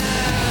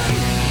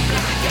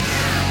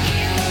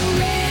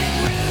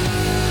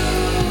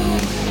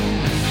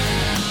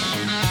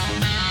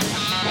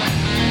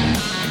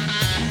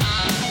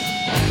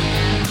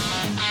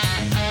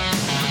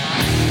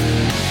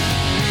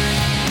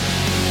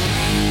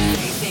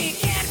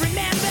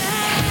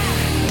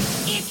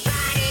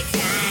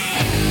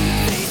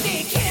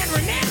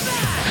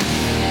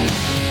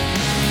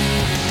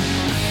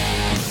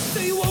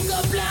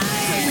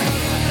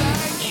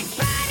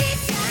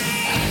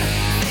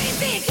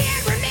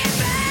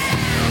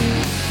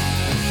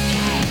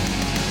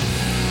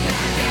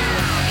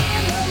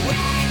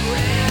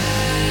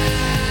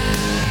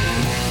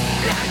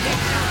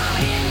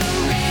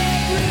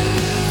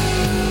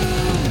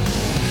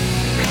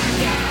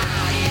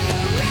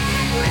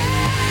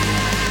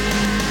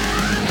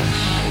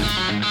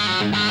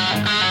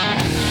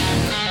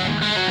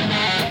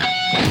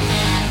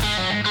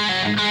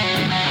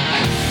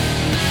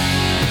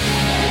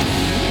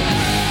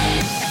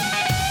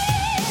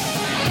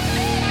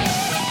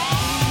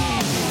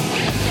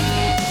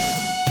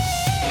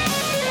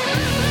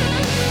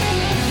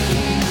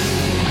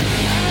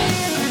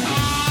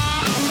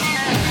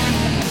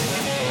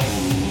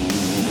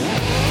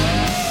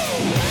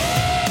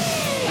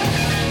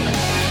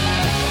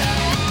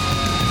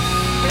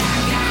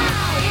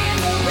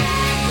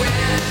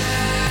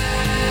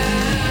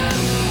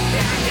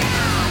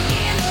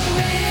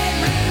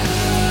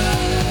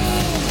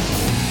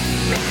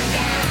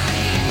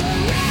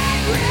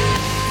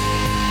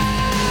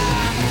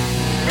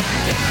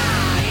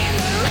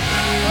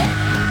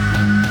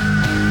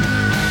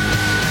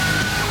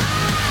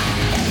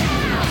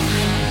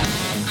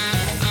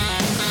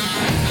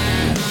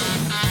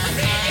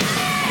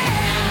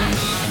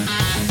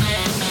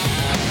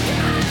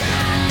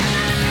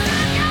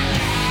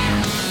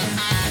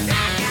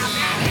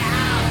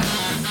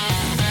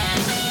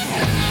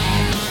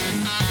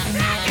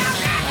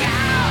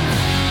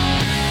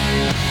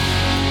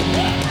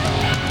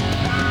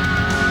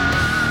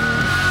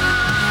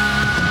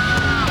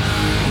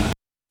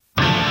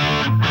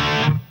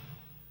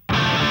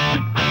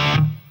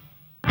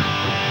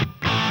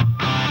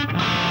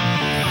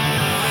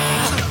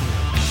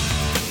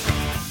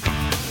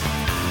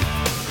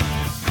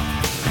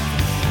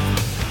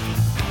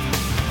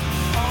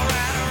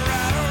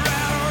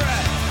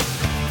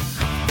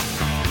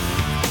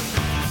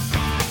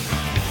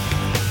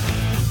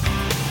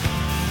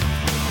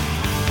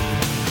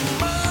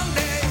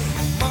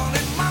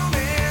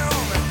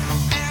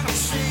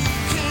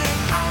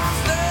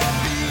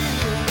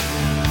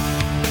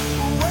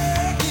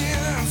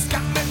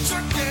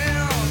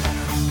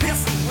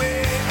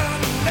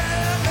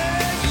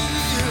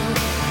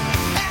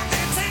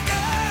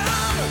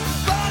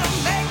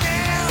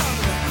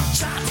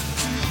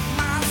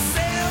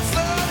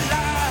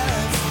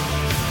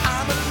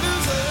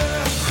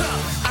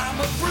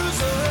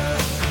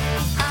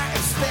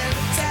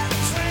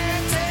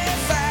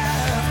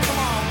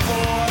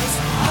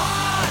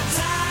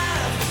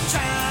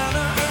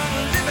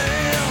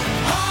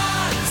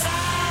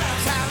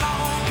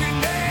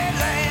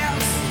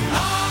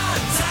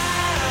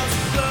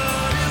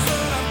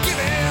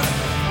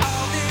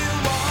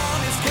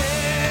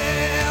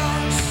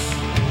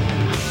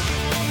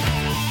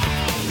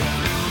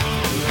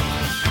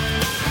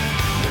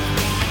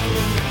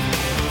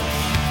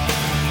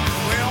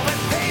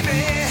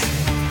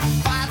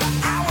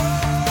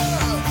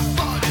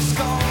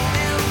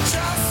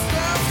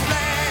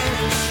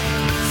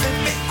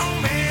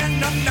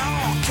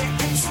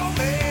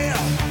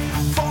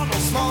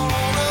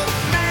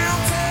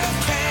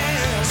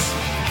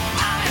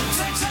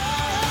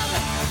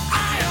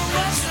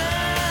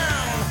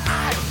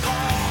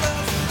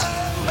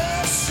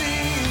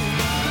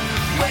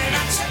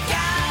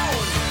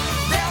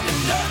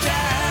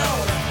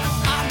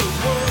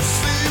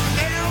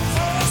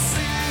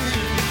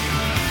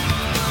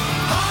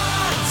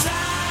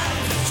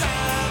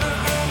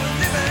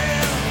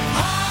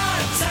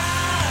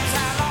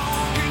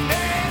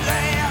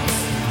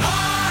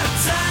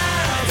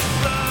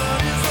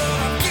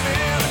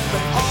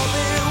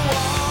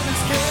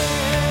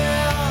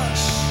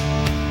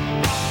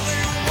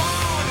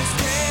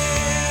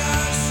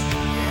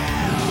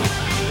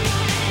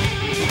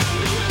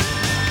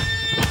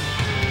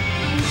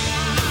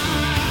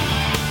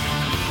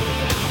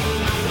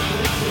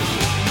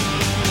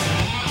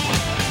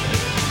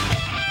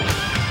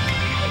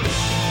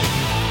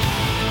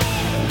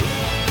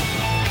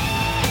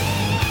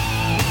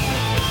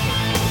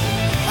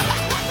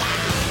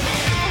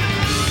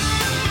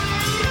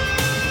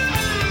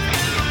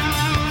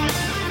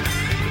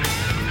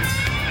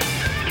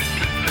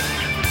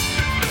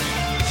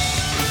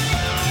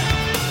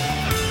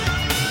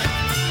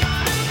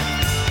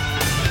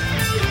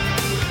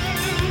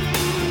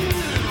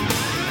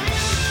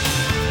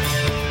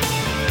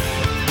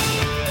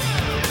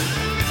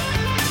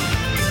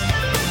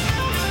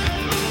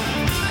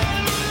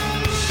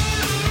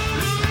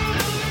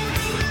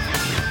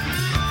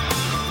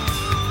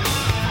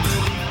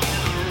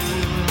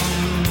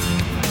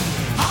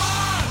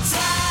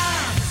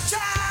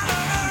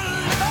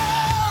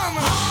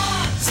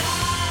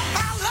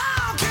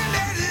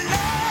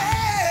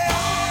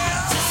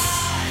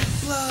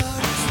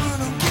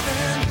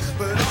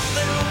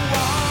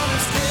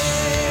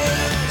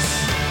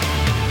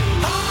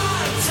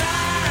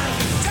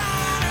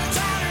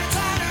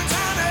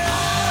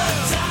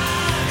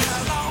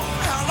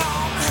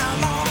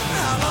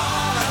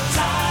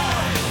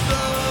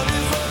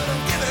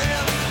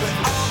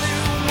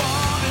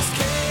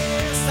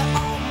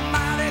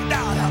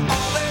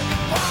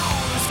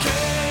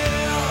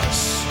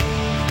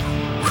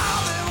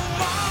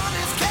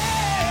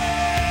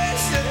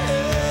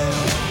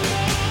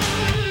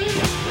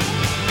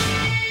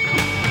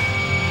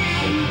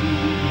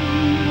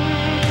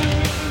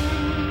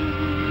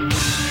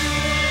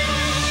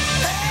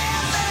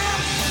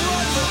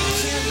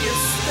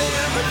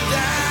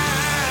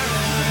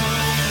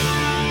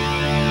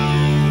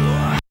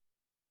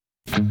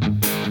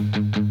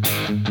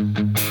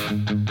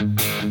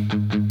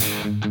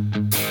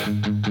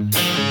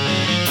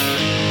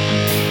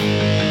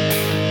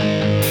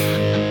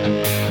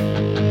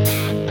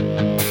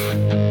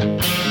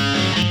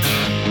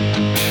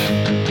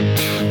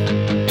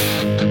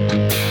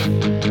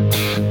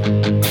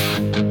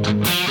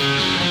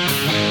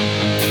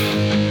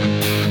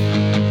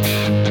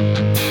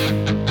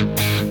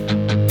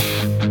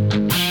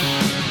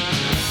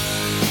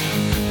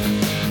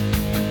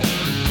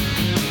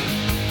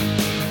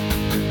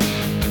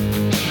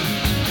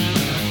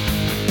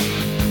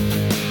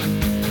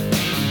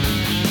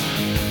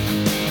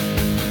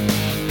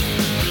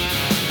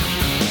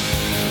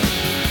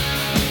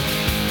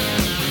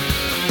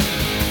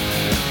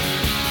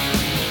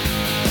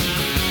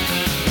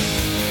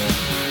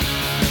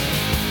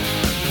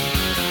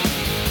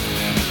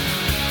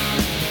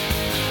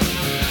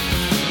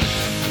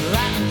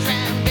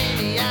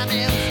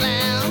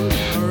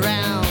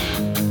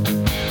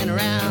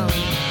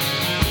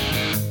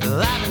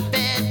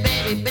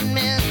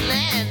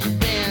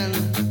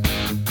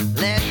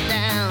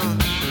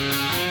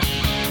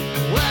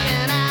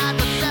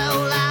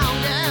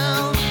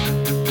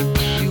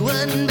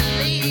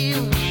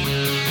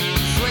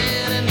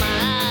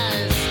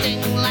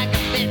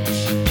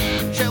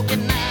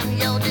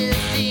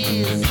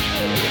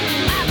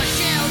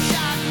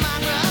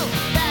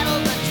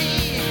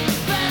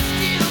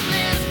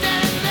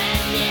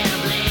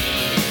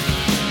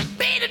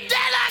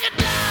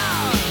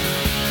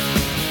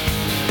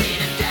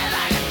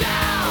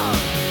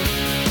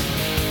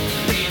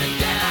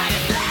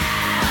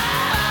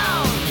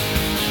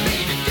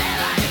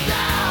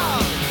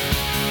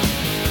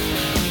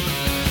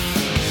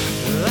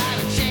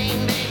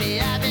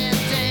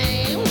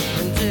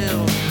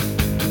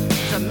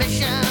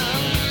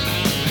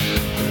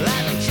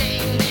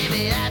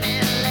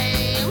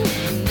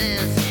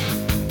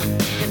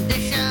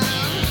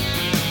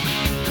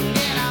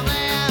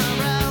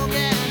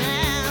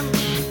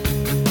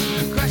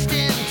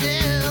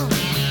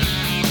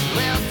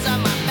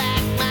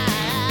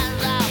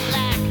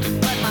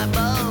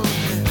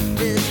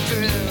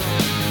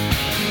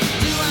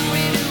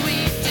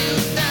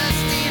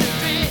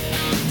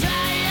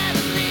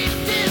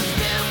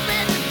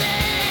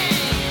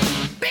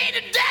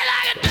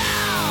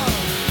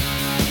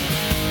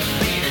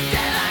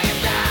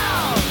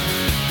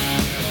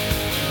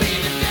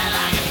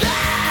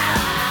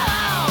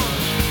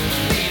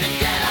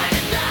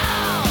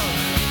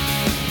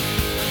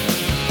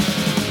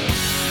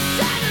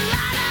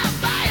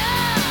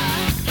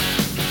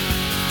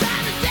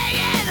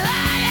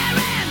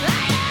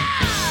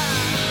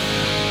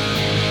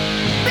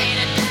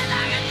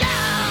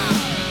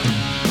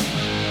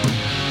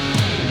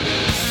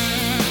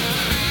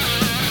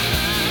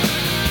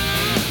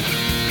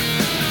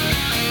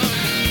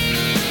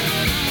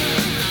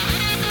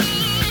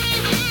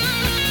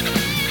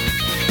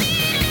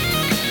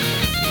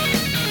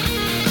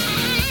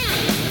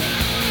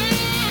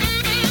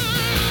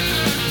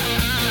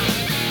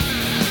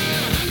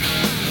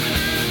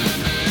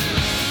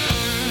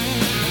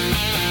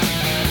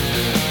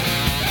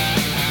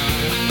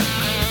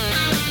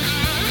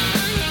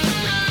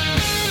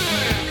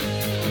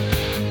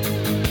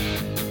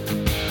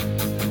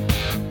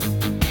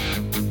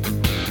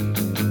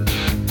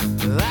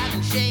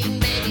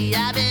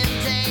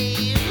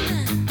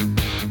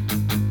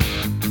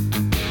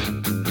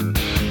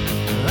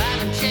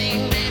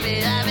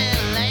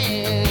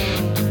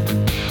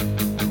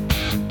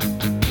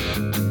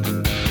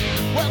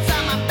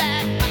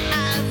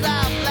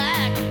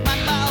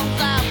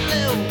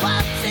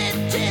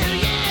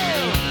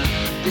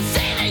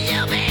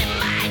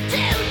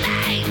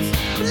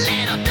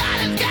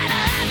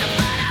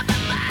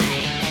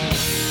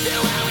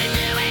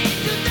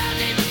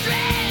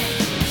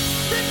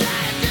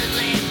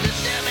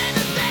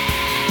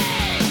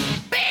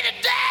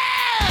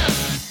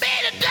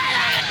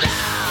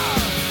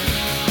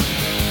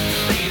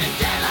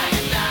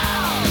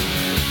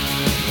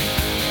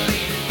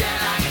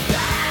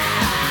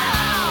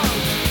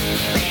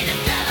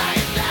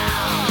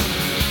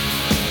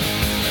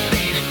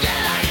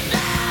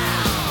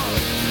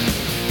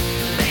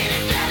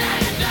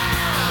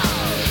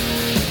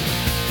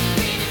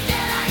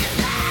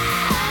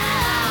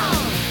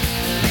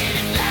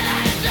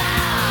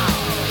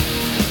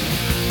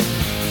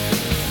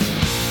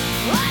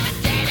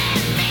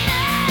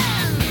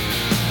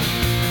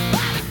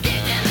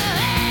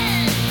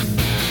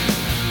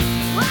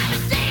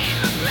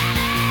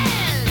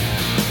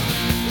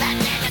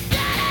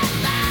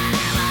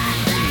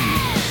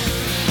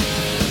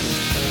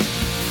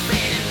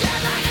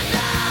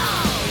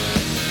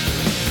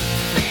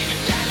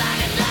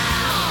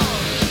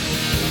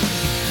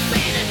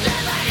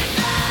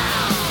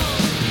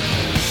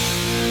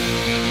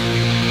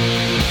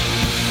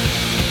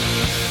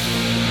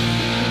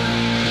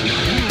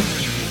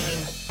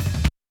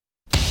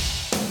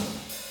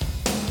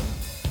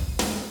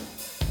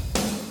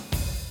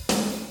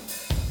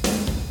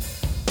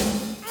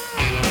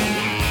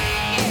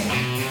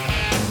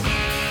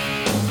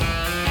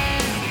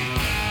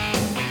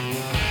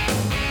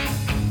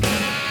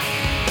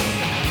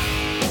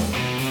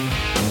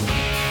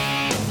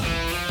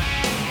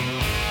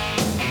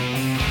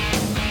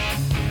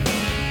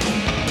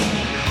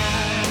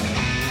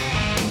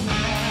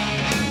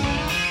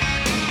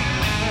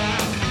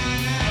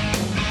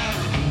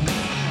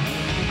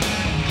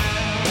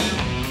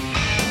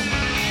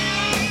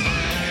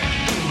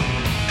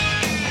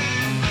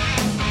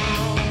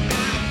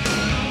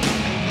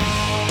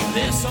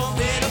 There's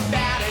something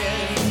about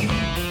it.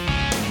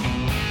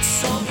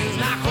 Something's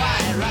not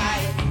quite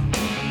right.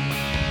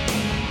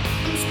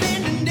 I'm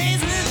spending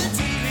days with the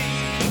TV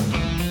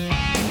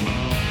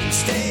and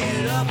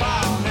staying up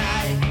all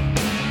night.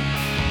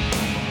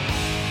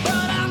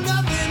 But I'm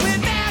nothing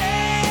without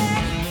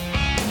it.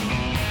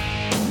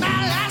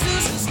 My life's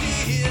just a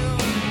steal.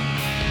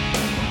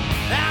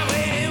 I'm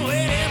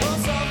waiting for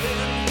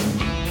something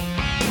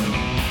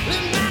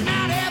that might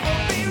not ever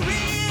be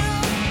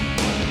real.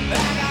 I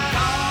got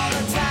all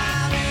the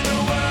time in the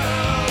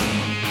world.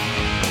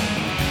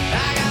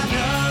 I got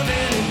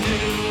nothing to do.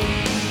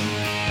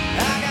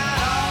 I got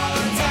all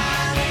the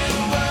time in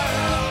the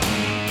world.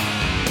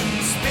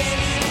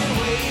 Spinning and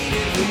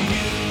waiting for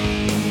you.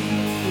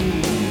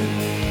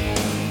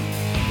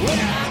 Well,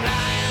 I'm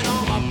lying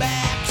on my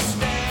back,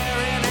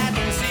 staring at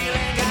the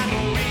ceiling. Got no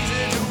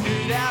reason to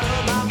get out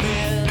of my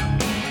bed.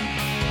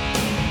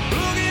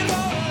 Looking for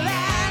a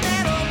line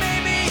that'll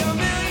make me a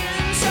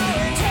million. So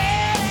it's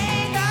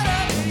ain't got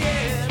up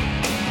yet.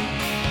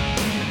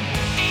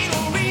 Ain't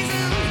no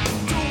reason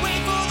to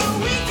wait for the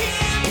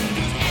weekend.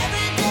 'Cause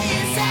every day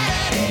is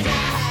Saturday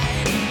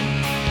night.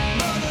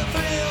 But the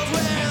thrills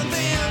wearing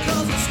thin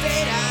 'cause the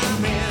state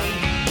I'm in.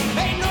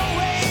 Ain't no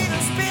way to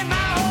spend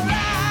my whole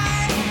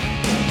life.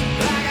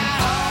 I got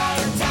all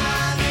the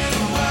time in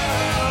the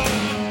world.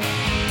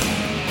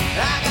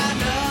 I got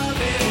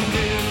nothing to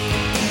do.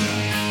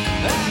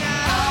 I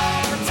got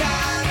all the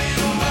time in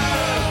the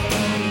world.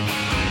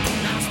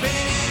 I'm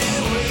spending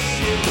it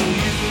waiting for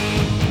you.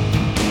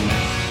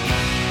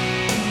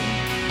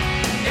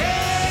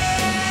 Yeah,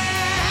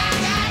 I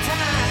got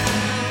time.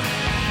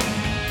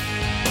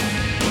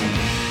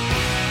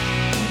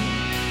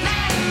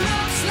 Now it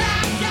looks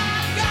like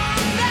I've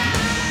gone blind.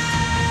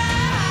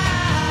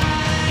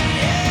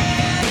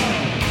 Yeah.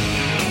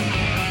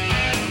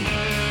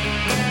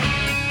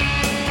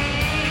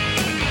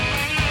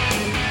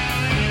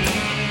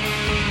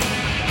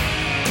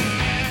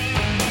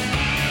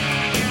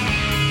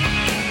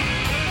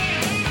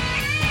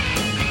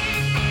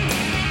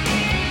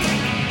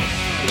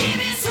 Give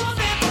me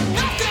something for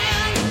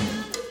nothing,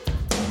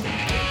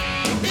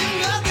 and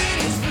nothing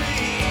is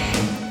free.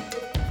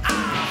 I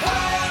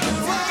heard the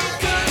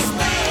workers'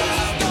 things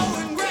are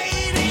going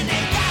great, and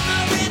they got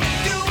nothing to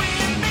do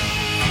with me.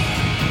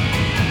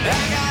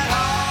 I got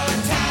all the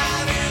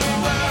time in the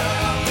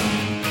world,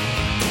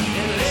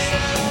 and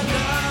little or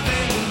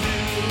nothing to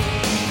do.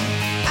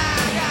 I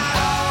got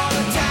all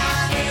the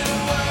time in the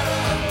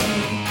world,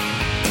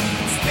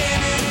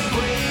 spinning and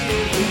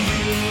waiting for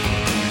you.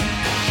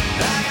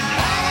 I got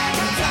all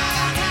the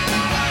time in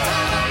the world,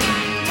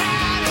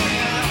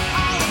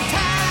 all the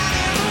time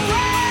in the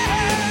world.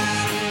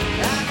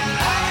 I got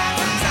all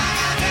the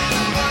time in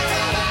the world.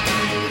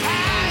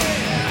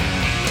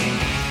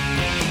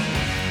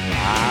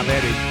 Ah,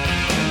 baby.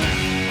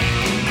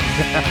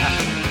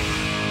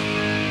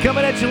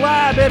 Coming at you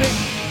live, baby.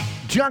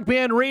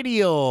 Junkman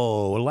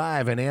Radio,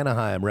 live in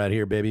Anaheim right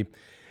here, baby,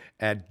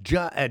 at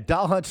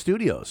Doll Hut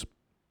Studios.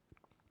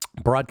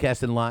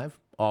 Broadcasting live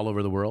all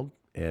over the world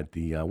at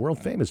the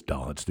world-famous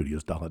Doll Hut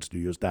Studios,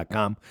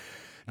 dollhutstudios.com.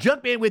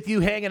 Junkman with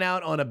you, hanging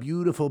out on a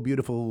beautiful,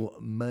 beautiful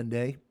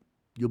Monday.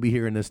 You'll be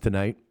hearing this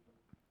tonight.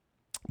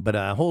 But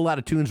a whole lot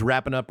of tunes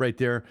wrapping up right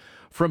there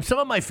from some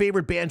of my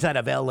favorite bands out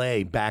of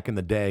L.A. back in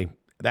the day.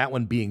 That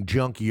one being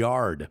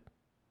Junkyard,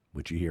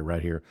 which you hear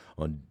right here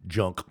on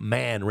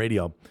Junkman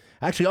Radio.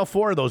 Actually, all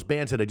four of those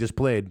bands that I just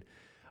played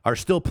are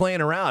still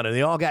playing around, and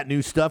they all got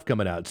new stuff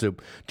coming out. So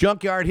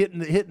Junkyard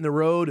hitting the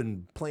road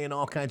and playing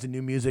all kinds of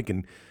new music.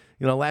 And,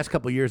 you know, last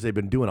couple of years they've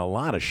been doing a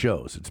lot of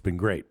shows. It's been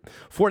great.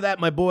 For that,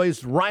 my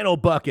boys, Rhino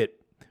Bucket.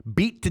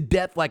 Beat to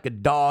Death Like a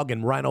Dog,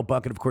 and Rhino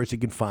Bucket, of course, you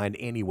can find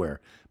anywhere.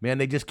 Man,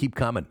 they just keep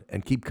coming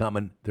and keep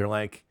coming. They're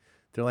like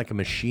a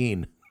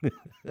machine.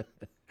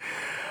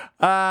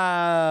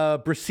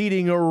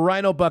 Preceding a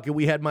Rhino Bucket,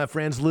 we had my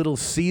friends Little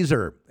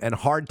Caesar and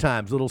Hard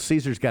Times. Little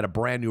Caesar's got a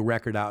brand new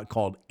record out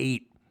called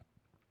 8.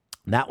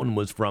 That one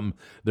was from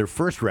their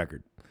first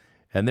record.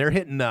 And they're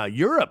hitting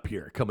Europe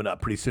here coming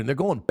up pretty soon. They're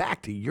going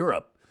back to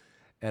Europe.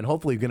 And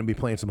hopefully going to be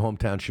playing some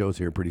hometown shows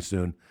here pretty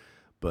soon.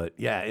 But,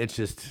 yeah, it's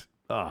just...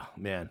 Oh,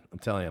 man, I'm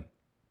telling you,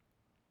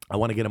 I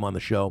want to get them on the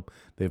show.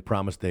 They've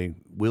promised they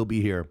will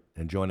be here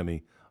and joining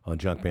me on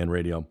Junkman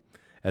Radio,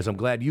 as I'm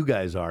glad you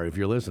guys are if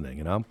you're listening,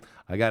 you know.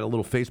 I got a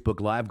little Facebook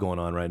Live going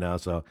on right now,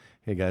 so,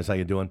 hey, guys, how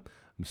you doing?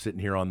 I'm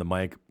sitting here on the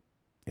mic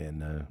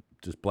and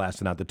just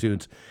blasting out the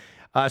tunes.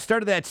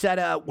 Started that set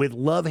out with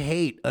Love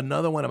Hate,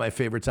 another one of my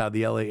favorites out of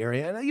the L.A.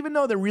 area. And even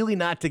though they're really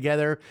not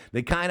together,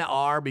 they kind of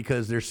are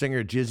because their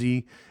singer,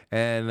 Jizzy,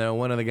 and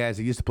one of the guys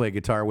that used to play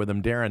guitar with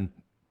him, Darren,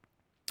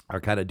 are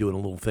kind of doing a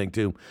little thing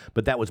too.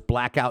 But that was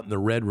Blackout in the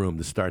Red Room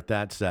to start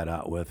that set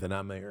out with. And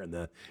I'm here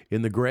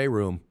in the gray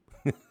room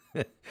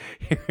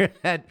here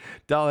at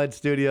Dollhead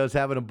Studios,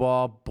 having a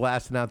ball,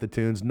 blasting out the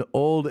tunes,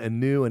 old and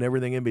new and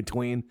everything in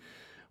between.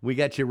 We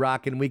got you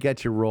rocking. We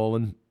got you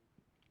rolling.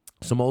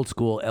 Some old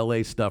school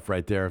LA stuff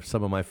right there.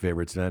 Some of my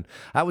favorites, man.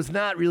 I was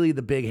not really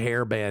the big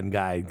hair band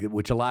guy,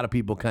 which a lot of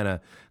people kind of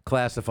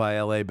classify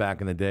LA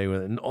back in the day.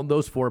 And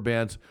those 4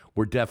 bands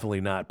were definitely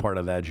not part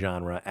of that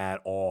genre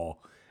at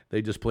all.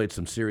 They just played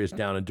some serious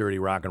down and dirty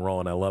rock and roll,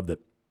 and I loved it.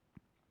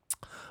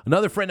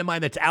 Another friend of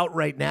mine that's out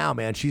right now,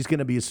 man, she's going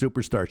to be a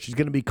superstar. She's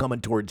going to be coming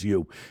towards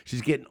you.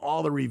 She's getting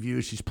all the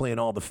reviews. She's playing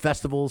all the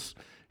festivals.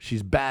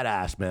 She's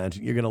badass, man.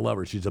 You're going to love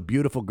her. She's a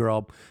beautiful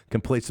girl,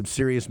 can play some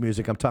serious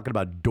music. I'm talking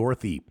about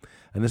Dorothy.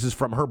 And this is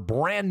from her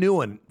brand new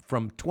one,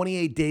 from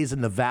 28 Days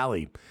in the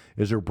Valley,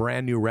 is her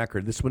brand new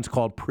record. This one's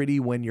called Pretty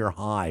When You're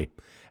High.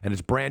 And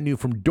it's brand new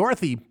from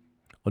Dorothy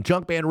on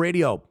Junkman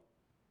Radio,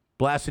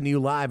 blasting you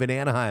live in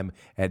Anaheim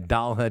at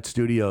Dollhead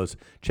Studios.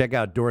 Check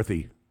out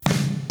Dorothy.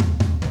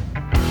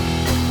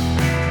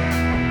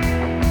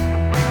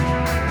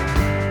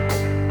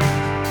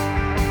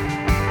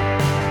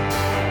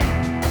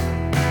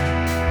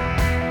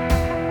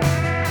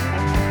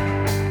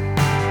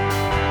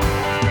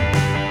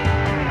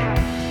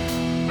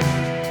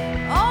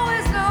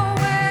 Always know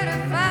where to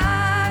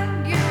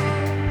find you.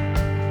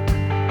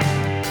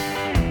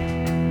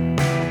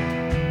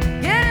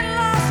 Getting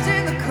lost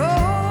in the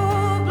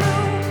cold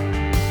blue.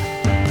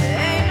 There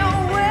ain't no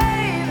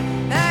wave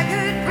that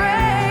could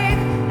break.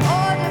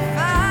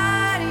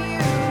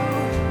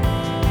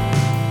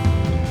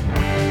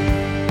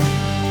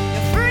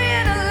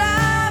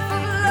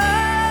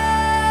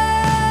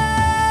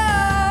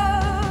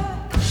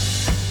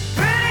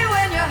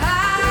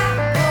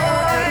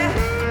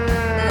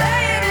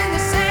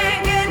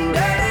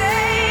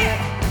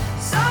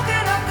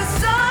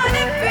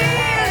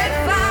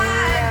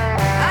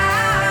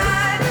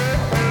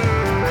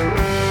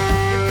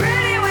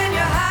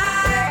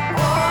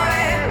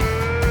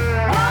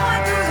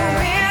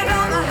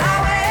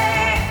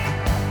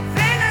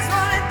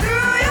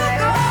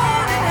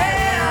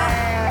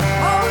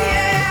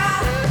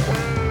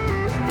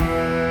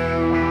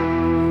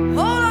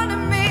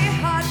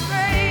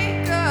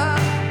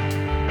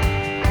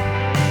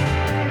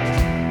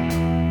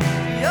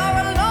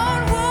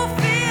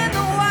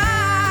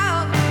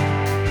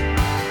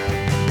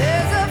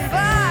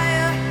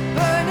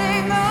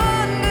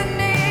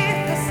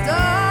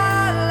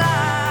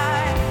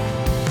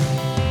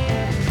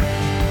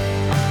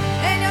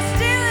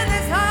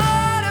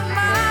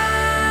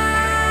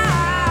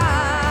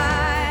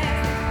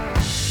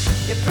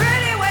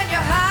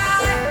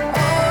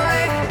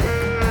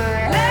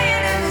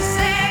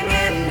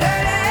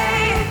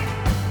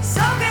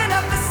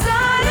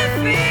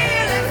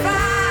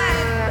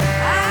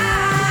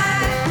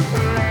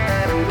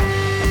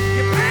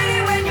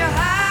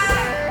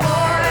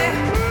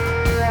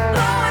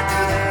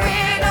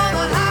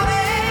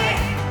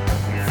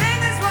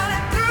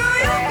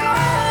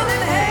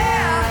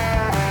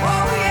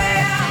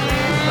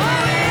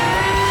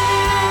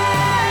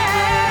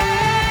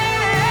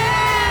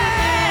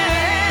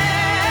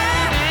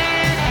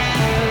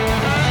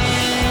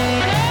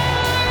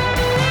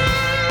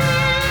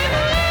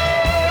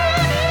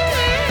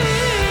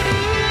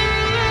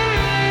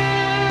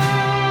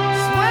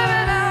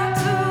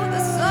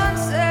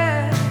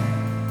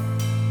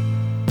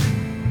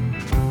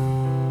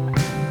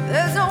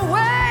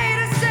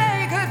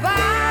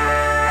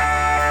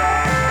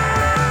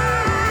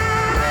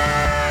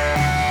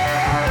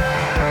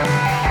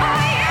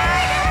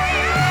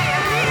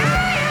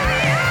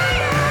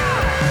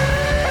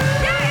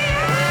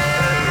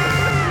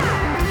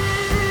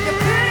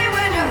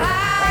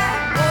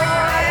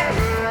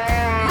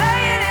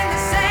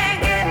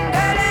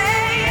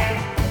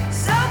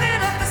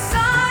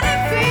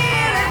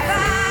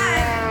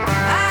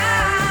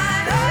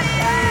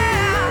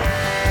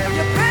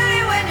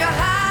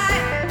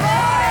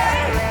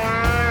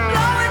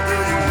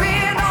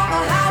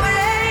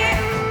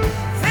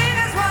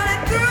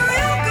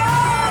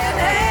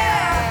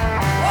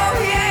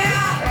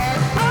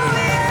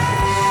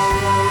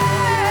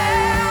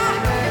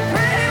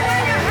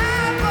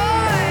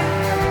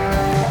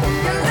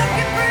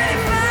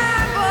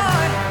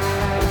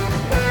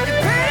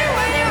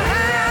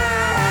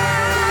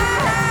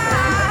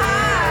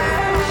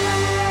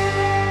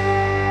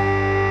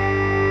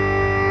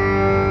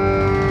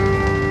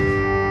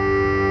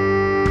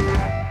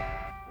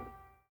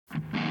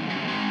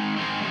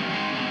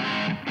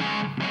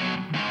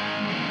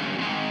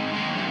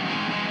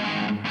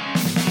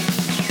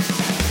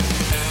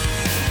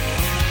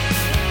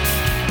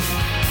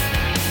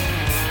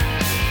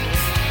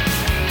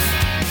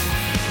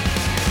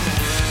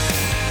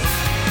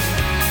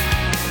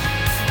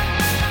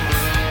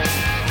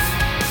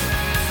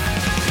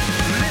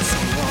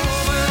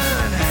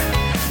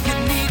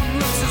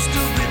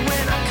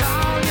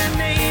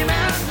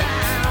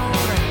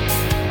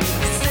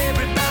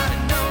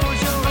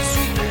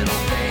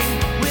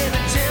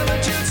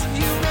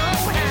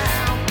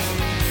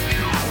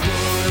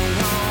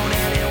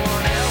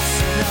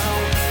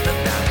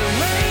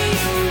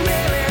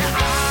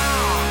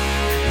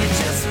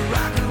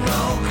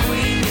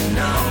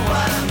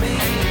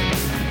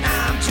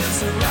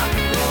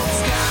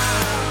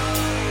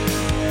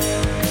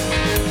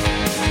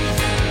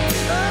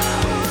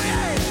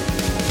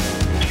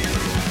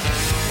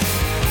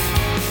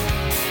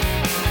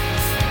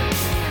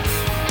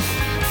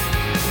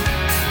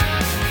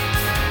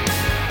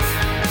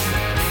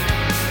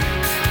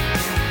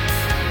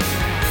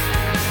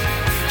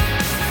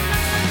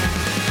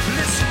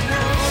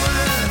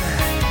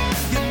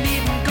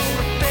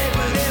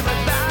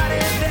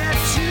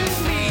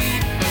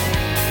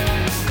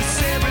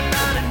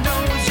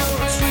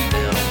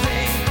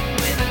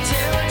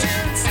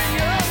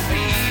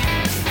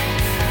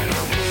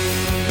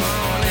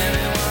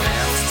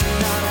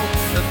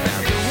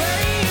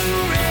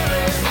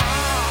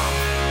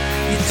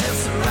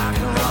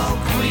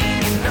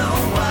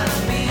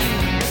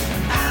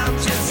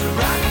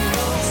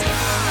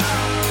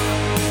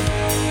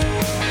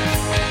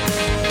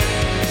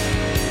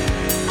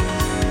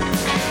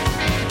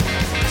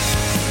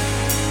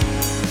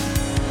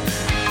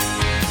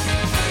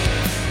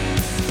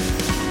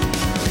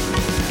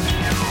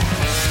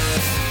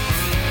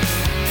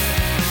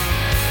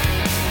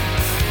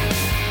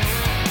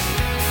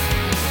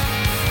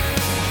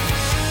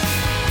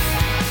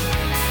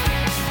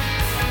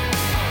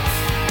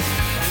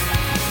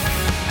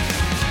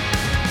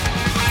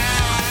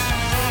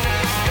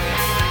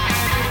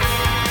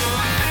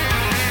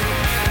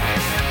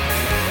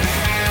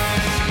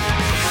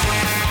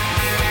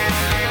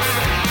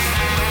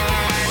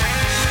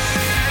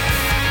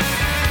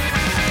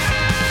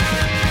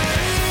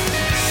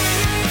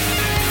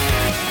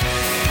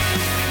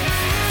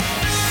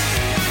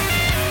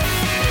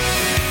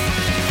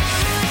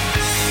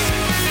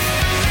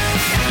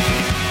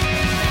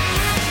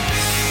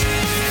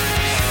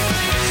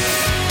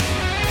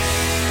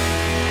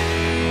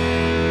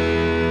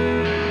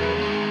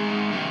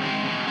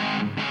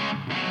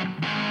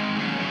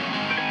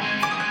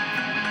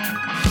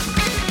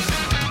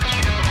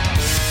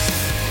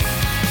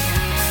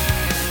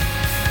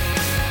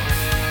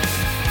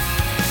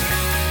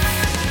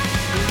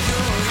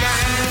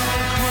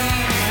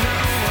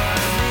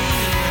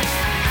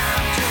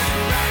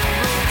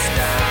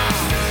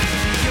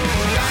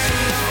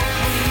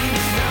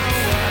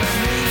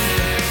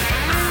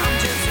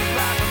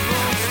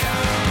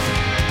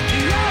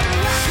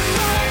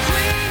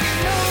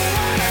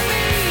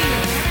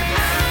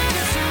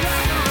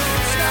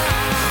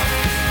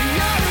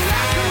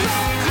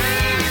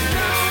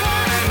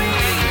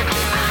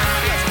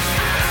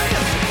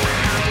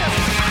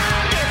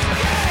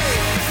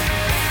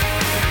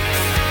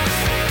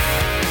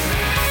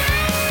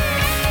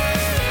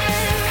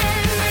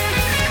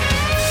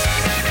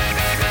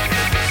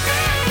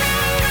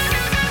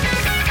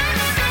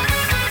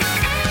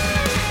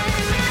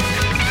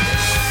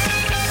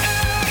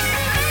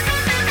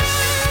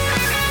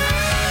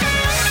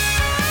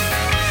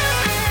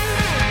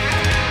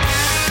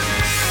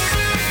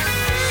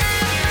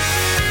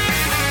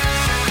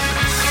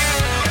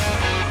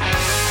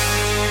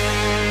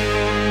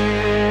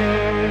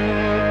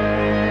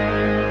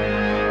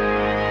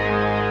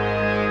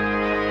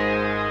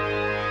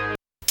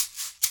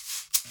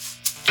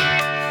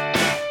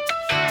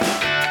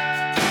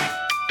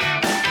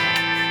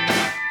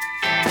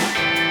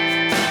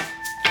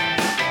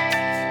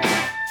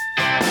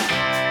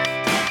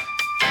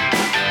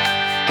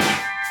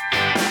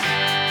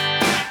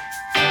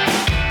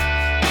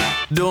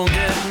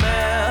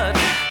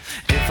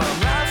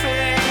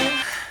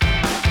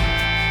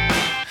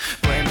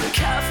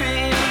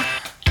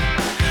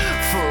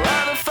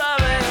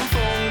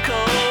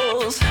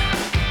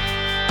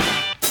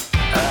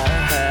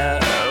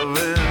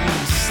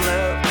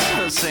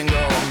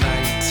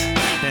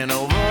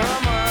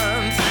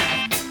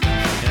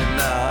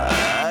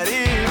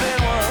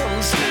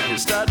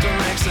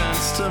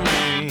 to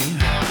me.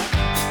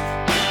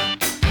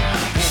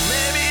 Well,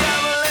 maybe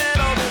I'm a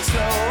little bit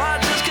slow, I'm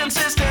just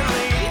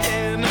consistently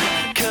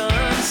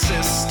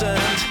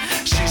inconsistent.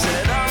 She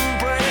said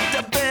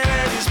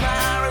unpredictability's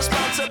my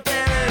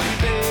responsibility,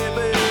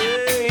 baby.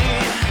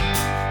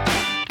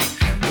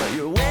 But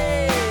you're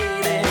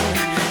waiting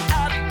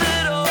at the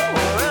door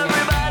where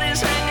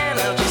everybody's hanging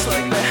out just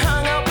like they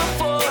hung out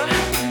before.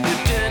 You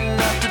didn't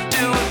have to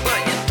do it, but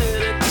you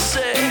did it to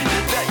say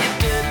that you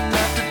didn't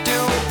have to do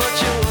it, but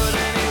you would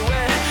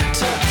anyway.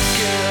 To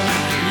give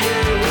you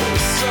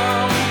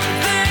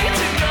something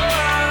to go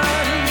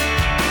on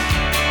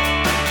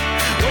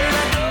when I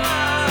go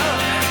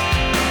out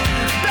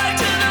back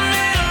to the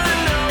middle of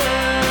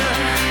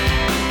nowhere.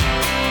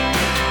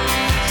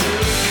 To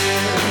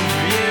give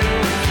you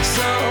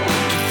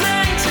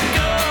something to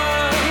go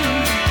on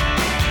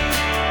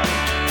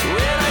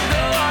when I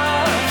go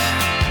out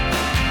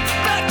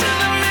back to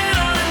the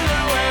middle of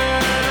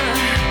nowhere.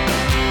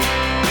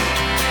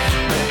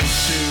 They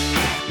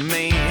chewed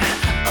me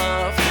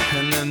up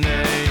and then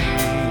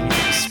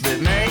they spit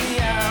me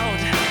out,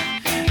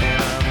 and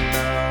I'm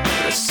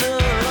not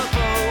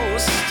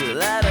supposed to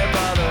let it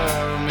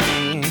bother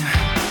me.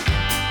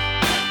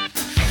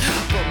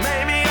 But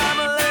maybe I'm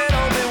a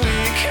little bit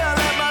weak, I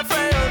let my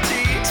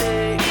frailty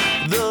take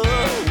the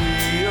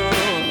wheel.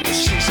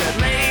 She said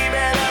maybe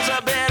there's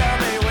a bit of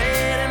me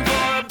waiting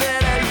for a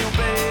bit of you,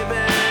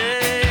 baby.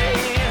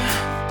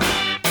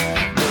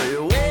 But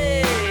you're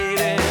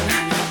waiting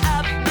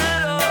at the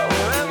door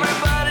where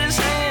everybody's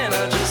hanging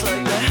out just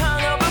like they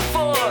hung out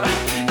before.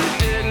 You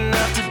didn't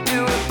have to do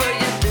it, but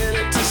you did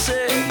it to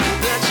say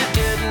that you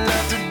didn't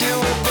have to do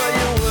it, but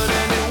you would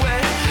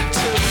anyway.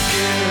 To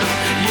give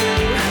you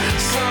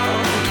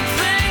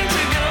something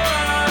to go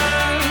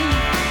on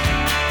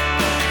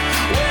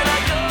when I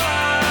go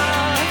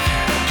out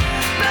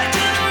back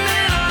to the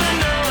middle of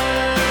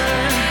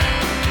nowhere.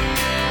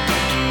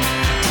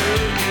 To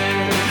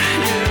give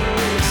you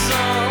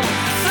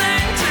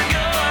something to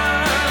go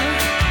on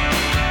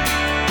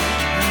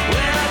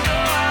when I go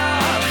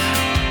out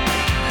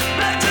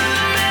back to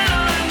the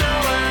middle of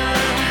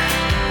nowhere.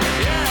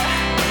 Yeah.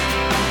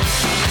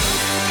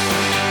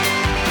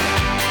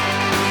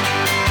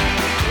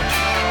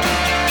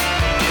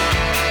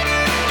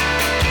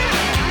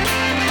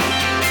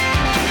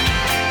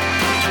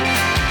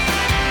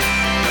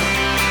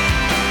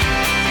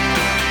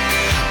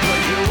 But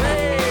you're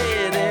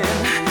waiting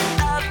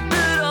at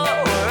the door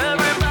where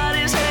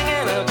everybody's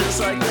hanging out just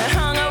like they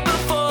hung out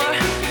before.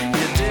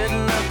 You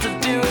didn't have to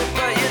do it,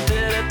 but you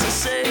did it to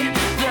say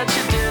that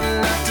you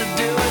didn't have to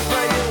do it,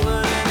 but you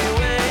would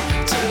anyway.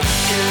 To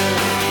give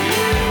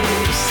you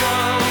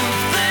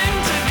something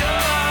to go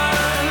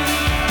on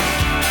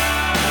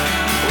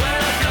when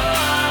I go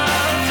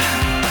out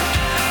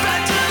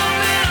back to the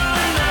middle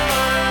of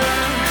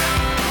nowhere.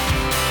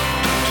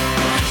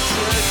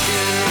 To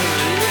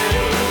give you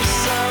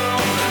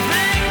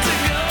something to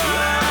go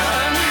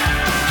on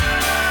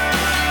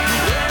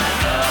when I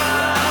go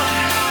out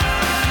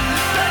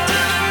back to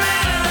the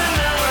middle of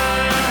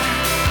nowhere.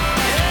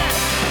 Yeah.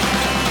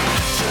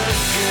 To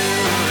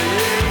give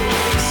you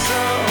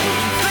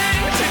something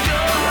to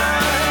go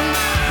on.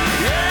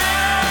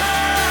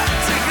 Yeah.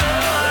 To go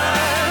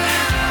on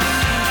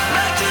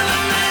back to the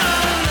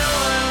middle of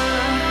nowhere.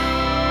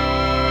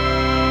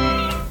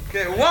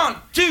 Okay, 1,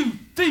 2,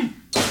 3.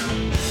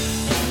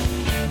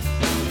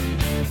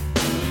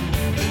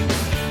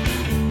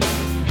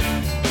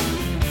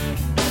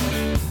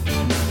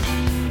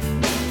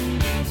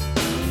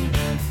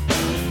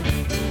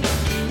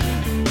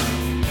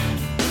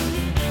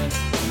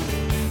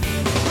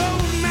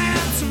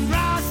 Romance and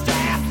raw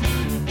staff.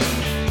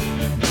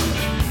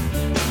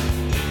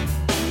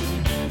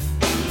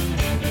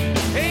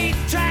 8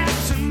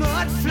 tracks and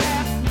mud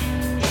flap.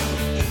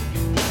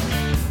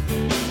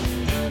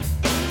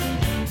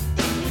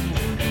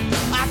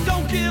 I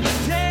don't give a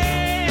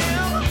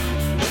damn,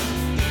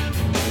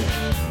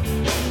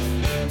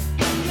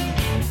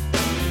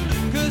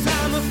 'cause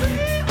I'm a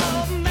free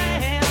old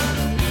man.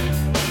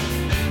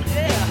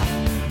 Yeah.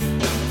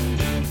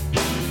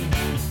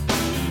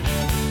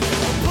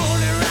 Pull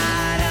it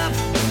right up,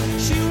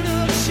 shoot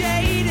up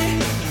shady.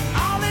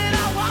 All that I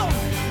want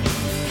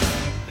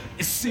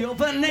is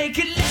silver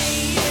naked ladies.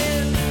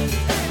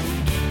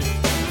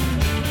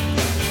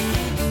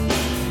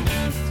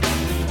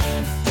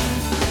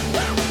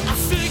 I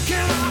sink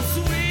and I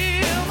swim.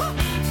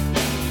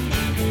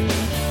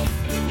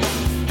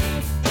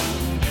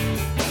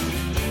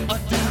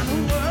 Down the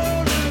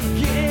world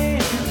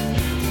again.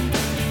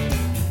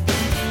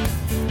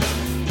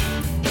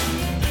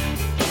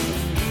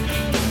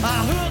 I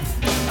hook,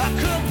 I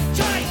cook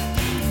tight.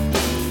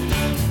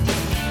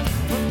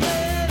 But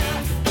later,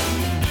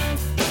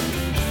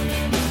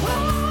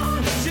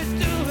 oh, she's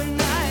doing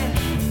right.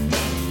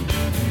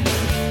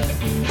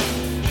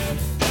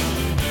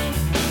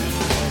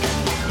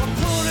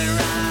 Pull it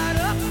right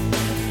up,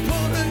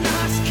 pull a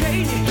nice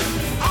Katie.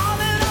 All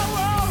that I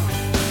want,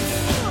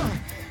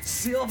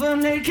 silver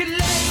naked lady.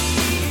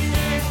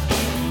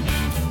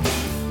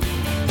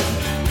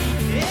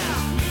 Yeah.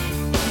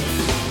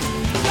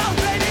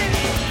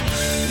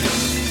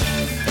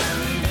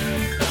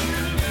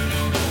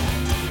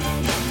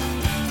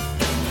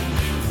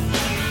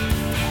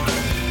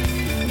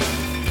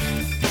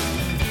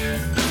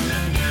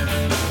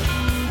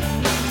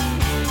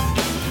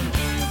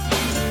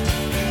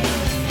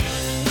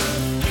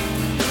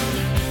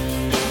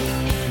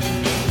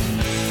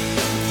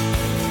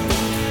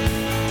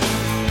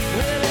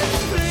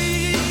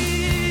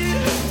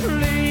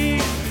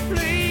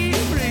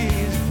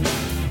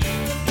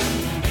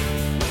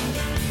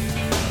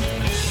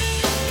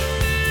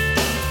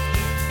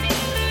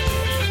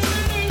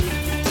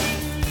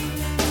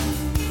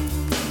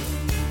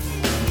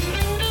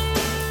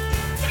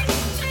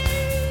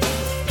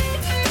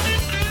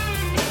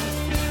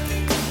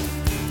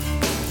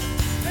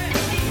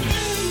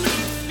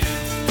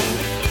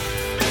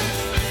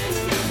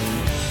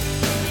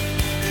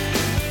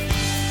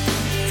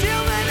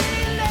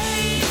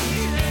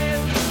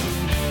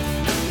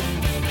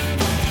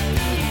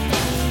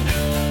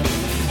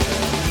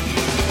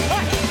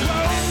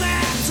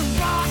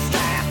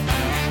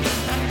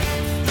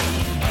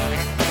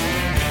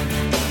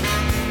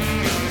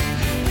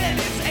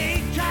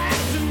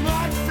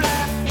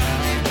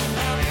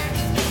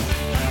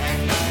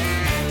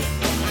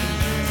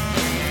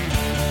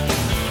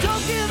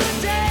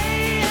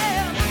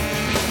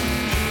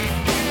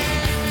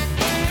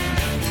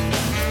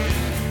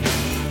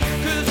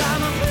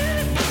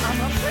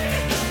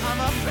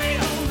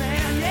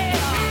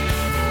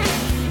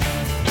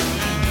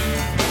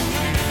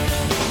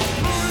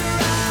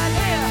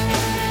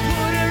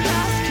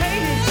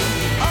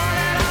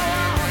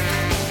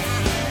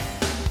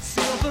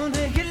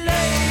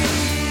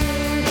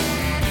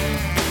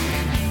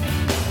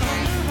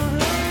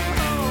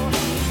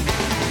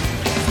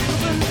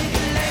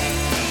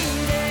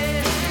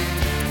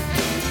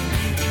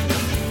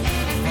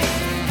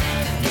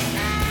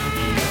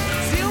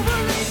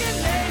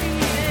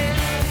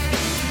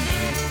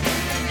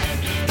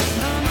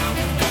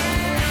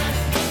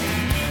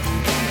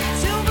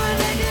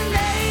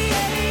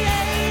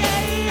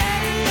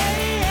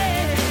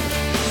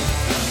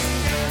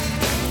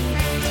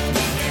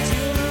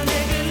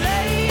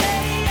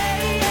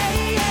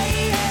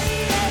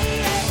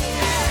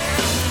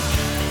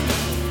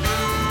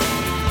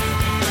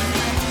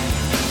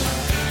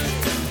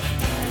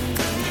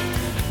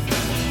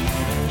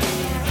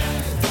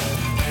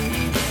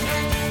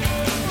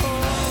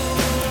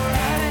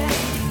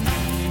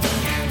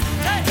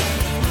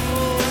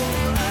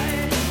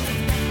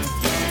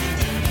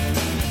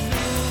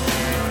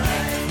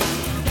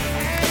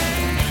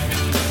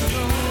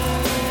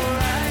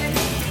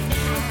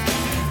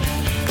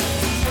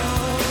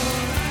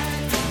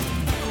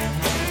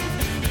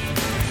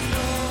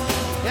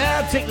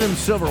 take them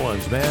silver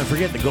ones, man.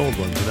 Forget the gold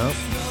ones, you know?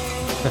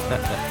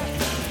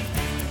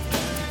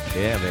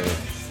 Yeah, baby.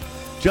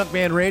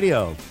 Junkman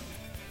Radio.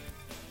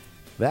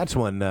 That's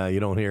one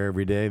you don't hear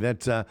every day.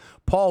 That's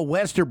Paul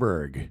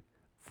Westerberg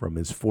from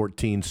his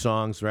 14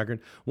 Songs record.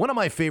 One of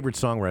my favorite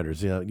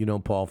songwriters. You know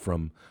Paul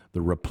from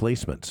The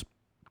Replacements.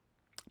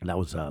 And that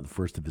was the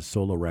first of his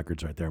solo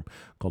records right there,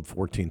 called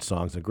 14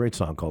 Songs. A great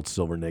song called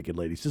Silver Naked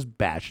Ladies. Just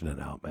bashing it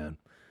out, man.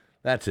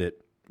 That's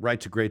it.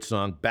 Writes a great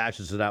song,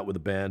 bashes it out with a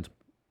band.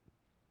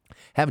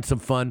 Having some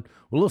fun.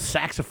 With a little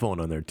saxophone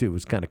on there, too. It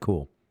was kind of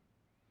cool.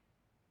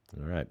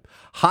 All right.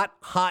 Hot,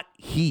 Hot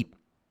Heat.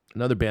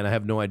 Another band, I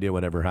have no idea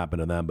whatever happened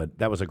to them, but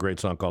that was a great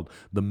song called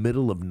The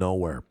Middle of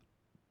Nowhere.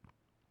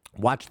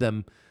 Watched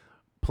them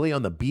play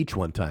on the beach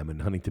one time in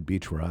Huntington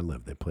Beach where I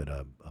live. They played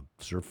a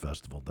surf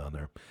festival down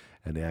there,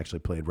 and they actually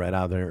played right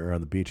out there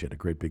on the beach. They had a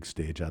great big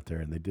stage out there,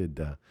 and they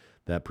did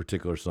that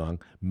particular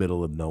song,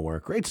 Middle of Nowhere.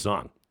 Great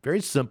song.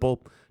 Very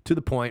simple, to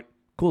the point,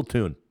 cool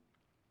tune.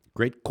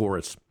 Great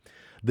chorus.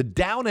 The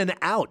Down and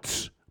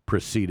Outs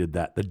preceded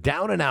that. The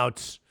Down and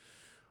Outs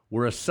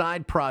were a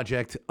side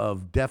project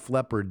of Def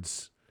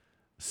Leppard's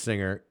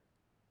singer,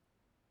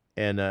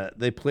 and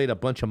they played a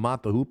bunch of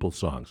Mott the Hoople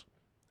songs.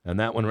 And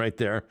that one right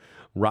there,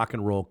 Rock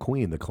and Roll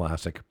Queen, the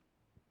classic.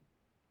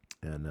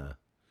 And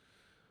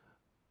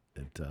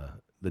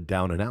the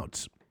Down and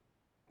Outs.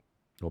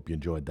 Hope you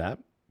enjoyed that.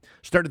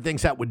 Started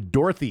things out with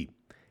Dorothy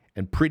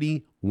and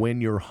Pretty When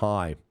You're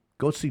High.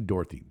 Go see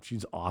Dorothy.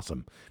 She's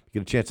awesome. You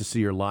get a chance to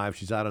see her live.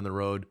 She's out on the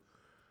road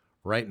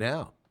right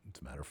now,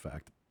 as a matter of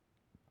fact.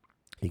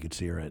 You can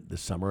see her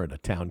this summer at A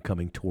Town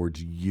Coming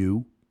Towards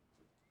You.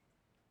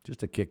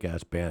 Just a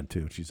kick-ass band,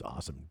 too. She's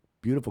awesome.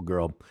 Beautiful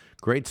girl.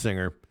 Great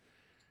singer.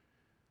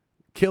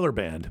 Killer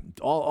band.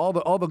 All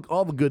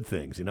the good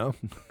things, you know?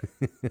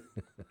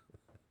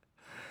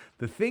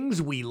 The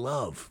things we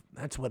love.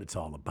 That's what it's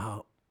all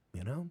about,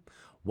 you know?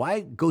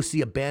 Why go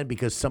see a band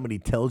because somebody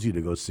tells you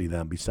to go see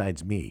them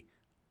besides me?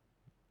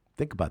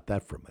 Think about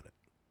that for a minute.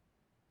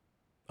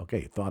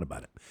 Okay, you thought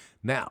about it.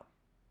 Now,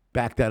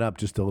 back that up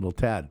just a little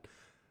tad.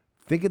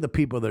 Think of the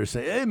people that are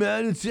saying, hey,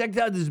 man, I checked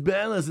out this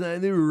band last night.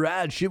 They were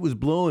rad. Shit was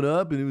blowing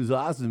up, and it was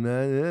awesome,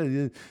 man.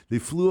 Yeah. They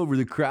flew over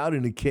the crowd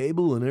in a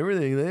cable and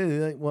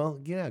everything. Well,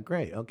 yeah,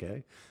 great.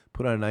 Okay.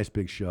 Put on a nice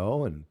big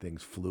show, and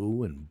things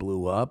flew and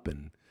blew up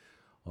and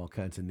all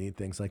kinds of neat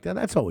things like that.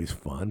 That's always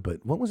fun.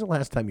 But when was the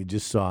last time you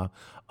just saw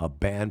a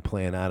band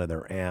playing out of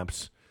their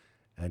amps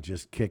and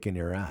just kicking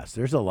your ass?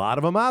 There's a lot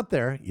of them out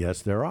there.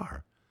 Yes, there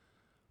are.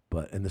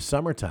 But in the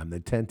summertime, they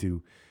tend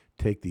to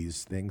take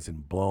these things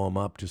and blow them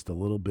up just a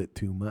little bit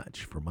too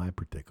much for my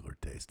particular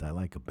taste. I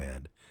like a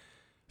band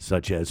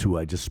such as who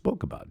I just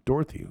spoke about,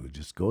 Dorothy, who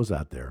just goes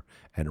out there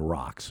and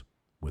rocks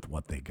with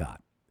what they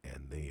got.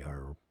 And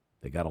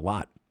they got a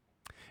lot.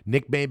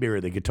 Nick Mayberry,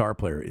 the guitar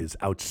player, is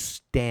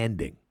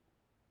outstanding.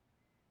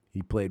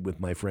 He played with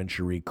my friend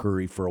Cherie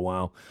Curry for a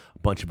while, a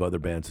bunch of other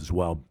bands as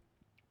well.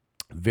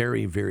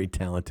 Very, very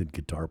talented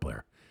guitar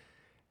player.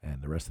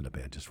 And the rest of the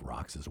band just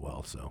rocks as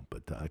well. So,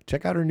 but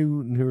check out her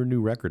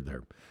new record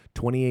there,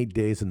 28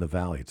 Days in the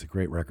Valley. It's a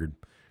great record.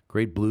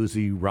 Great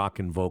bluesy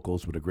rockin'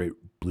 vocals with a great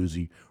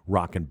bluesy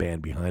rockin'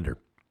 band behind her.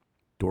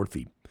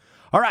 Dorothy.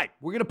 All right,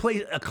 we're going to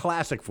play a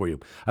classic for you.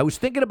 I was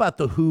thinking about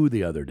The Who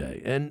the other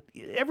day. And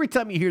every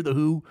time you hear The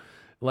Who,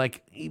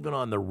 like even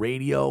on the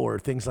radio or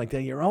things like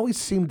that, you always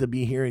seem to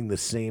be hearing the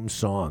same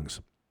songs.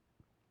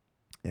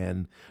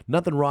 And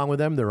nothing wrong with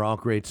them. They're all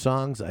great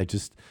songs.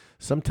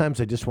 Sometimes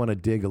I just want to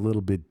dig a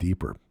little bit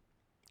deeper.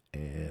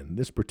 And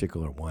this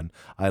particular one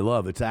I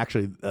love. It's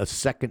actually a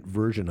second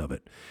version of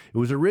it. It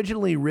was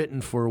originally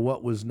written for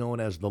what was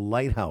known as the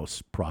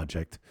Lighthouse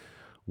Project,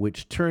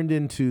 which turned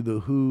into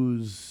the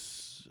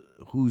Who's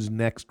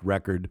next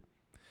record,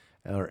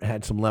 or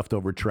had some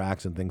leftover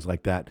tracks and things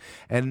like that.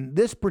 And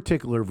this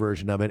particular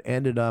version of it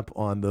ended up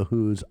on the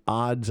Who's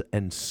Odds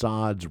and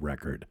Sods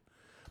record.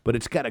 But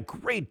it's got a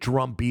great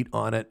drum beat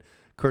on it,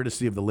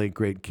 courtesy of the late,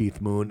 great Keith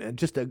Moon, and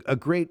just a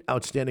great,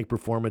 outstanding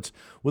performance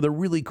with a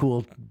really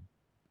cool,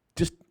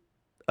 just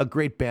a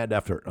great band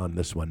effort on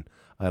this one.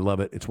 I love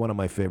it. It's one of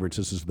my favorites.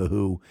 This is The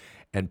Who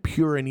and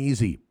Pure and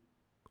Easy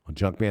on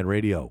Junkman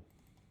Radio.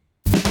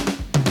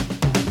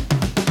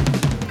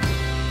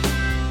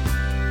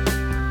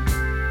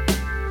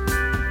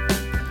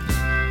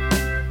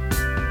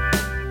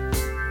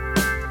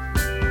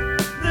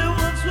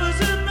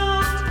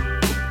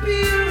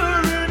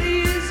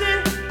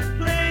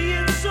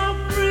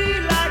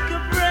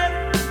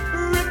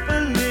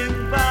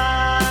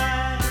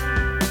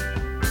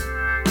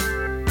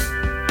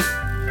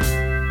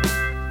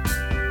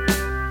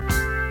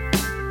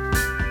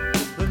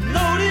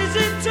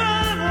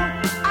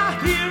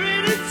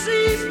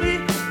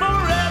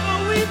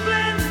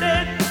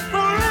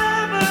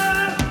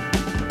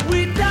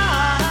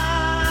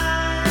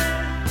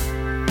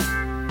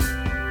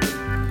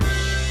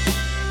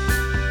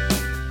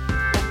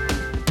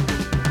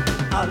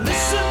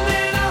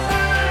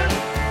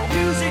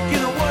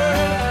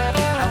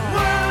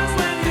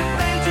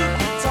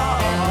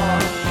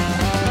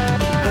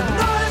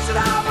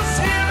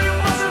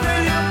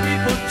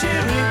 People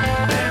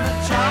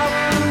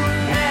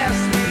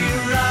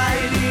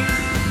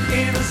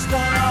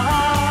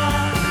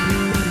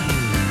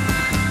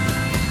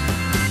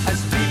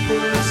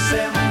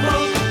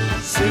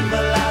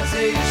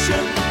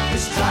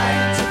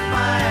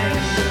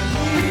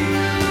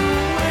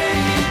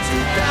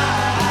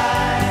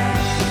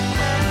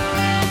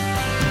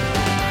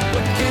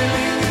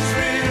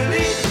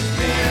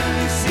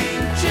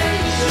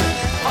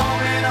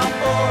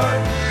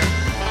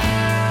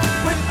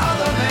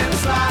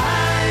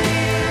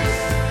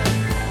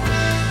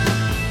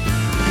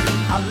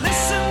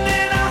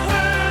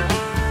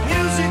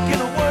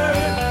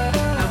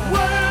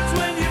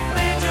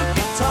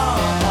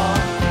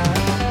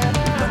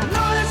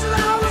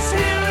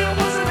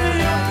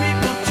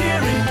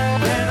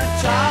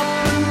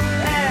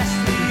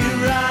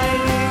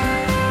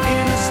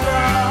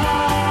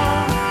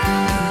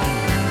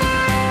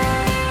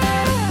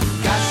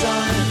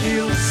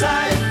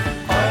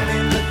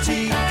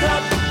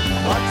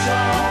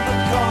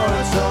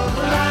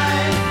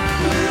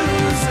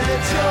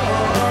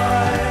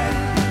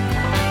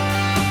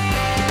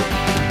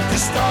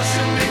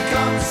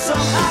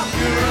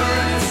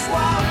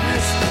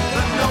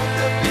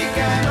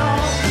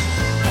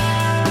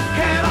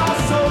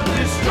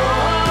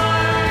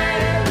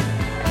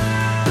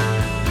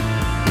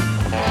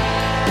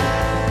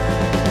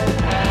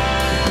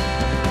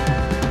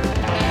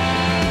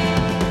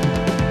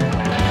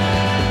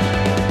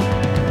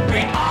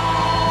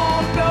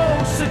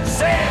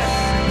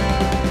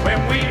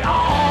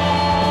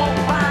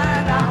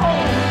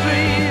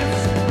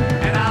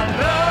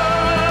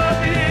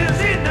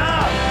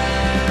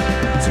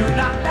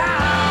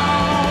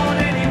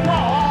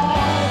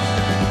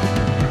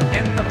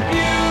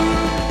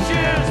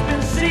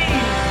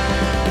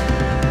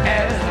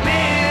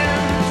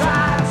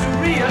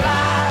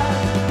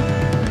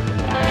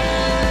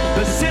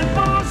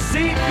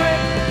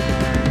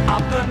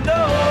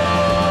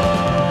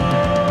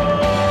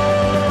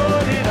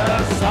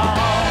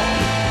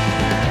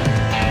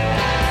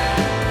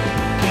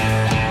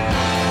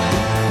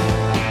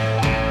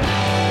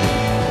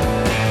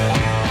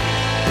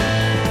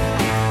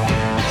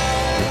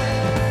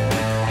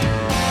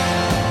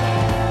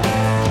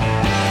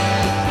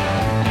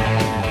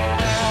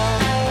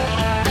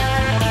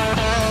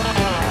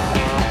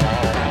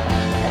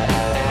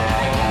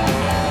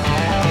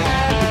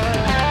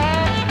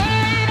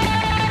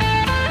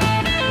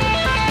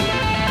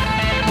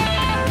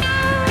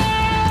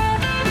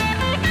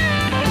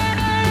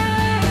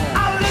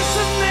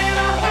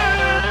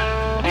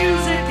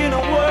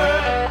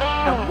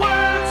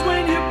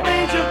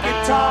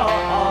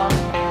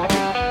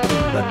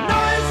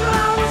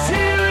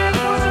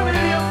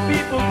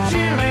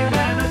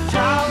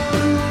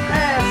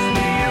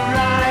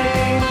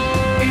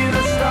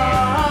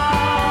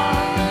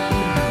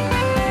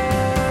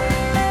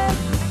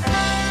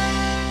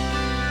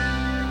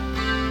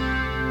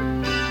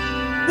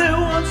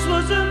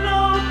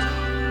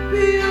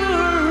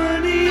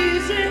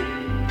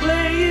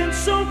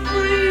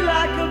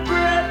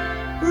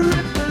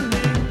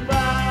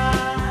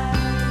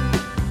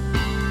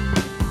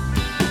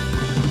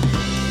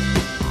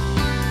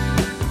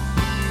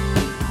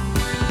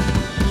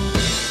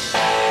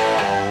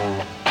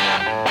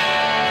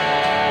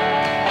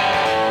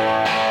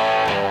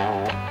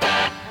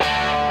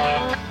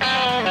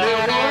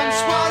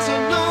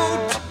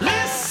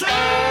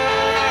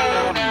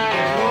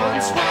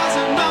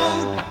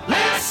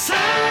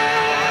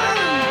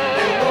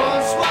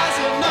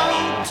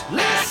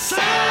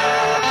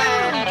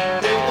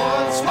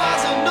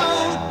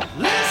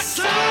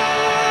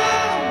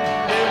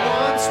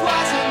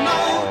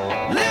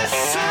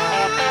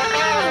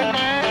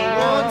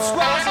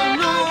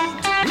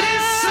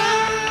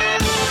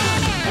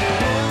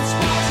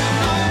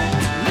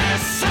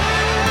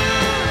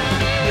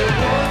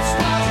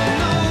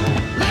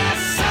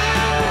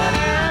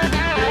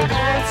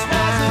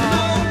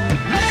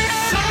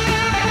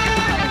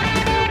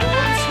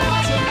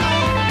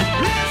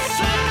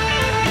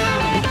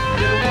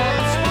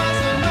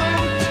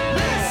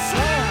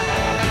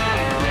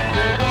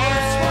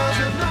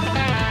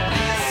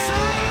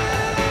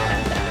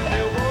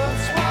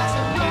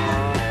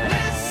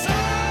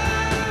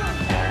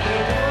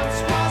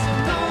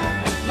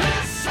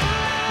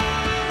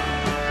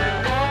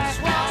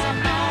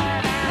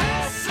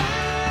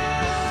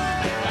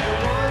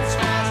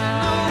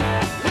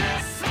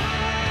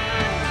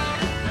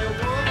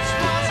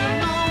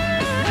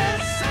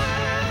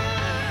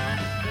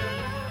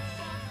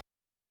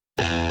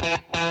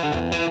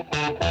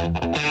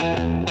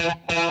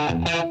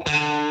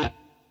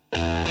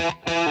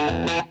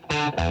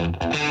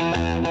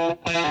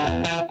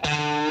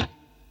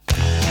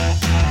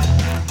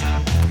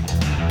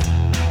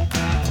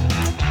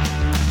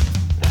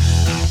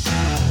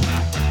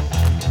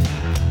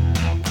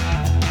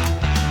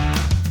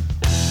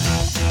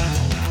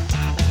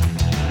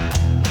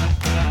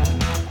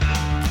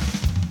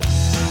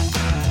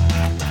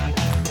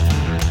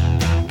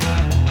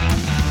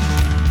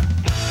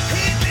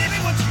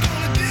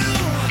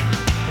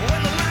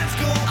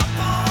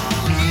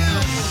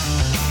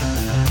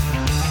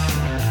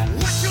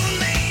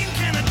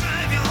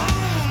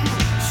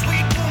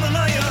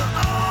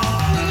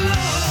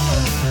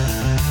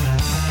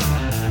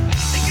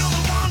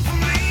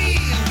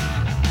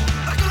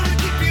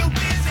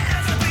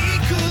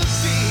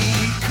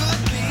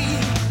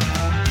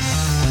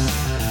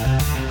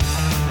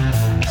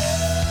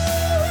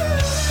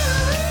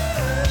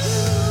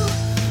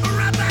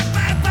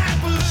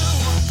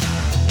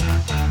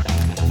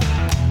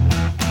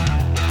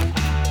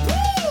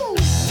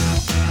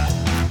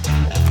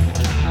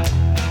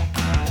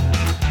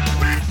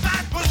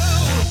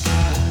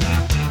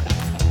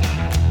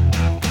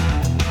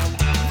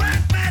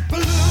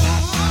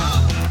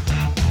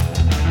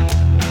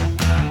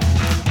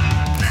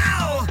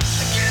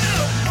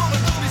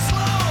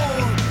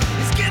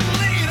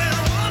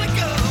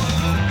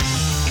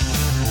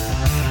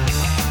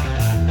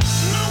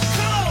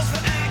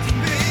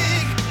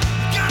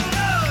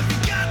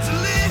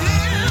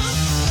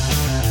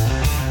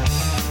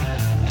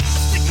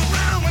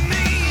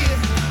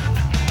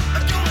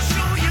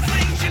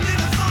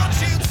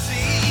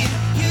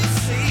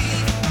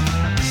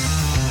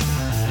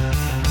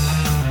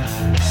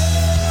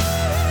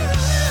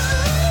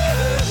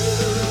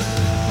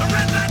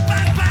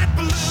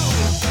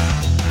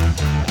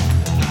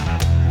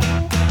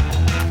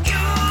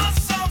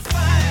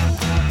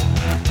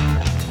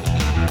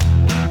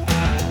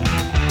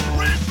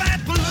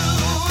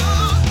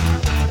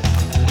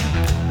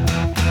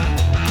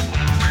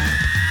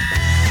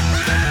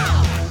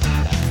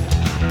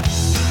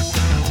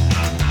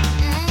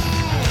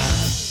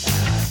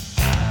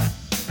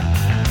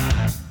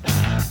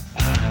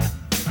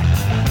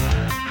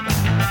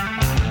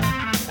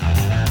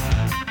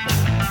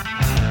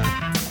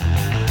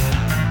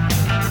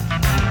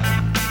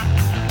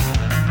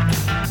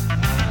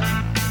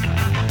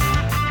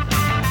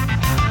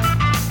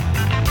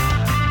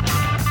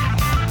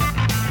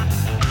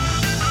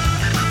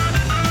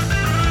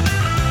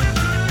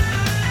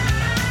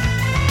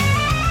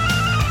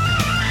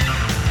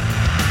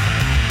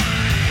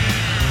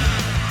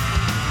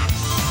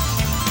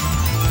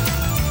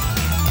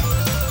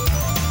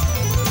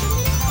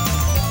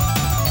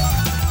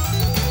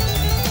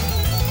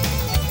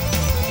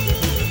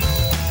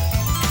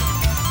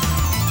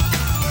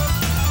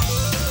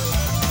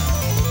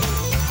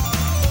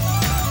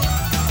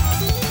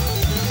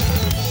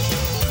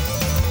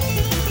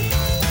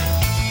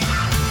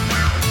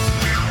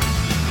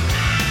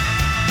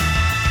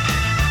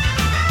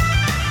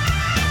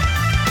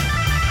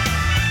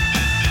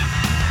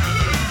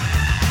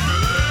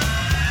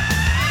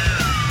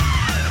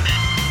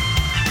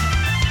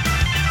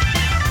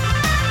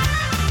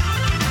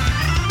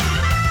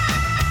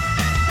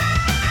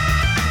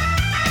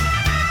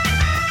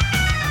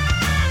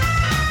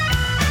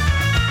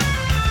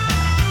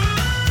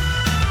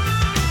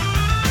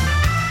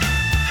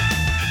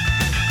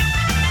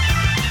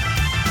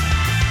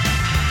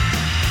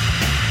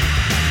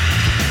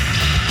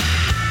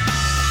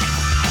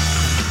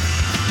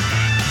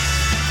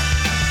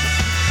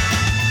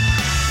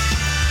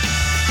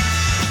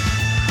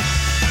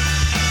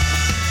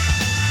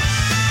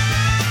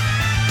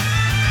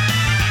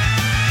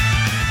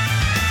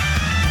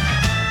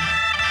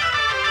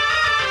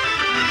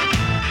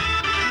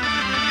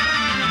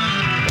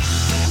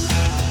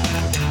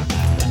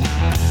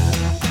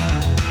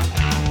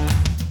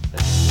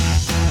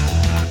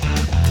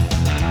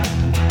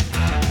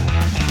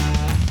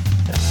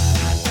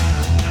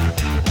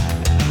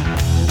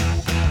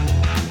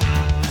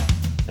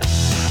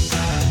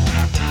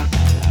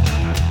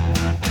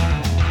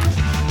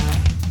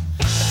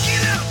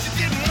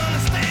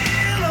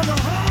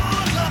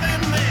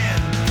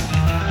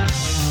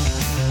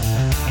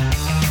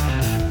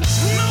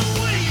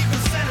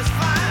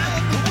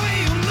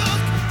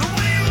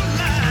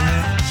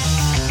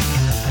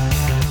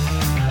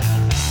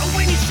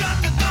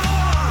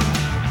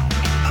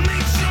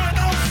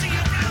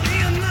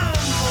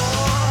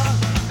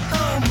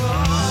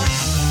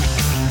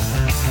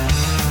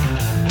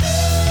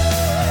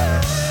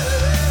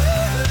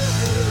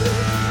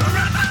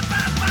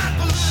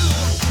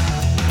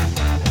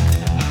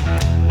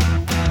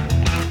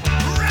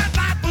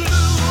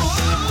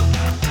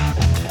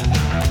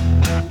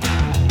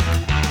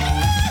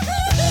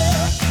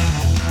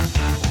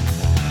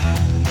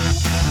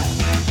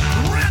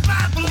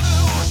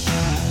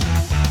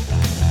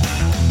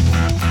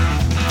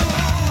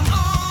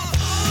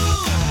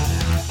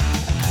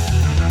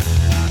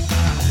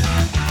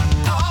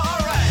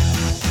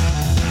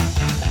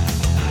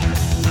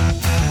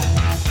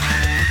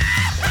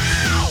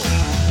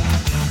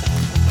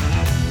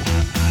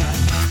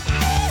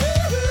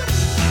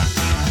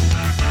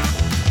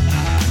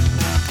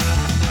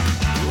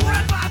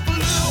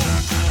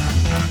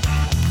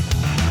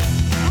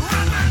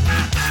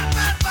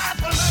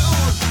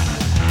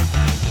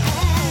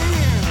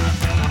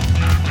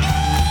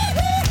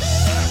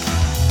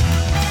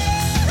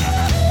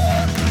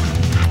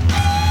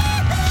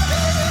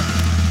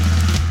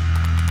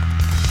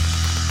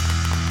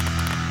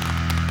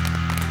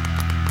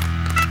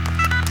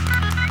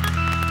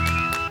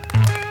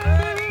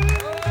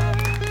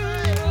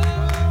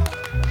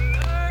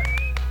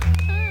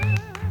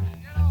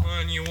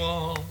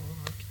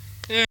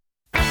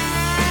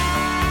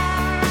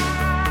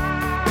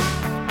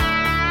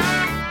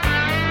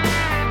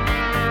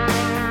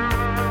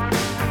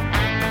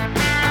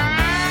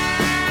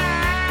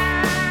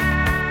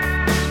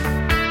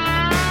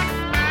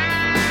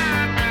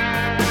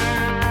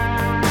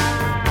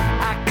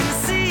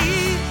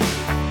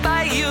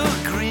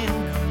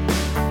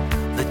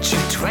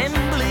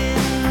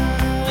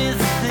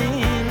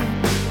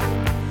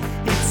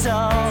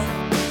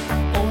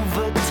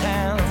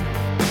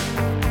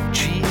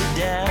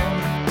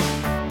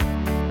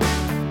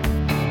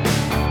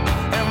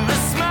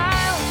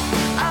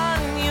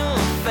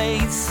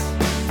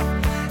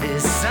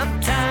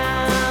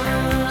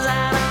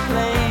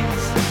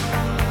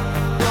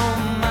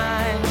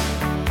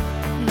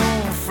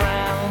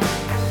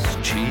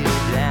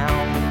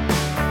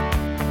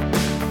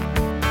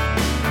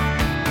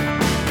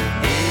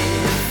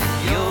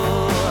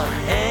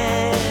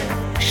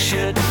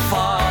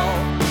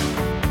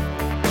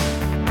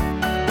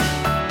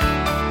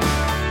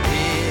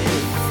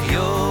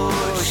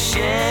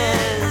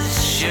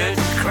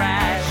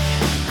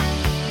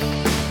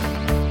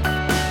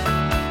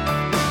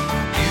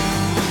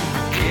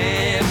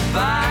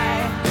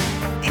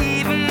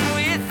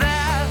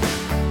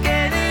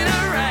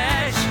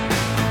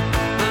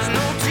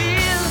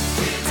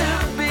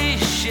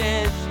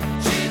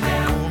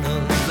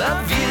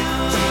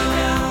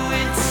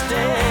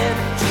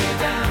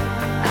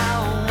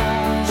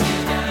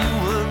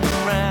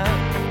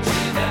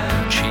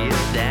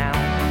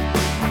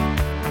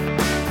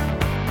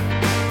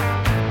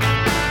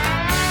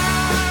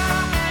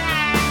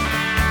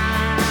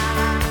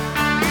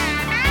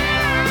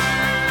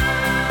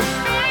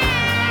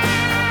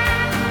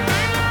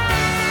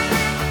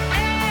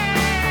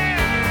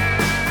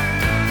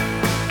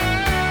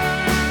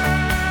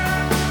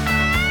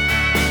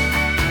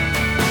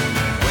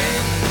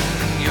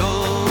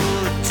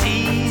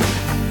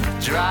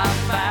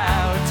pop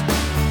out.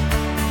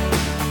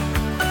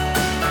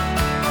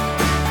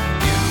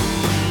 You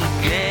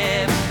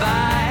get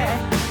by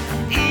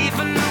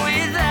even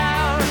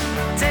without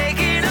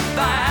taking a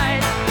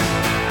bite.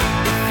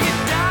 If you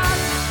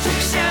don't, you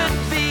should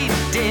be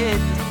dead.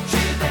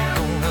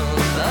 I'll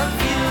love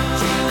you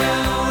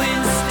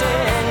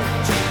instead.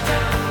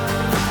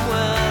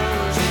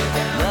 World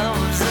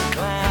loves a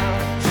clown.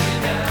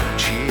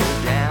 Chill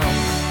down.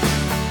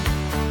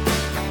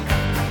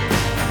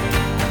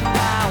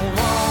 I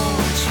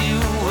want you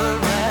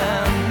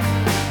around.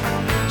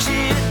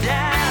 Chill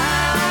down.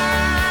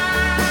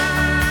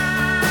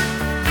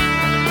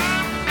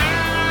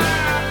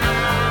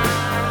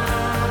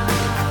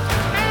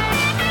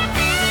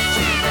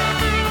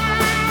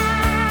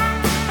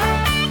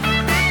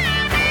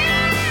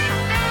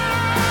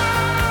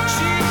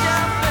 Chill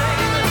down,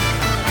 baby.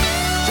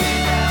 Chill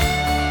down.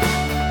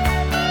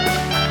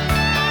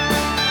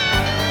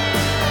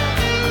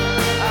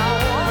 I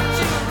want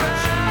you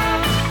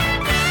around.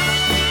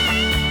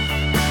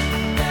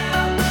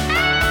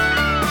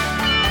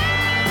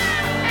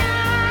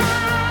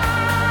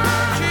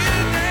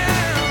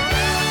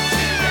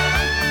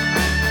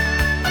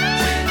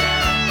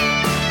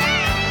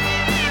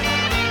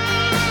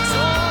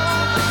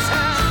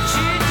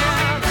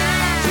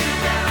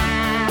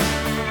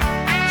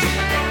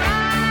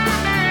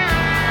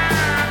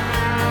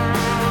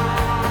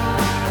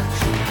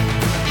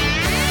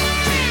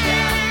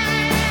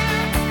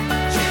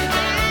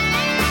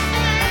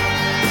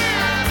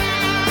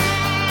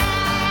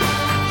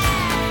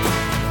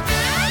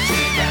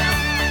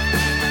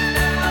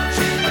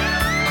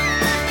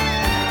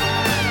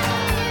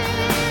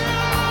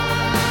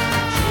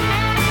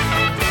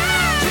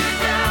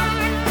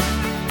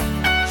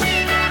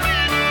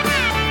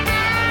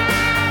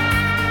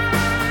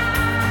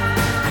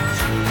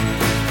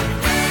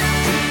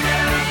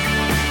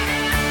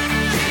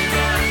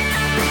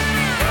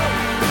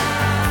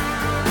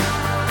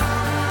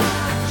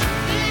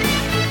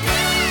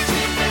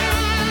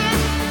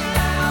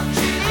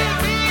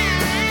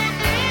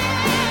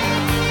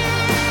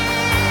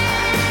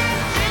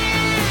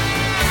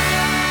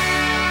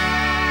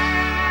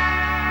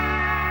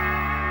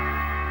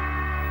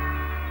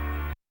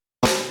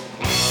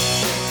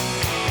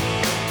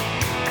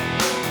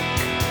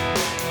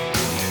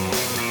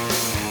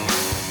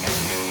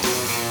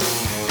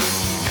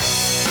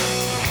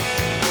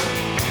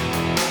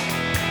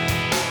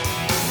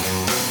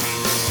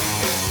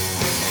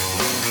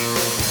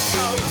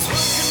 I was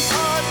working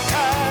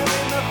part-time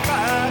in the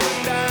fine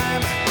and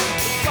dime.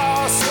 The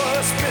boss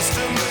was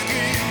Mr.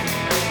 McGee.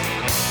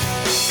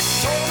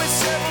 Told me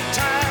several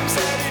times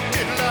that he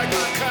didn't like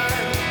my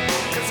kind,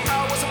 'cause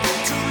I was a bit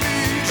too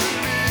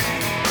leisurely.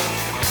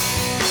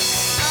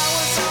 I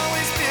was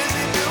always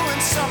busy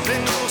doing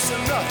something close to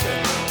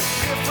nothing,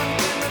 different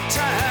than the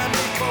time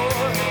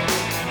before.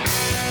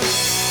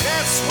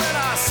 That's when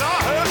I saw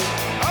her.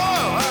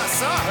 Oh, I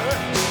saw her.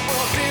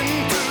 Walked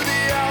into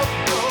the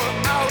outdoor.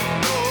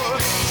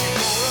 She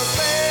wore a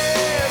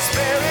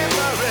raspberry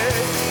beret,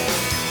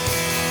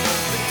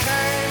 the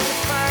kind you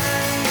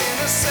find in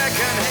a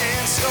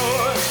secondhand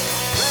store.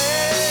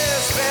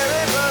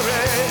 Raspberry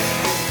beret.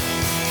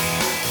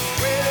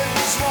 When it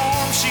was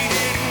warm, she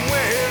didn't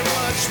wear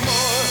much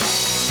more.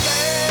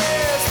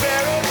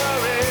 Raspberry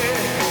beret.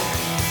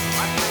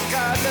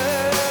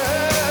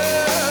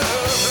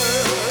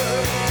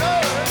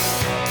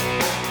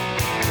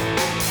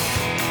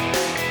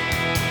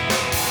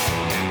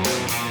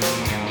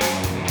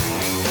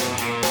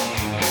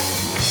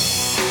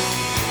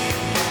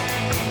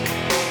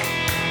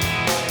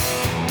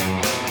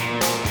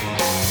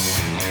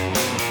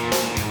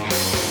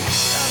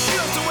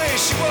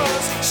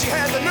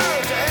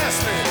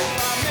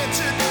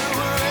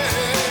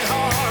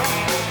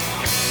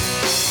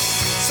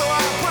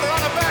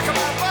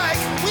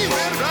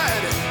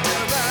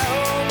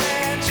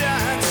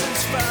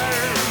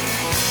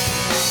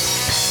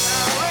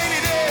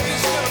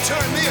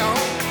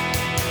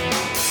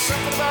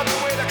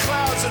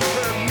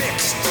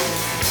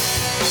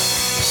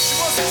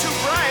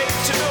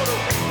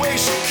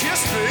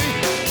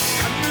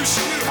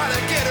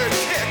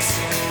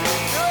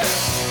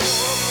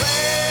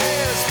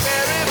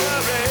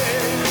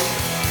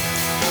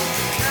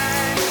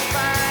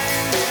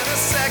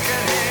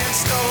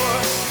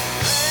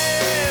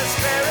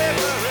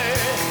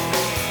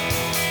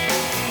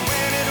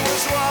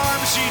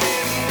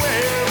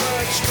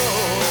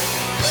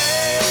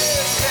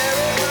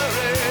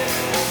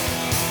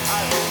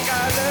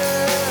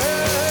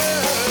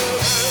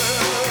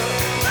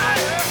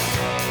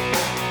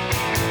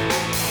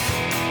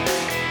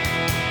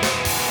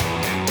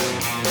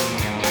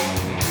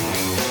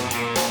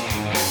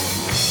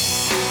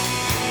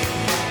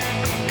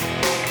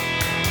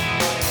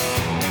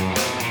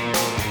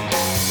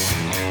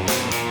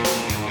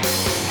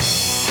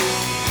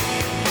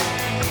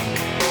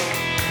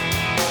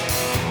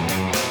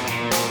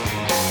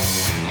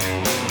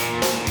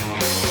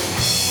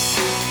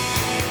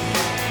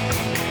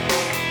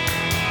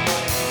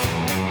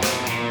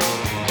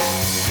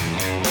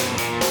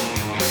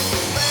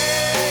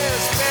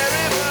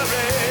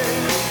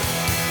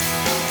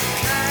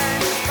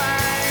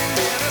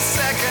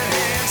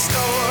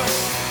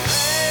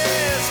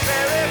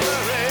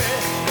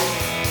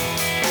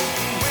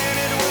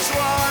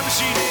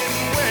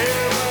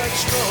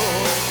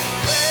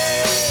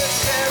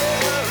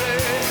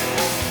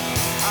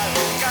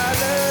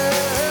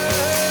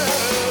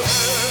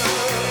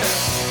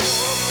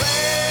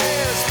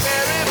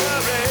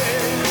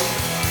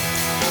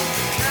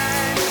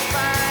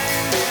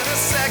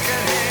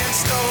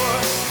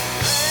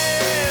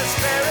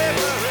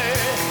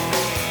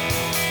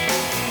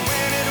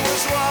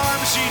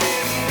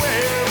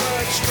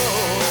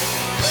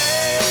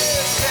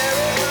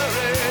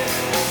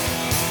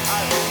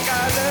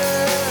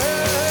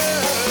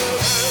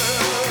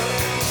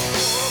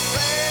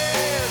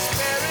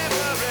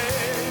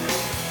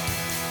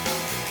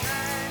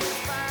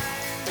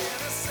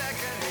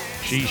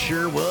 She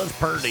sure was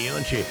purty,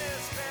 wasn't she?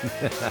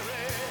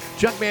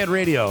 Junkman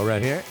Radio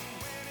right here.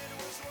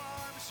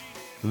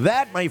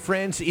 That, my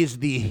friends, is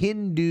the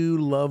Hindu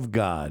Love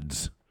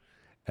Gods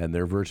and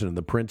their version of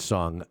the Prince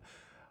song,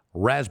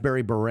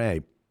 Raspberry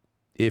Beret.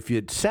 If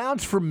it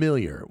sounds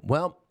familiar,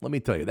 well, let me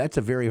tell you, that's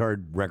a very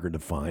hard record to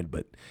find,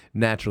 but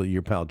naturally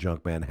your pal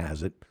Junkman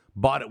has it.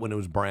 Bought it when it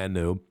was brand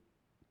new.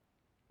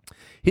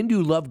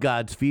 Hindu Love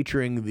Gods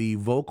featuring the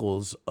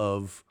vocals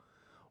of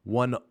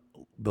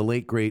the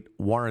late, great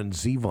Warren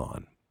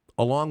Zevon,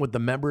 along with the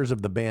members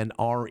of the band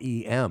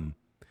R.E.M.,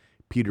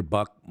 Peter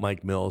Buck,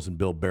 Mike Mills, and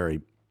Bill Berry.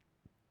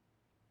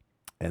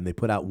 And they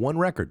put out one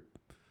record,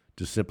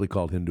 just simply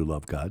called Hindu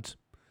Love Gods.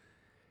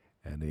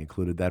 And they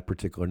included that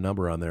particular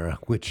number on there,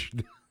 which,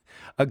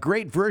 a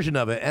great version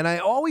of it. And I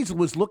always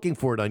was looking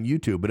for it on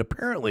YouTube, but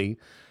apparently,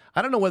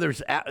 I don't know whether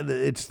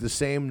it's the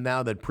same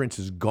now that Prince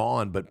is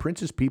gone, but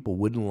Prince's people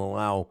wouldn't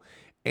allow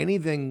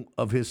anything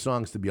of his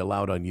songs to be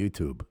allowed on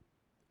YouTube.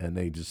 And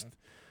they just,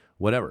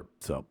 whatever.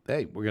 So,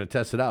 hey, we're going to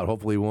test it out.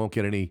 Hopefully we won't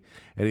get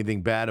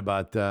anything bad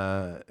about,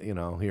 here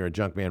at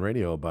Junkman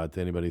Radio about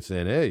anybody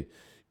saying, hey,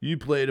 you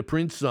played a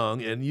Prince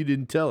song and you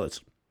didn't tell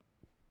us.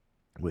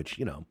 Which,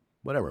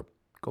 whatever.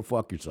 Go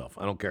fuck yourself.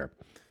 I don't care.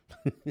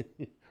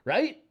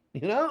 Right?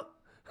 I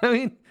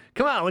mean,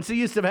 come on. What's the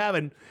use of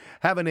having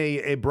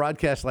a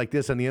broadcast like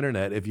this on the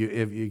internet if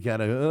you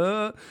kind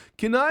of,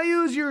 can I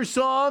use your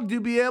song to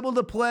be able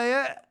to play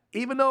it?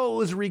 Even though it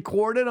was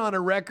recorded on a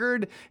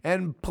record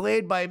and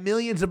played by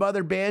millions of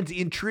other bands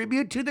in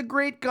tribute to the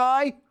great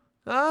guy?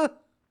 Huh?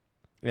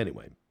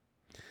 Anyway.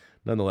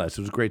 Nonetheless,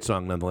 it was a great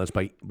song, nonetheless,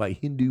 by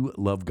Hindu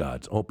Love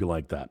Gods. I hope you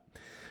like that.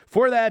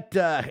 For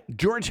that,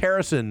 George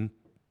Harrison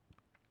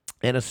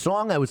and a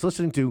song I was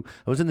listening to.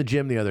 I was in the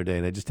gym the other day,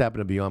 and I just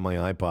happened to be on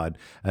my iPod,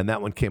 and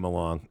that one came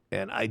along.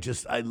 And I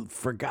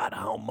forgot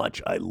how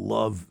much I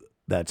love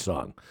that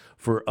song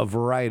for a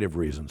variety of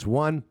reasons.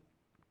 One,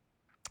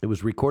 it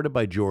was recorded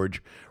by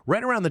George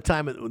right around the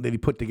time that he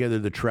put together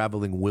the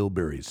Traveling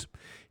Wilburys.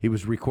 He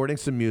was recording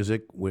some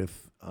music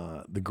with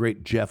the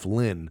great Jeff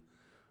Lynne,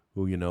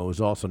 who, is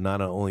also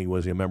not only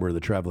was he a member of the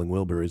Traveling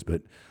Wilburys,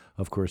 but,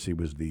 of course, he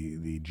was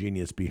the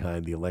genius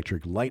behind the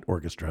Electric Light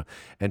Orchestra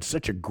and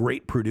such a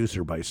great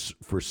producer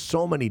for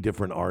so many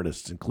different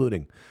artists,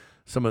 including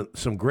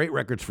some great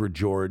records for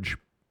George.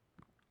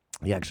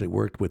 He actually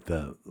worked with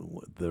the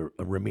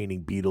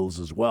remaining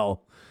Beatles as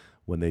well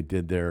when they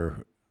did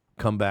their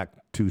comeback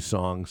 2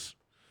 songs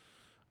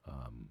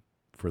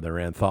for their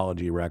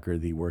anthology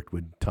record. He worked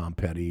with Tom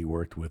Petty. He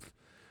worked with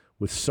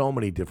so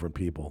many different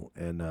people.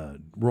 And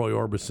Roy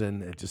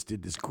Orbison just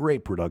did this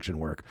great production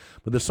work.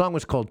 But the song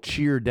was called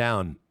Cheer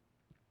Down.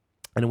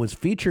 And it was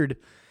featured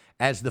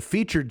as the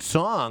featured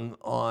song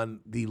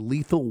on the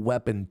Lethal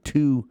Weapon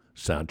 2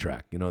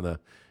 soundtrack. The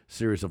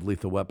series of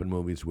Lethal Weapon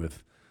movies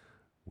with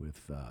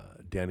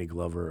Danny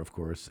Glover, of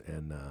course,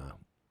 and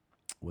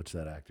what's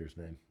that actor's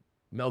name?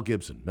 Mel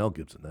Gibson. Mel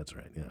Gibson, that's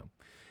right, yeah.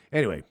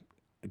 Anyway,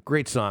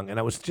 great song. And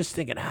I was just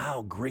thinking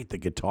how great the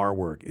guitar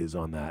work is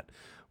on that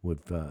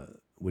with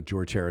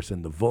George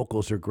Harrison. The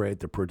vocals are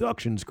great. The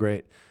production's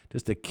great.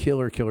 Just a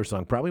killer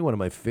song. Probably one of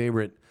my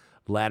favorite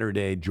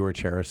latter-day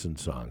George Harrison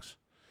songs.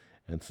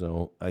 And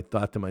so I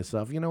thought to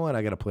myself, you know what?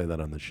 I got to play that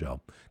on the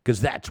show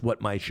because that's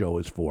what my show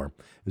is for,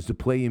 is to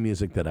play you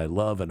music that I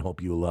love and hope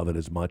you love it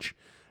as much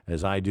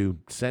as I do.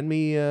 Send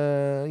me,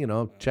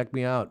 check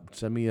me out.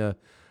 Send me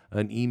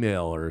an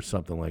email or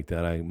something like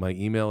that. My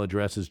email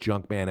address is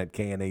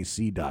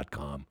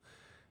junkman@knac.com.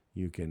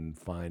 You can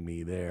find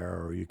me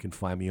there, or you can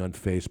find me on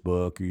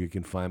Facebook, or you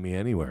can find me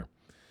anywhere.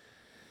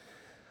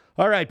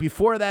 All right,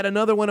 before that,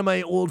 another one of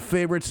my old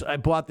favorites. I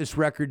bought this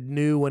record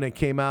new when it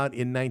came out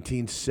in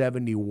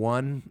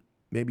 1971,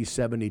 maybe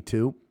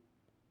 72.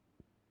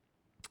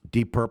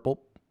 Deep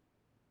Purple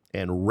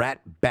and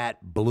Rat Bat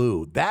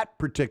Blue. That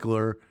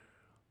particular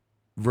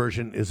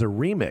version is a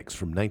remix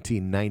from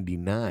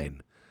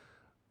 1999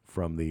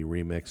 from the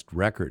remixed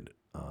record.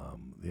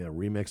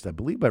 Remixed, I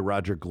believe, by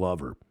Roger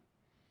Glover.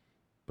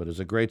 But it's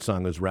a great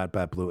song. It was Rat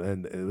Bat Blue,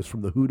 and it was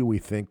from the Who Do We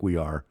Think We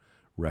Are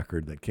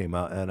record that came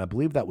out. And I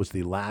believe that was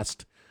the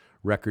last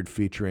record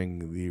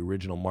featuring the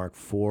original Mark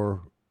IV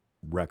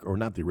record, or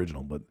not the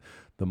original, but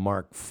the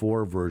Mark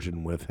IV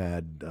version which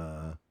had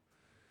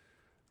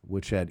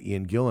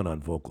Ian Gillan on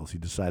vocals. He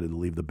decided to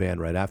leave the band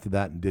right after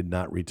that and did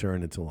not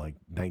return until like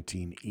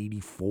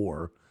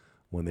 1984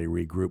 when they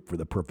regrouped for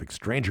the Perfect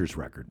Strangers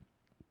record.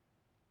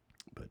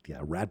 But yeah,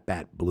 Rat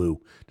Bat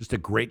Blue. Just a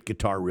great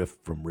guitar riff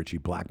from Richie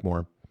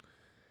Blackmore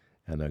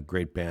and a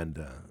great band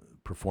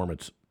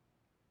performance.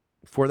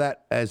 For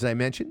that, as I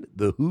mentioned,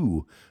 The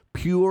Who,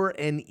 Pure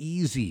and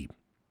Easy.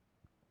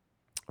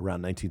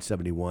 Around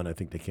 1971, I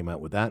think they came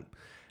out with that.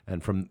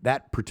 And from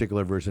that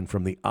particular version,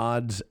 from the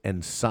Odds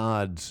and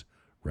Sods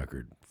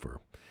record,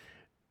 for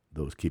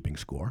those keeping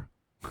score.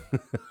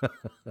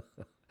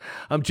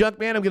 I'm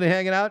Junkman. I'm going to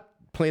hang it out,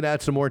 playing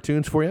out some more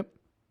tunes for you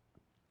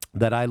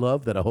that I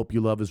love, that I hope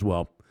you love as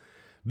well.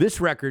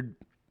 This record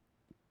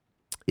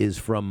is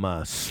from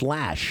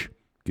Slash,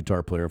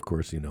 guitar player, of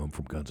course, you know him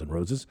from Guns N'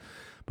 Roses,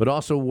 but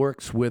also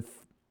works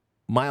with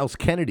Miles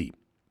Kennedy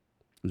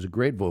was a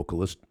great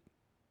vocalist.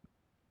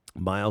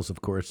 Miles,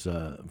 of course,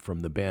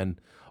 from the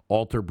band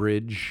Alter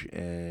Bridge,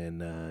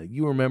 and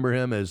you remember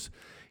him as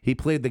he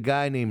played the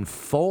guy named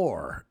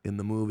Thor in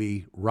the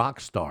movie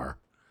Rockstar.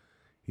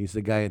 He's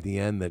the guy at the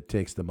end that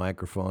takes the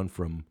microphone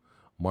from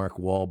Mark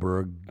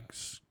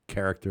Wahlberg's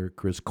character,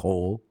 Chris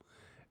Cole,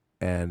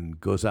 and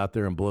goes out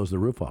there and blows the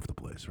roof off the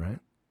place, right?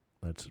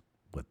 That's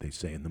what they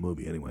say in the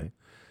movie anyway.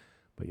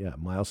 But yeah,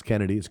 Miles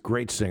Kennedy is a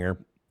great singer.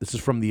 This is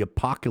from the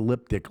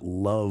Apocalyptic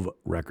Love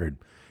record.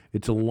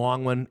 It's a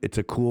long one. It's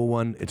a cool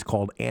one. It's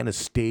called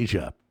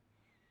Anastasia.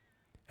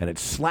 And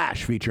it's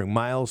Slash featuring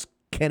Miles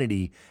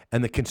Kennedy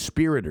and the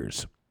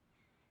Conspirators.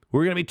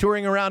 We're going to be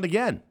touring around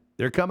again.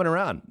 They're coming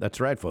around.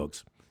 That's right,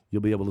 folks.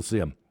 You'll be able to see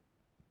them.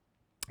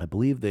 I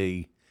believe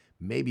they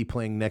may be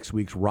playing next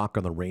week's Rock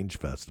on the Range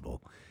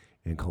Festival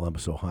in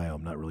Columbus, Ohio.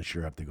 I'm not really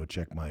sure. I have to go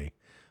check my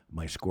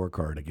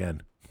scorecard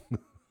again.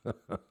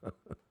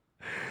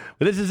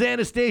 But this is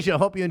Anastasia. I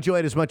hope you enjoy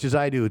it as much as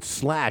I do. It's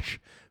Slash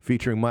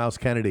featuring Miles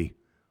Kennedy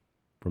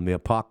from the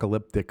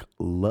Apocalyptic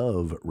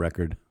Love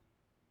record.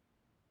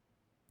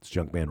 It's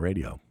Junkman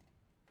Radio.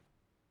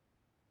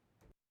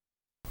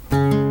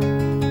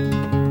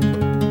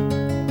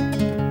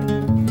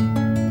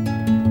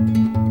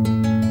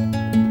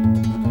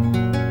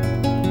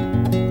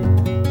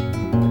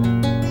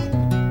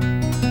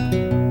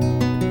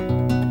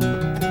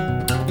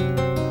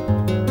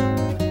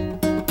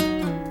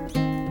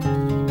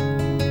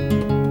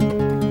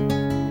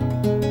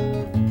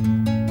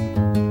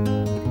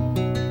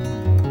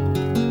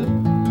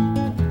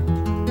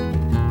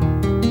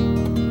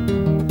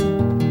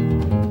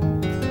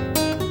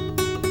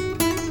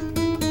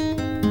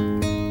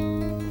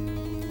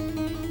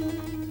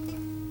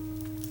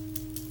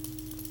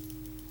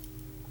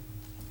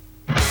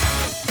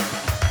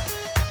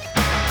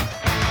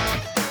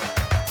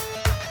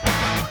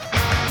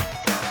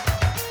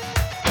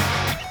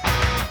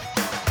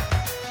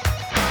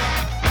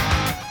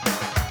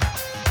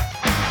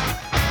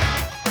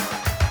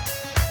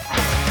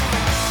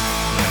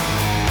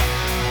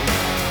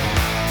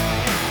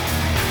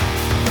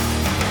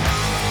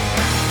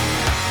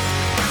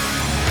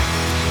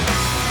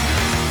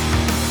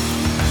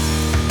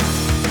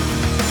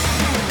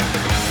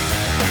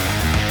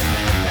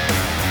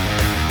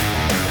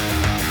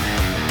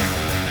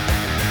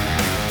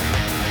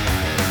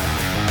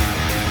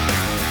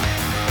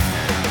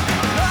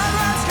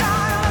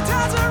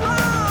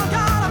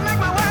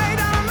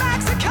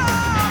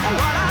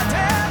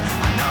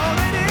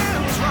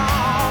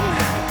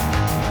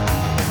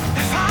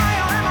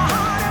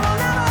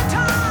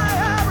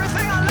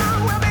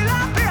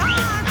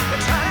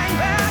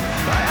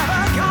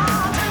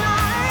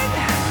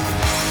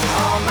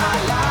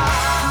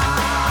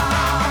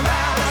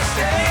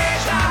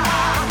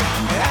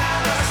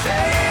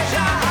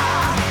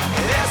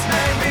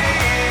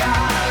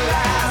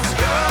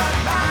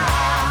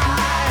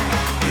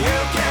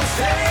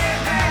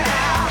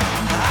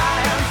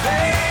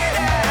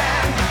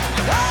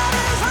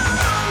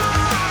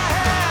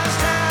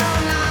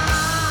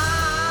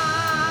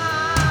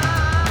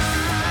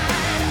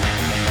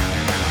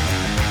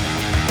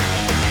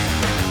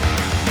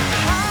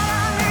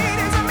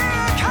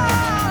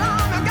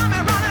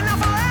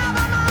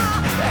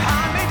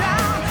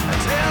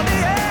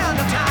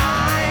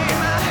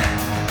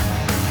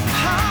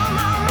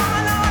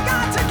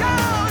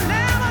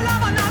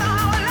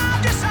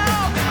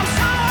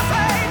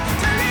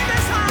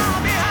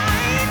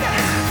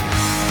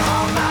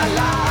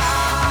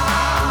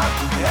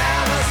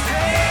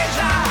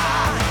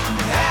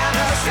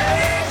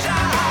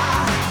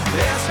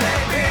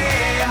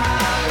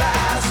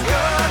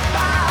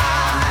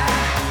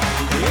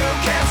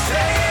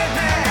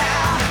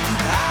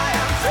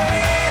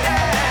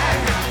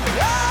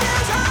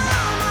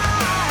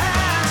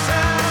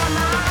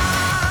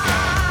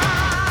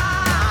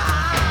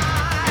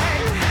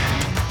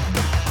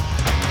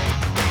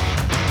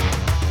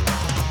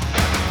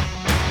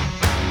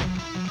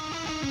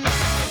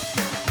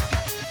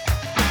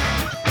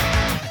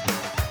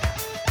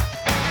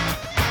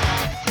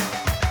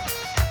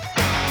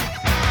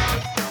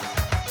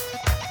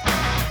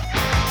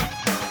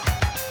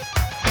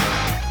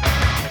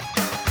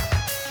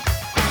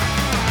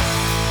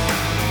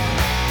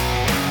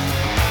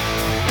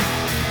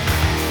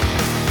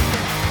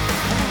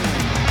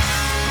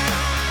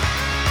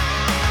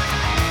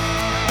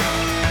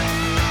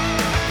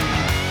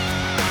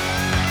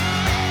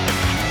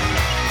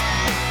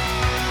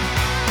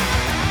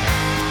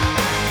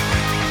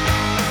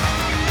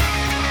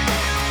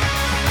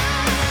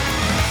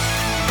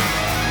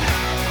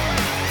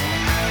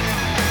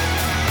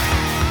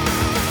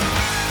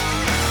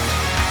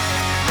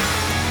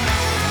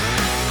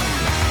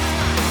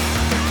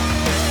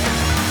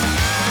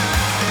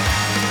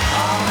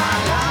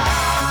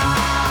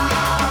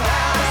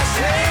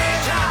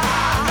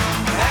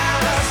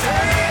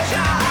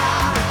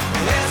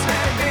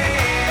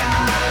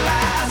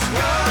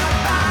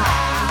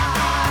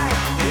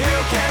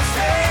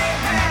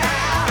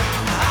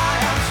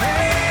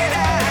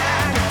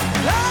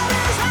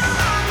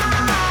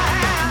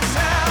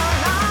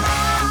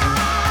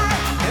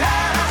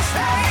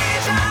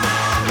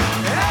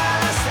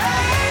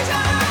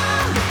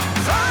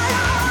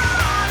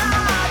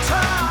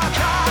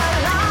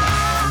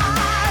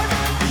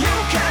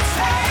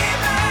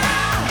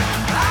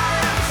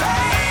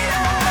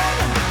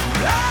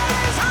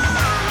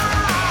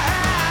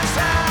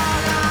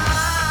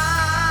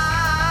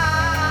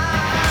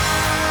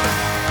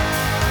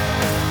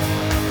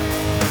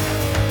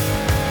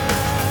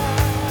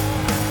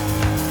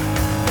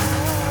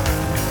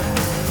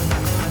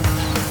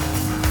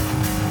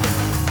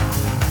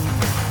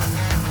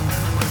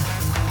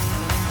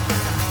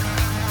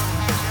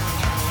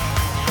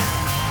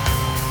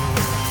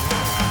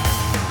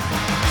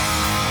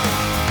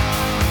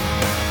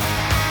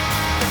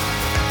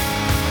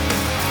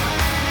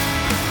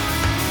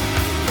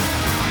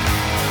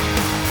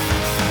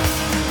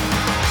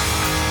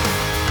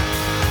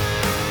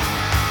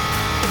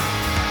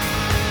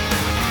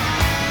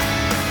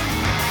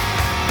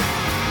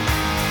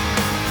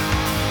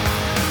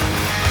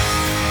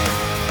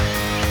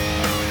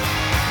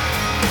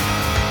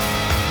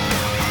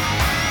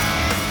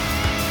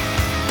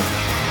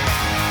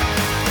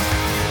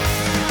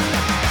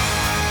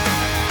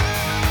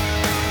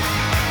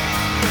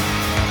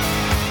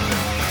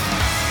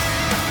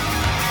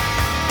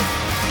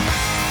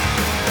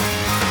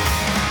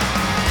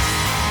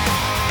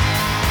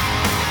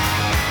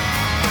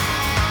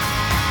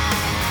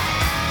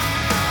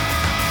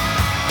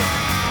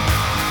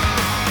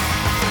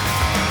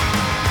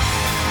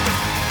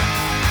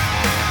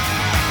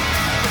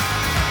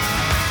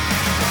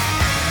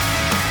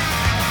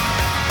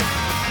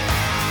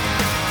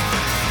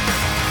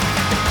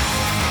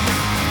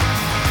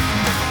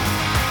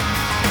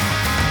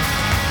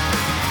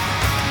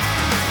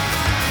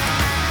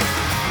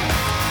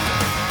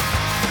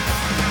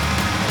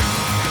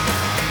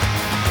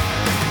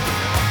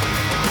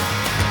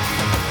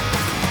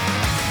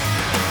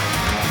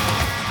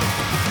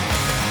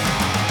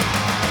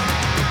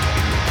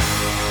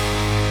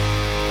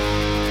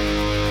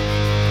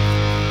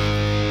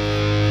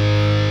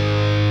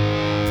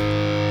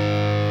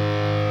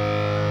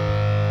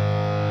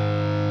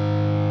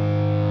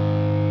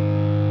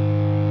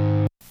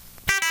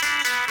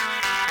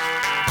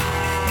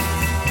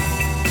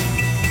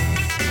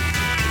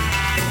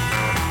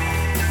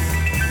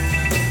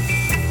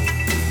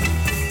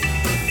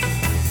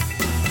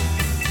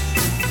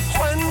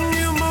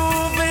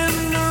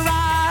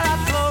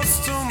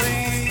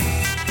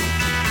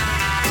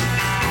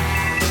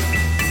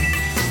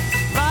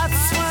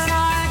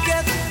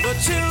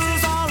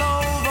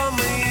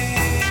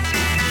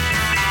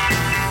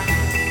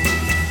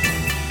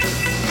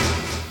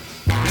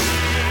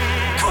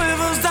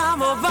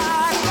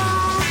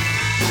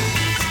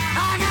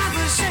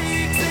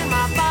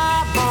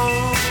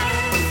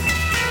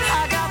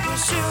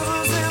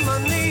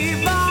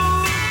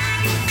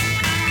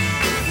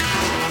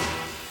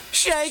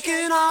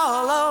 shaking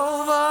all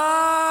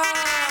over.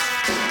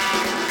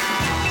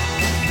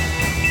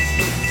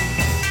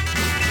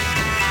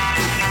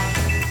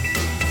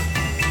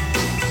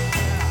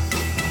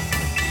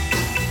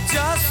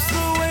 Just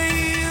the way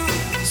you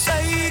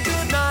say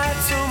goodnight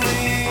to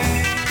me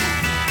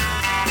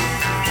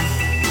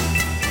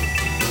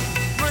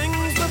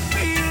brings the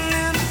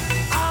feeling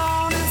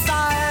on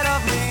inside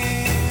of me.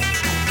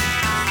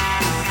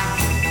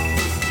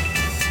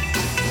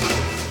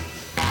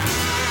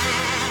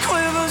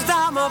 Quivers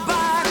down my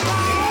backbone.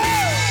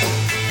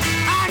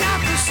 I got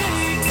the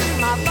shakes in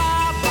my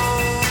thigh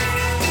bone.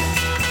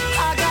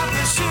 I got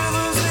the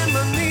shivers in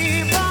my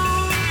knee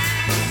bone.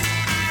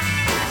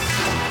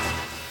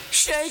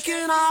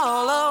 Shaking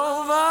all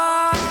over.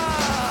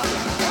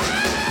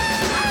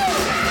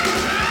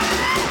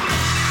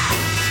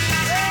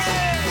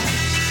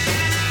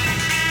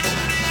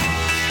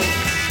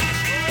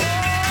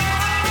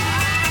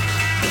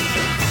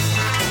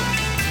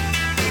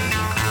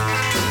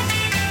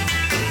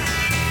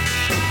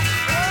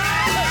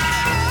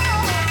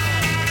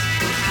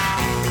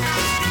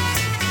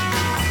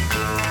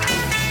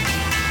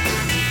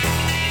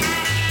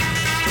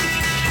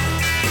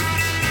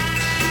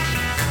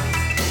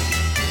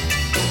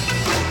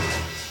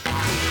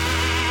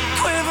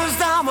 Quivers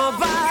down my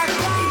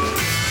backbone.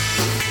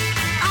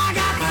 I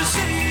got the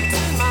shakes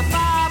in my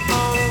thigh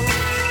bone.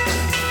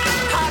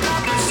 I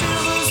got the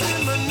shivers in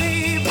my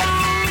knee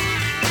bone.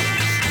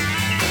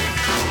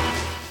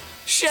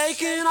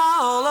 Shaking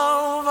all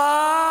over.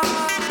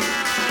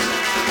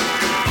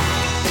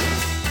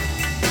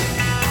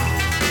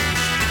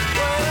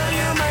 Well,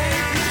 you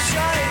make me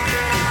shake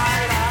and I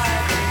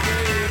like it,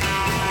 baby.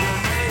 You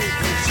make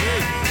me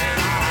shake and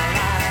I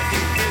like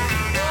it,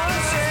 baby. Oh,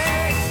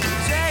 shake,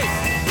 shake,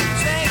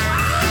 shake,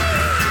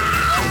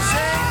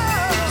 shake,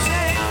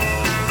 shake,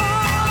 oh,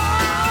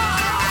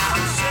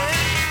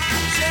 shake,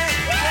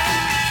 shake,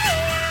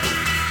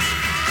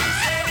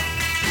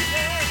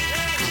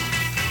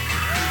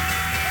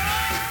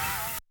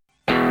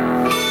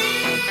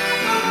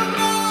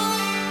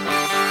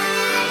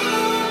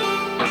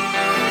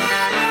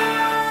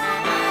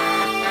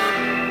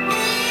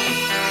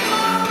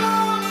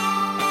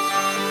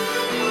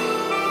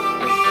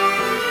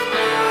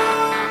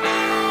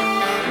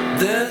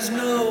 There's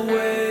no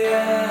way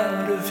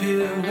out of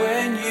here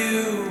when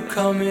you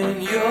come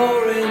in,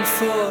 you're in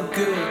for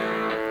good.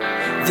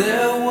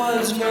 There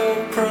was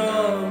no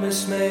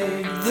promise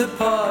made, the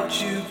part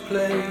you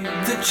played,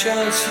 the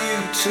chance you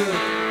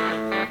took.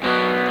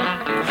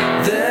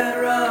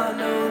 There are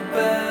no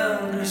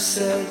boundaries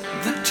set,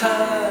 the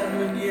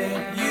time, and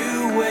yet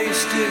you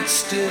wasted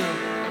still.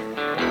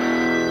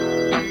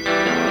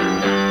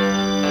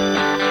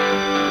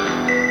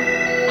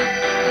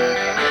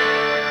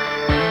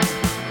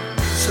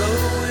 So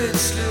it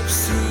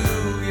slips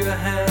through your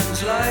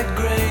hands like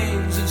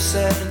grains of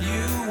sand.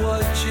 You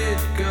watch it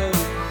go.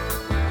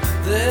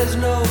 There's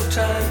no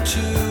time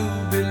to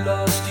be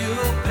lost.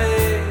 You'll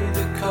pay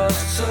the cost,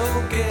 so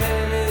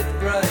get it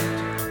right.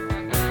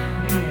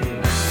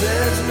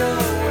 There's no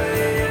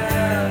way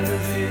out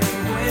of here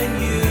when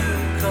you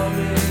come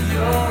in.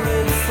 You're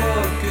in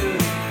for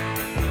good.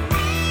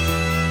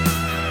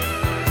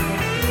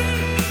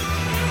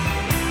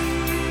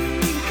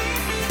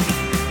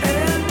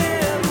 And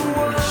never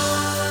was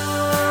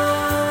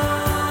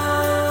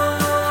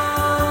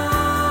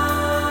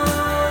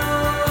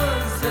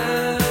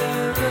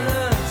there an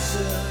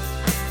answer.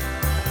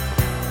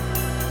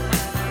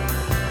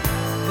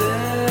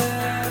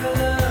 There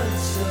an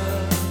answer.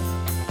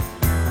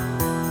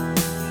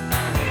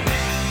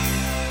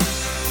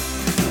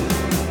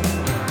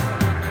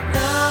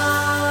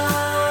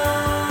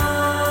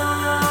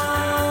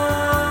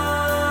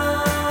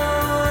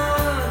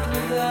 Not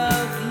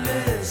without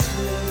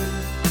listening,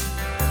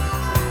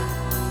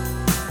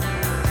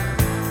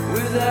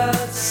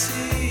 without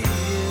seeing.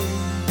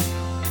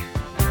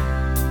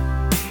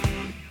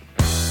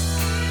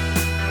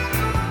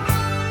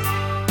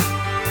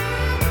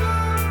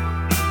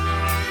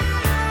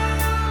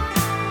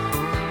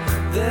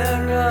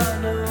 There are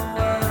no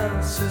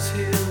answers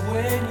here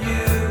when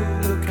you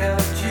look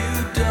out, you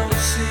don't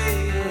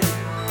see it.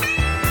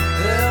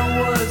 There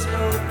was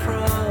no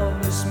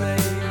promise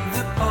made,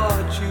 the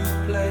part you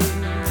played,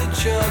 the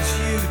chance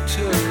you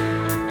took.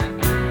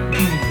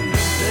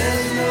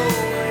 There's no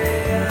way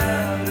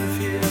out of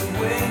here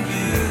when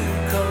you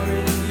come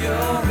in,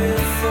 you're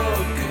in for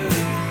good.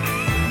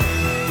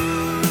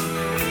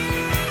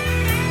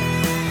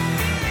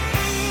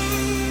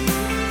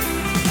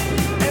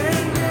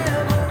 And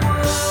never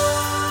was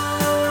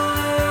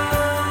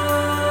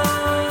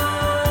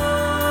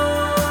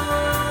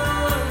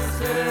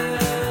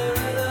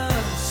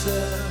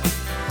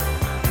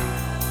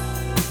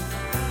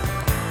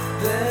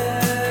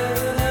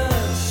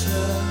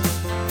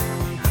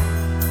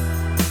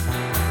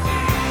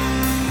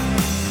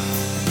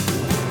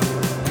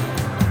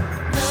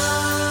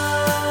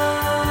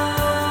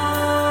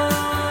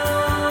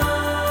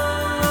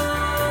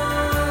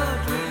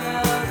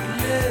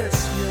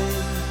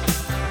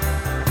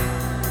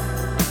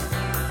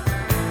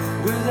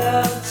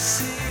without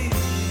seeing.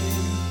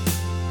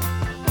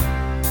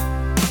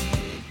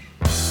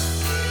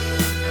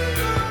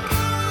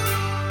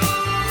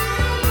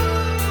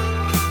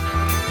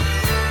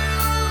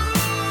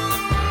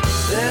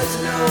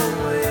 There's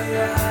no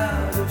way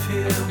out of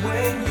here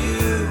when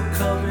you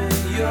come in,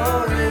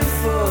 you're in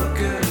for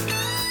good.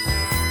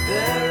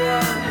 There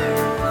are no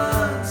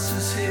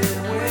answers here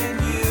when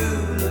you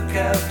look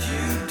out,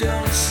 you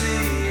don't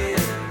see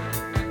it.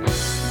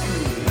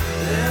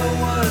 There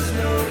was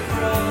no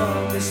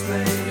promise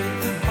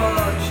made.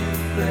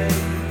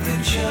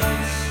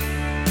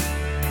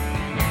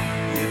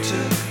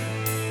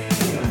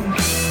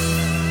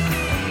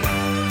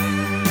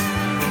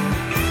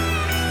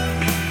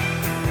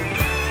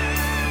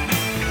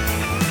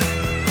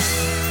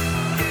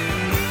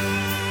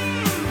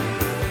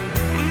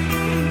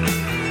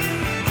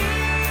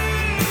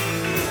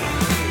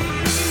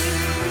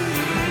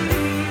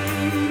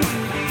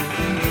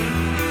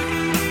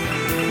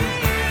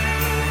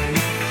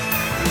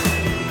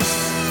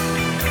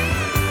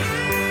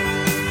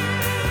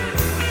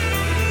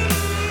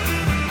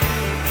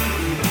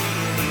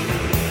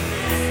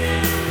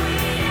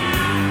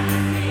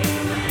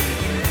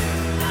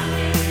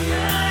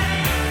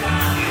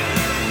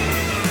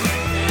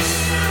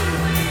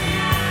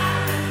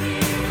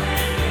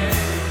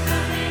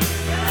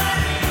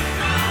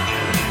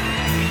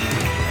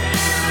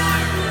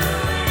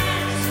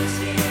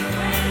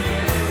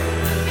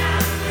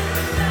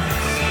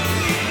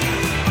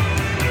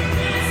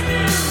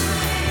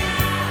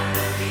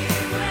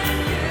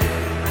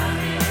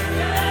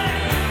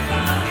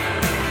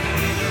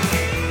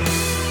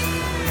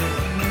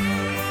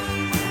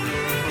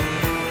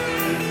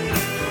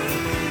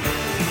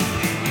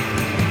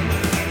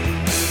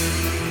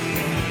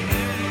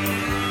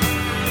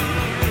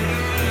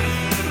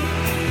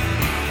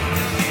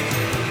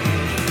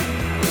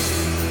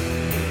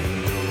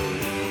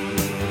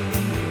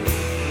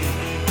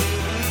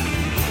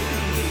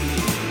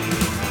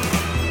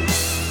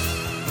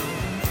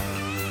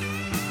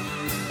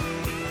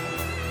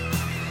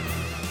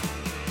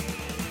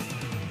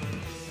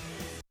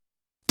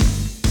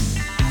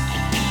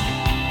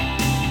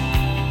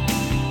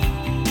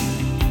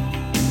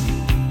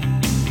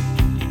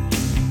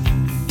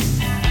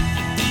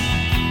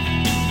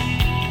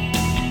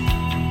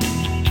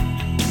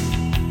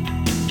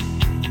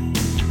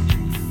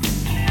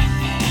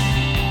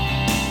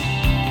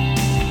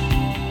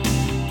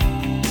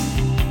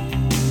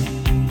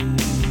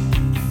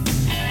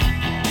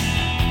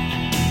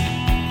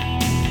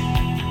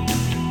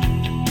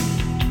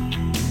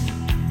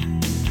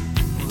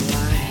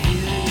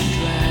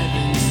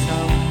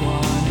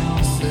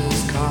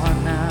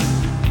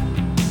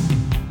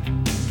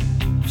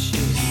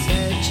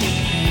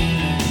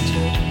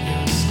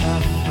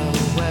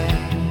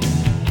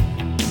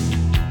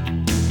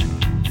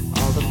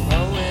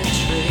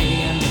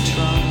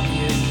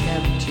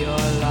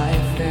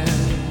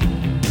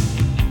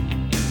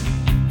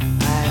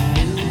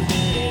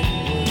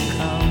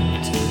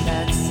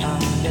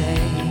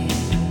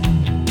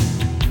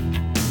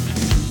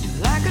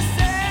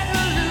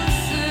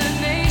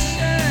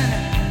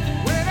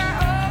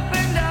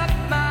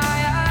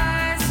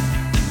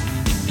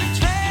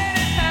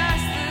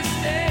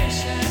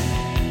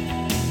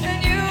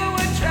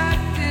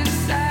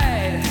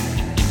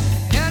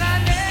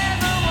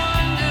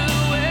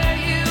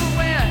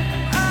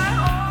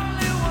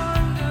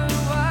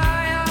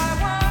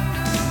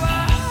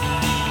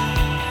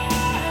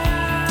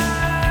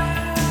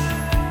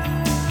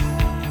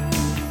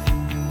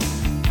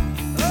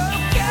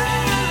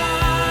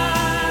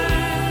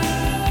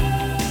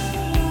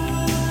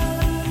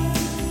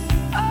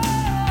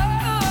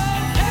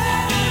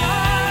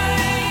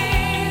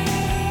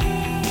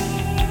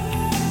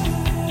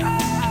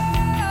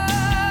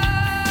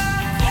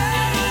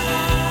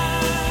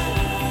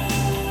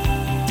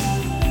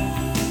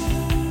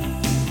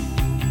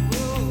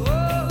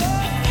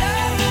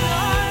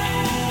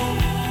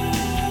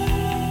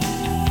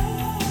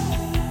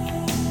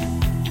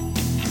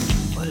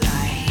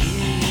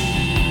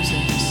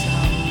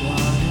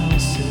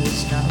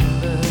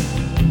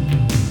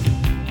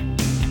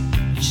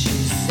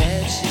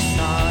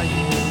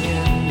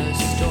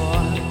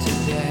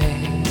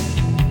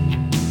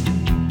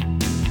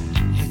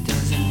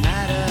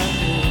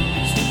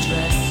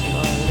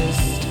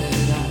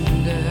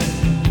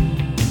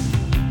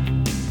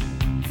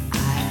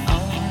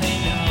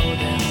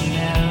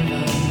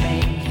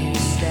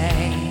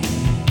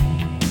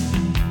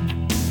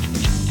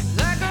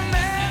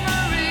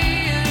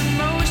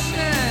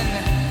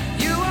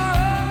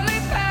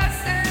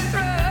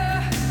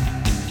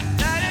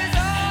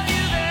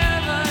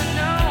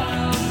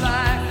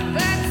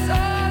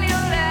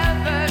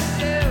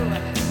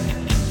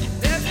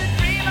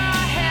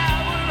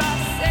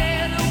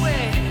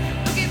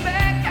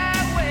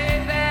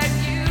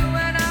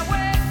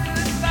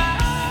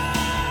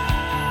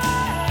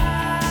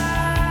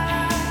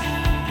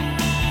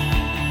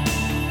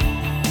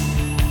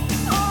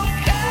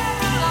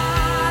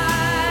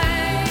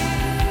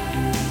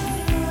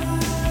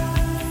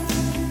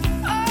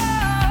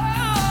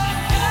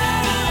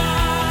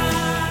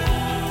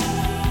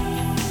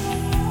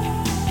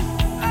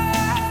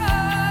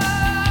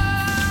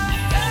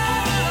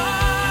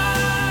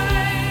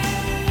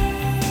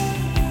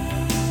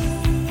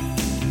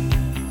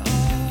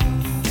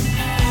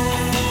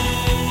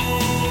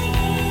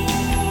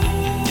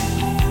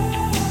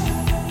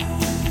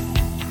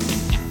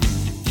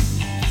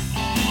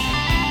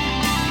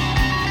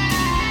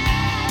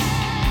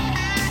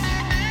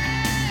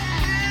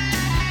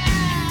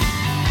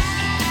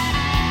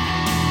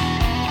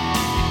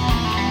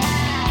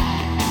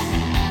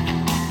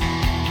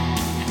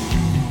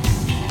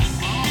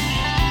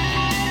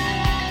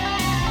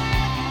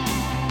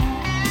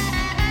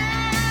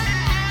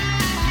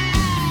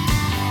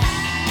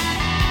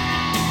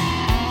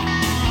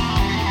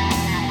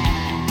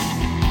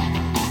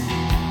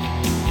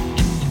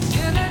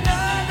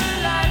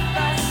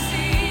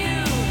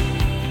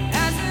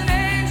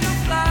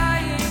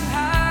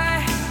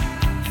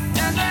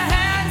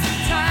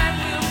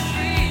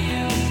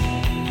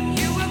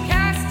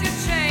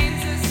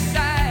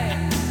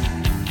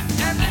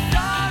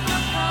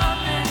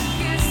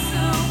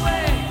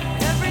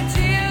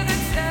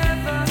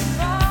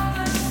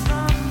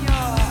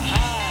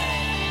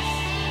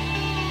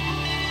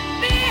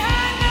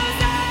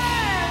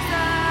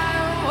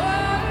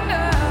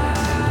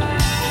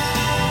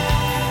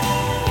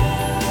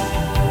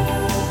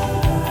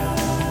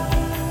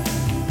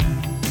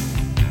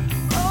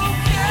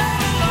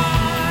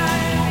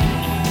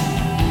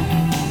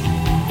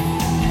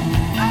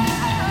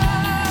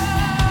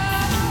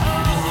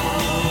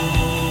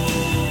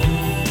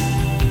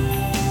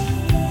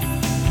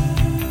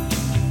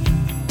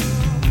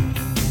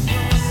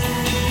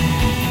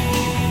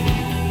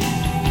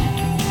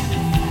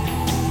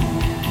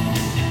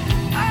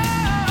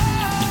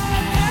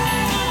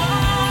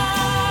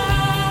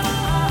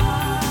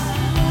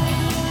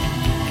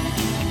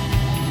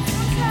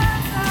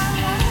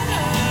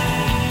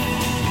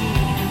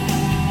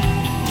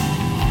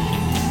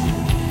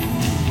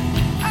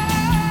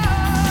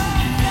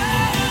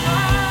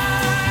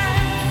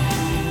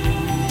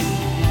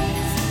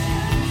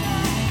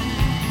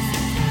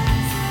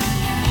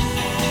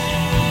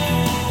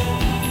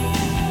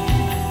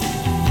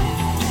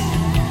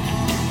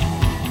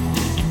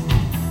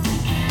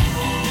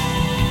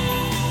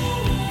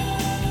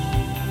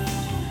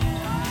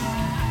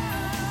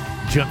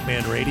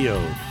 Junkman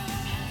Radio.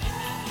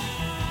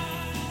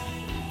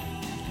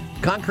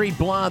 Concrete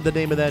Blonde, the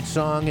name of that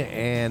song,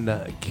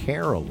 and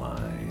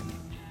Caroline.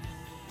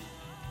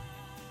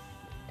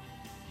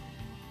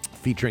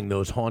 Featuring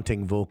those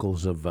haunting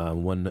vocals of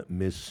one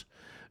Miss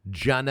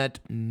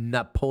Janet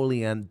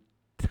Napolitano.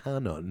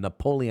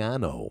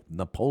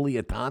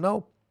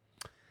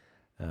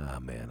 Ah,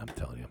 man, I'm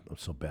telling you, I'm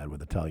so bad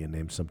with Italian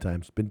names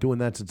sometimes. Been doing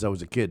that since I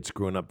was a kid,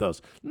 screwing up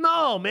those.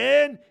 No,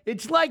 man,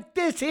 it's like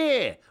this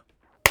here.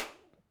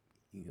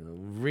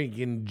 You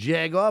freaking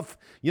jagoff.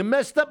 You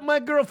messed up my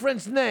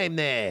girlfriend's name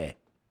there.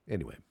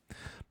 Anyway,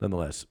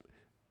 nonetheless,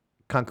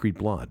 Concrete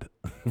Blonde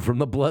from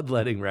the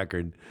Bloodletting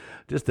record.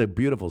 Just a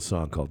beautiful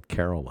song called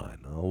Caroline.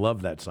 I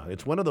love that song.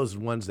 It's one of those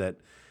ones that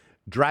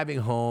driving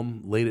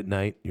home late at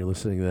night, you're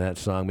listening to that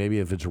song. Maybe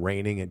if it's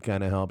raining, it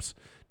kind of helps.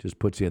 Just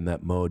puts you in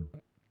that mode.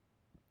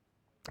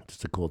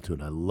 Just a cool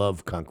tune. I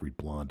love Concrete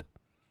Blonde.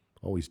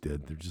 Always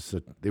did.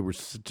 They were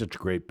such a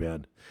great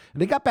band. And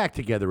they got back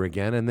together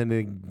again, and then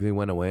they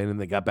went away, and then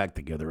they got back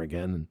together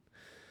again. And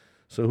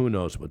so who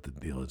knows what the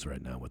deal is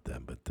right now with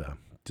them. But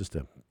just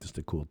a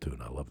cool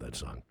tune. I love that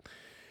song.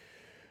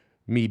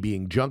 Me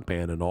being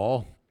Junkman and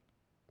all,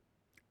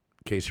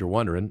 in case you're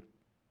wondering.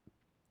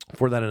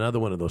 For that, another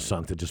one of those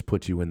songs that just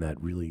puts you in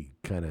that really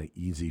kind of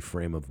easy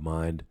frame of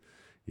mind.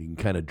 You can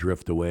kind of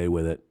drift away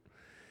with it.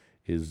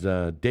 Is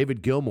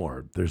David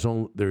Gilmour. There's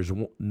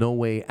No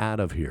Way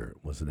Out of Here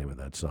was the name of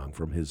that song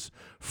from his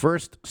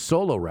first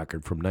solo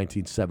record from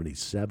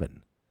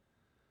 1977.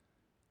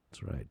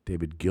 That's right.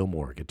 David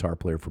Gilmour, guitar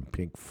player from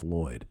Pink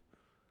Floyd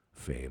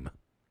fame.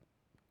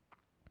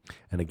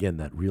 And again,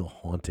 that real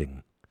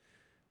haunting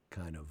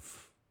kind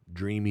of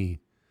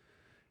dreamy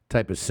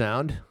type of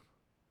sound,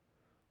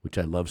 which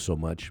I love so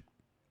much.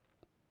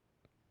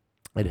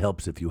 It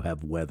helps if you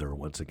have weather,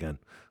 once again.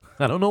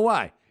 I don't know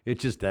why.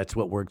 It's just that's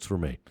what works for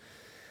me.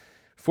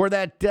 For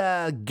that,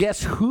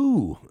 Guess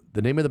Who,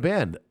 the name of the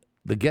band,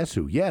 the Guess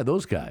Who. Yeah,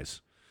 those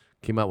guys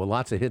came out with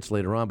lots of hits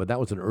later on, but that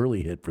was an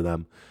early hit for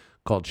them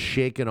called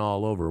Shakin'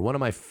 All Over. One of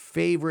my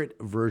favorite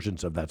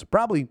versions of that. It's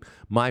probably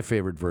my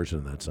favorite version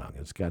of that song.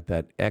 It's got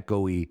that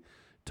echoey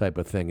type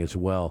of thing as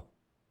well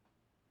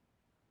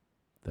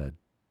that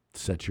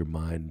sets your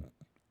mind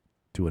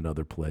to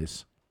another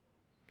place.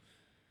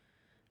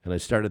 And I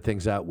started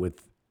things out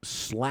with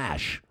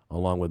Slash,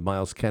 along with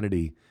Miles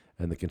Kennedy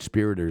and the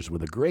Conspirators,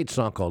 with a great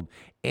song called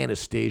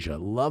Anastasia.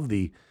 Love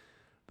the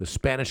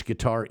Spanish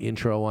guitar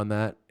intro on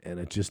that, and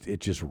it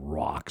just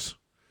rocks.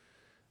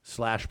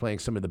 Slash playing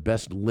some of the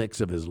best licks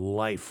of his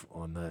life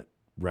on that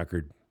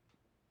record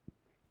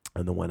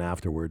and the one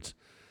afterwards.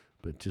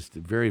 But just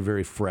very,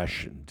 very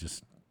fresh and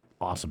just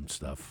awesome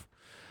stuff.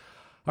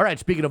 All right,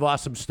 speaking of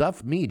awesome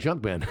stuff, me,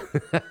 Junkman.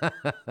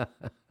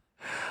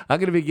 I'm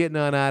going to be getting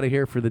on out of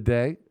here for the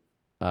day.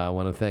 I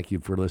want to thank you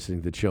for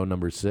listening to show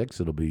number 6.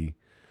 It'll be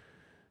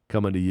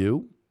coming to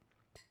you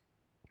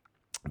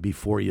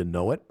before you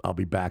know it. I'll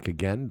be back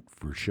again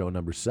for show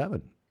number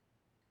 7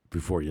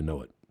 before you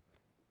know it.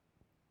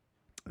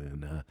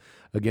 And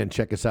again,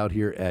 check us out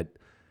here at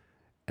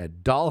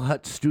Doll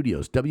Hut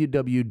Studios,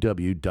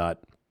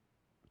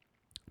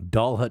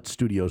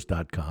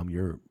 www.dollhutstudios.com,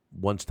 your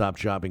one-stop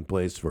shopping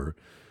place for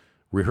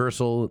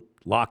rehearsal,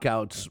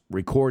 lockouts,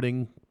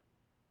 recording,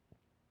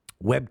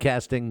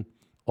 webcasting,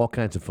 all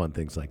kinds of fun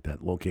things like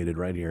that, located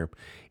right here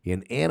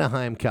in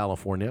Anaheim,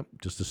 California,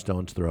 just a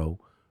stone's throw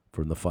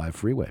from the 5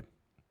 freeway.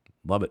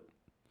 Love it.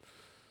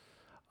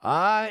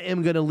 I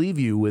am going to leave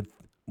you with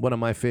one of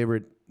my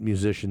favorite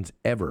musicians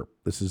ever.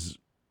 This is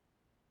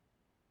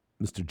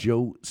Mr.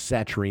 Joe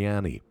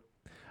Satriani.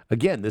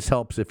 Again, this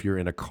helps if you're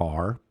in a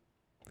car,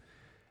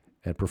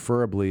 and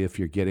preferably if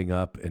you're getting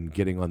up and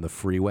getting on the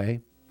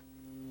freeway,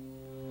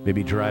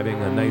 maybe driving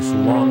a nice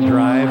long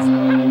drive.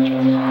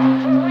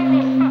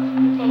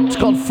 It's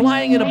called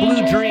Flying in a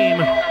Blue Dream.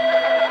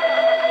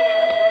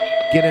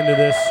 Get into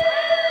this.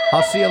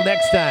 I'll see you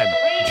next time.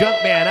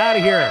 Junkman out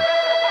of here.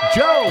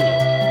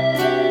 Joe!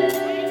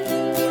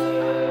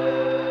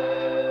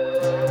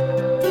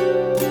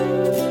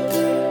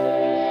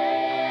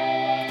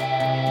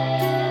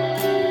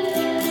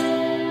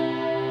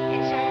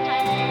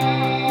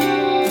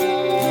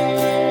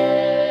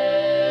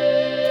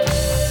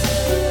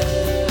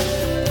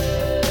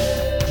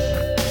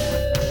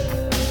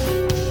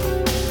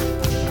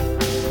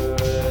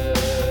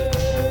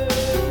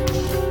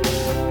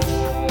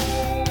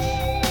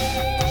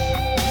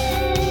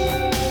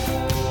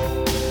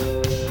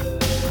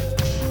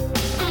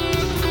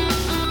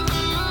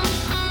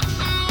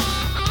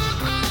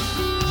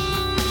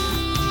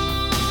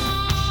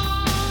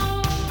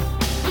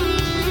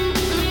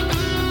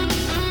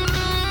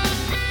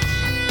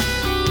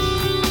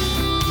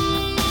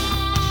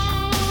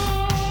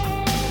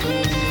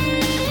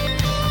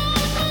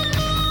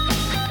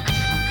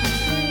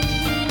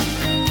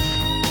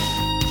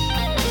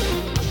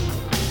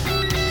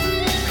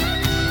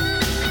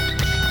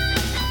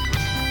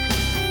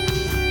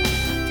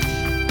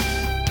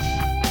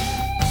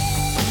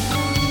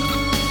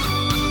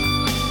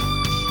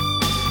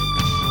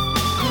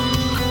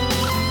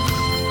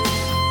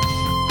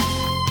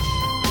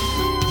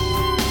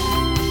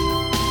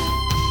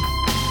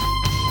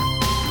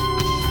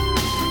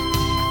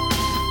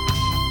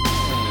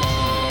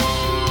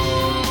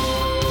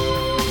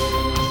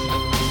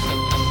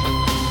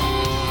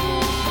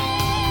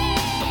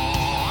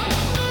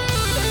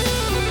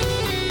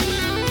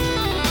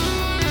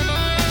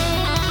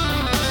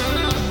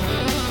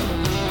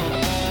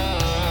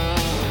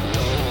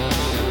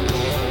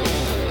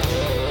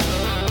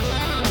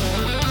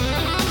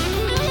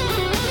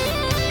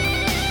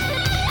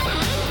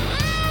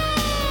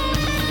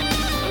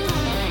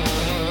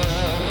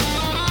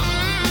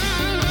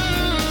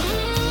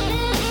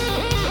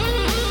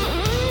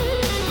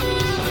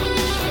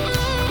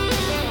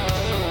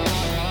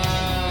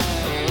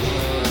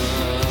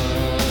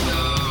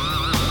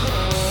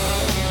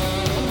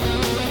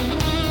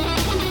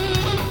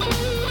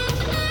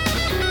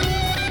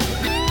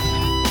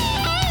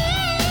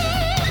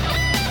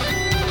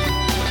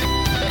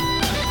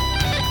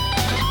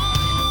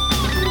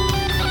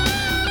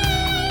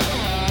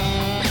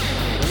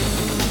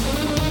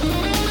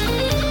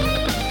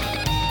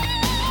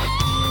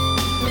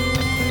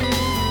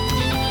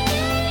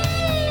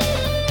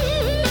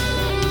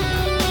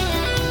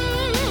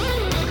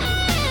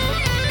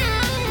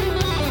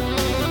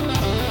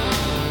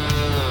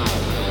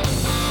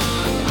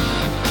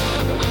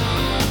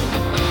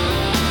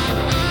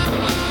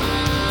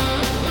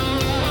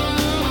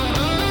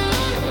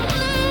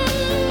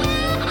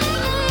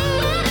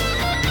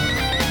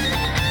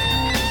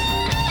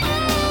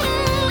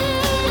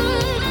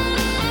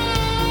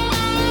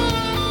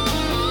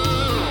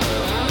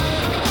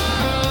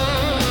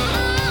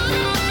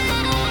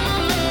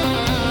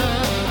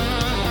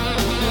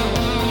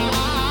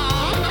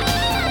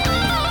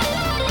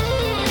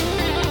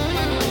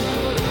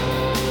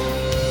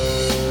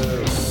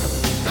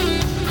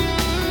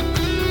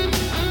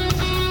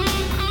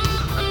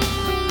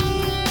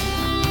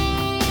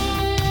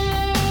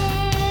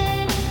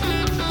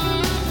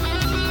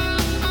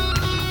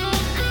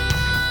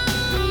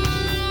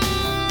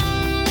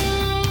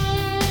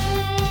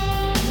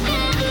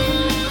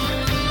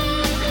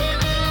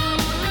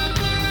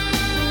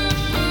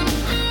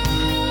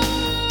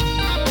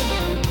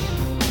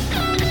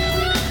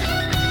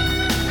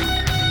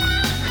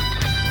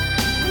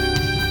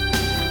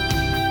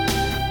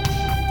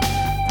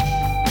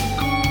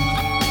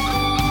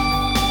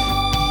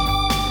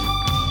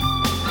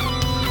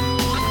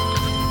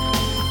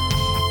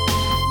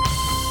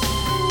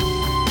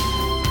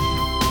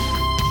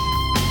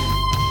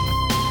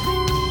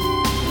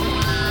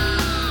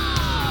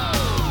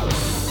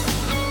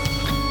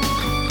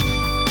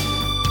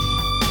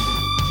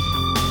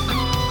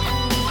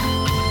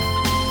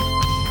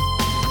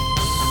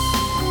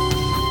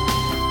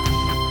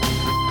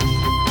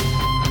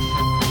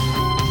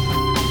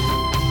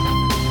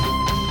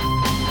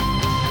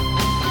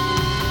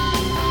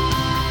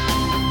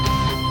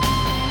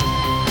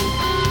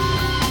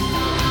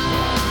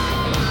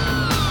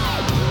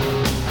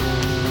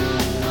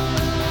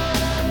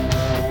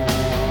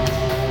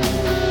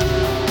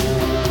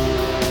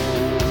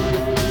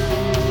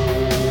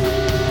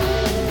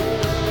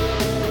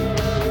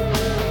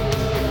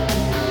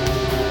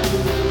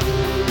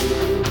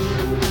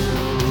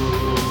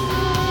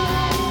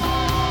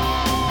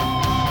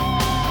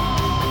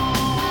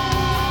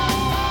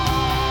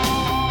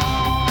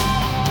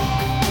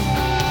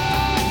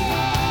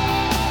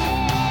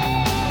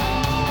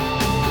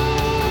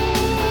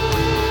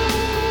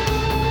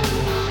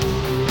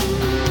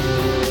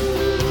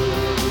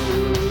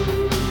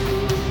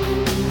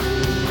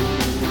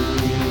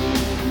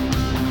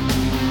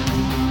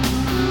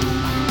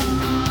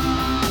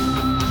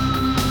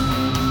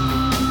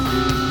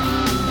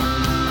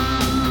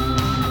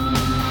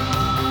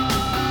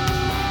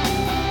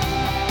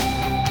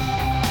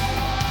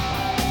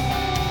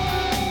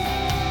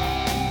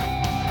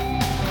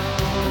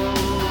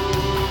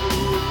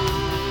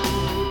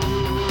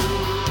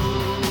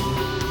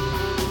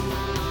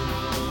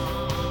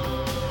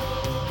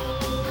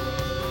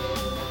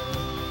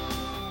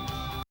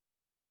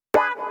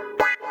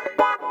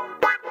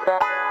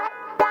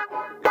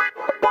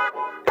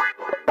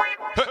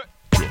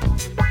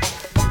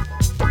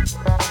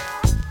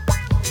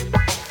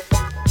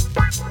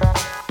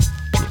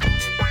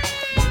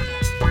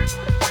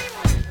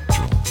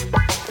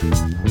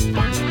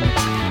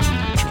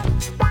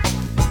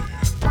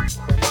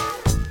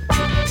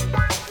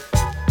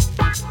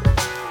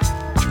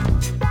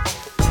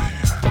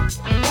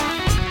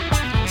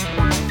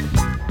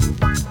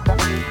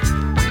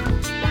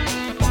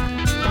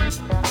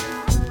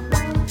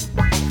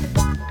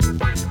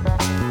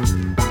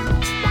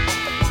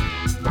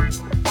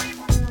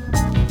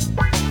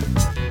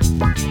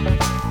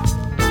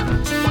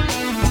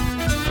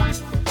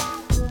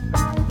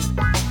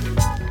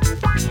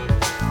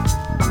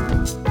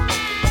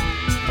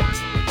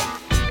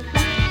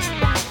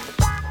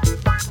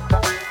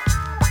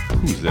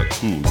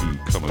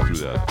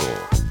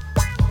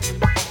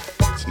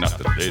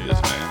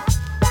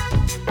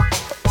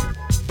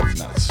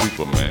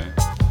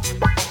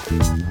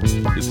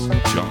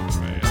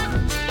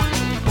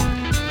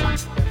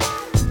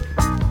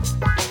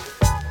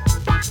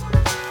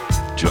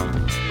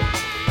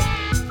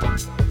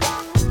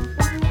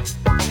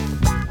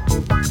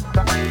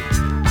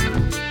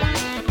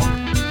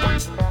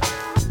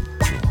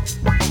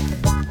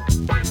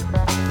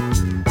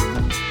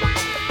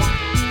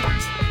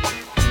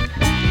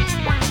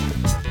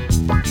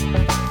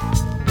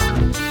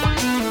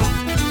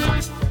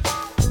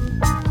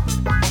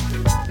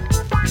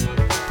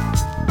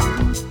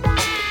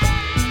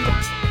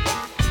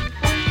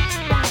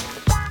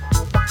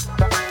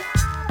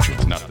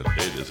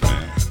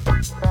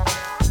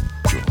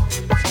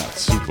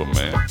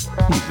 beautiful, man.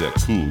 Who's that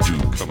cool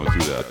dude coming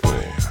through that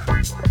way?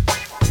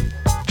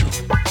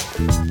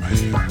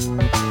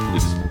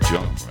 It's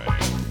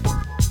Junkman.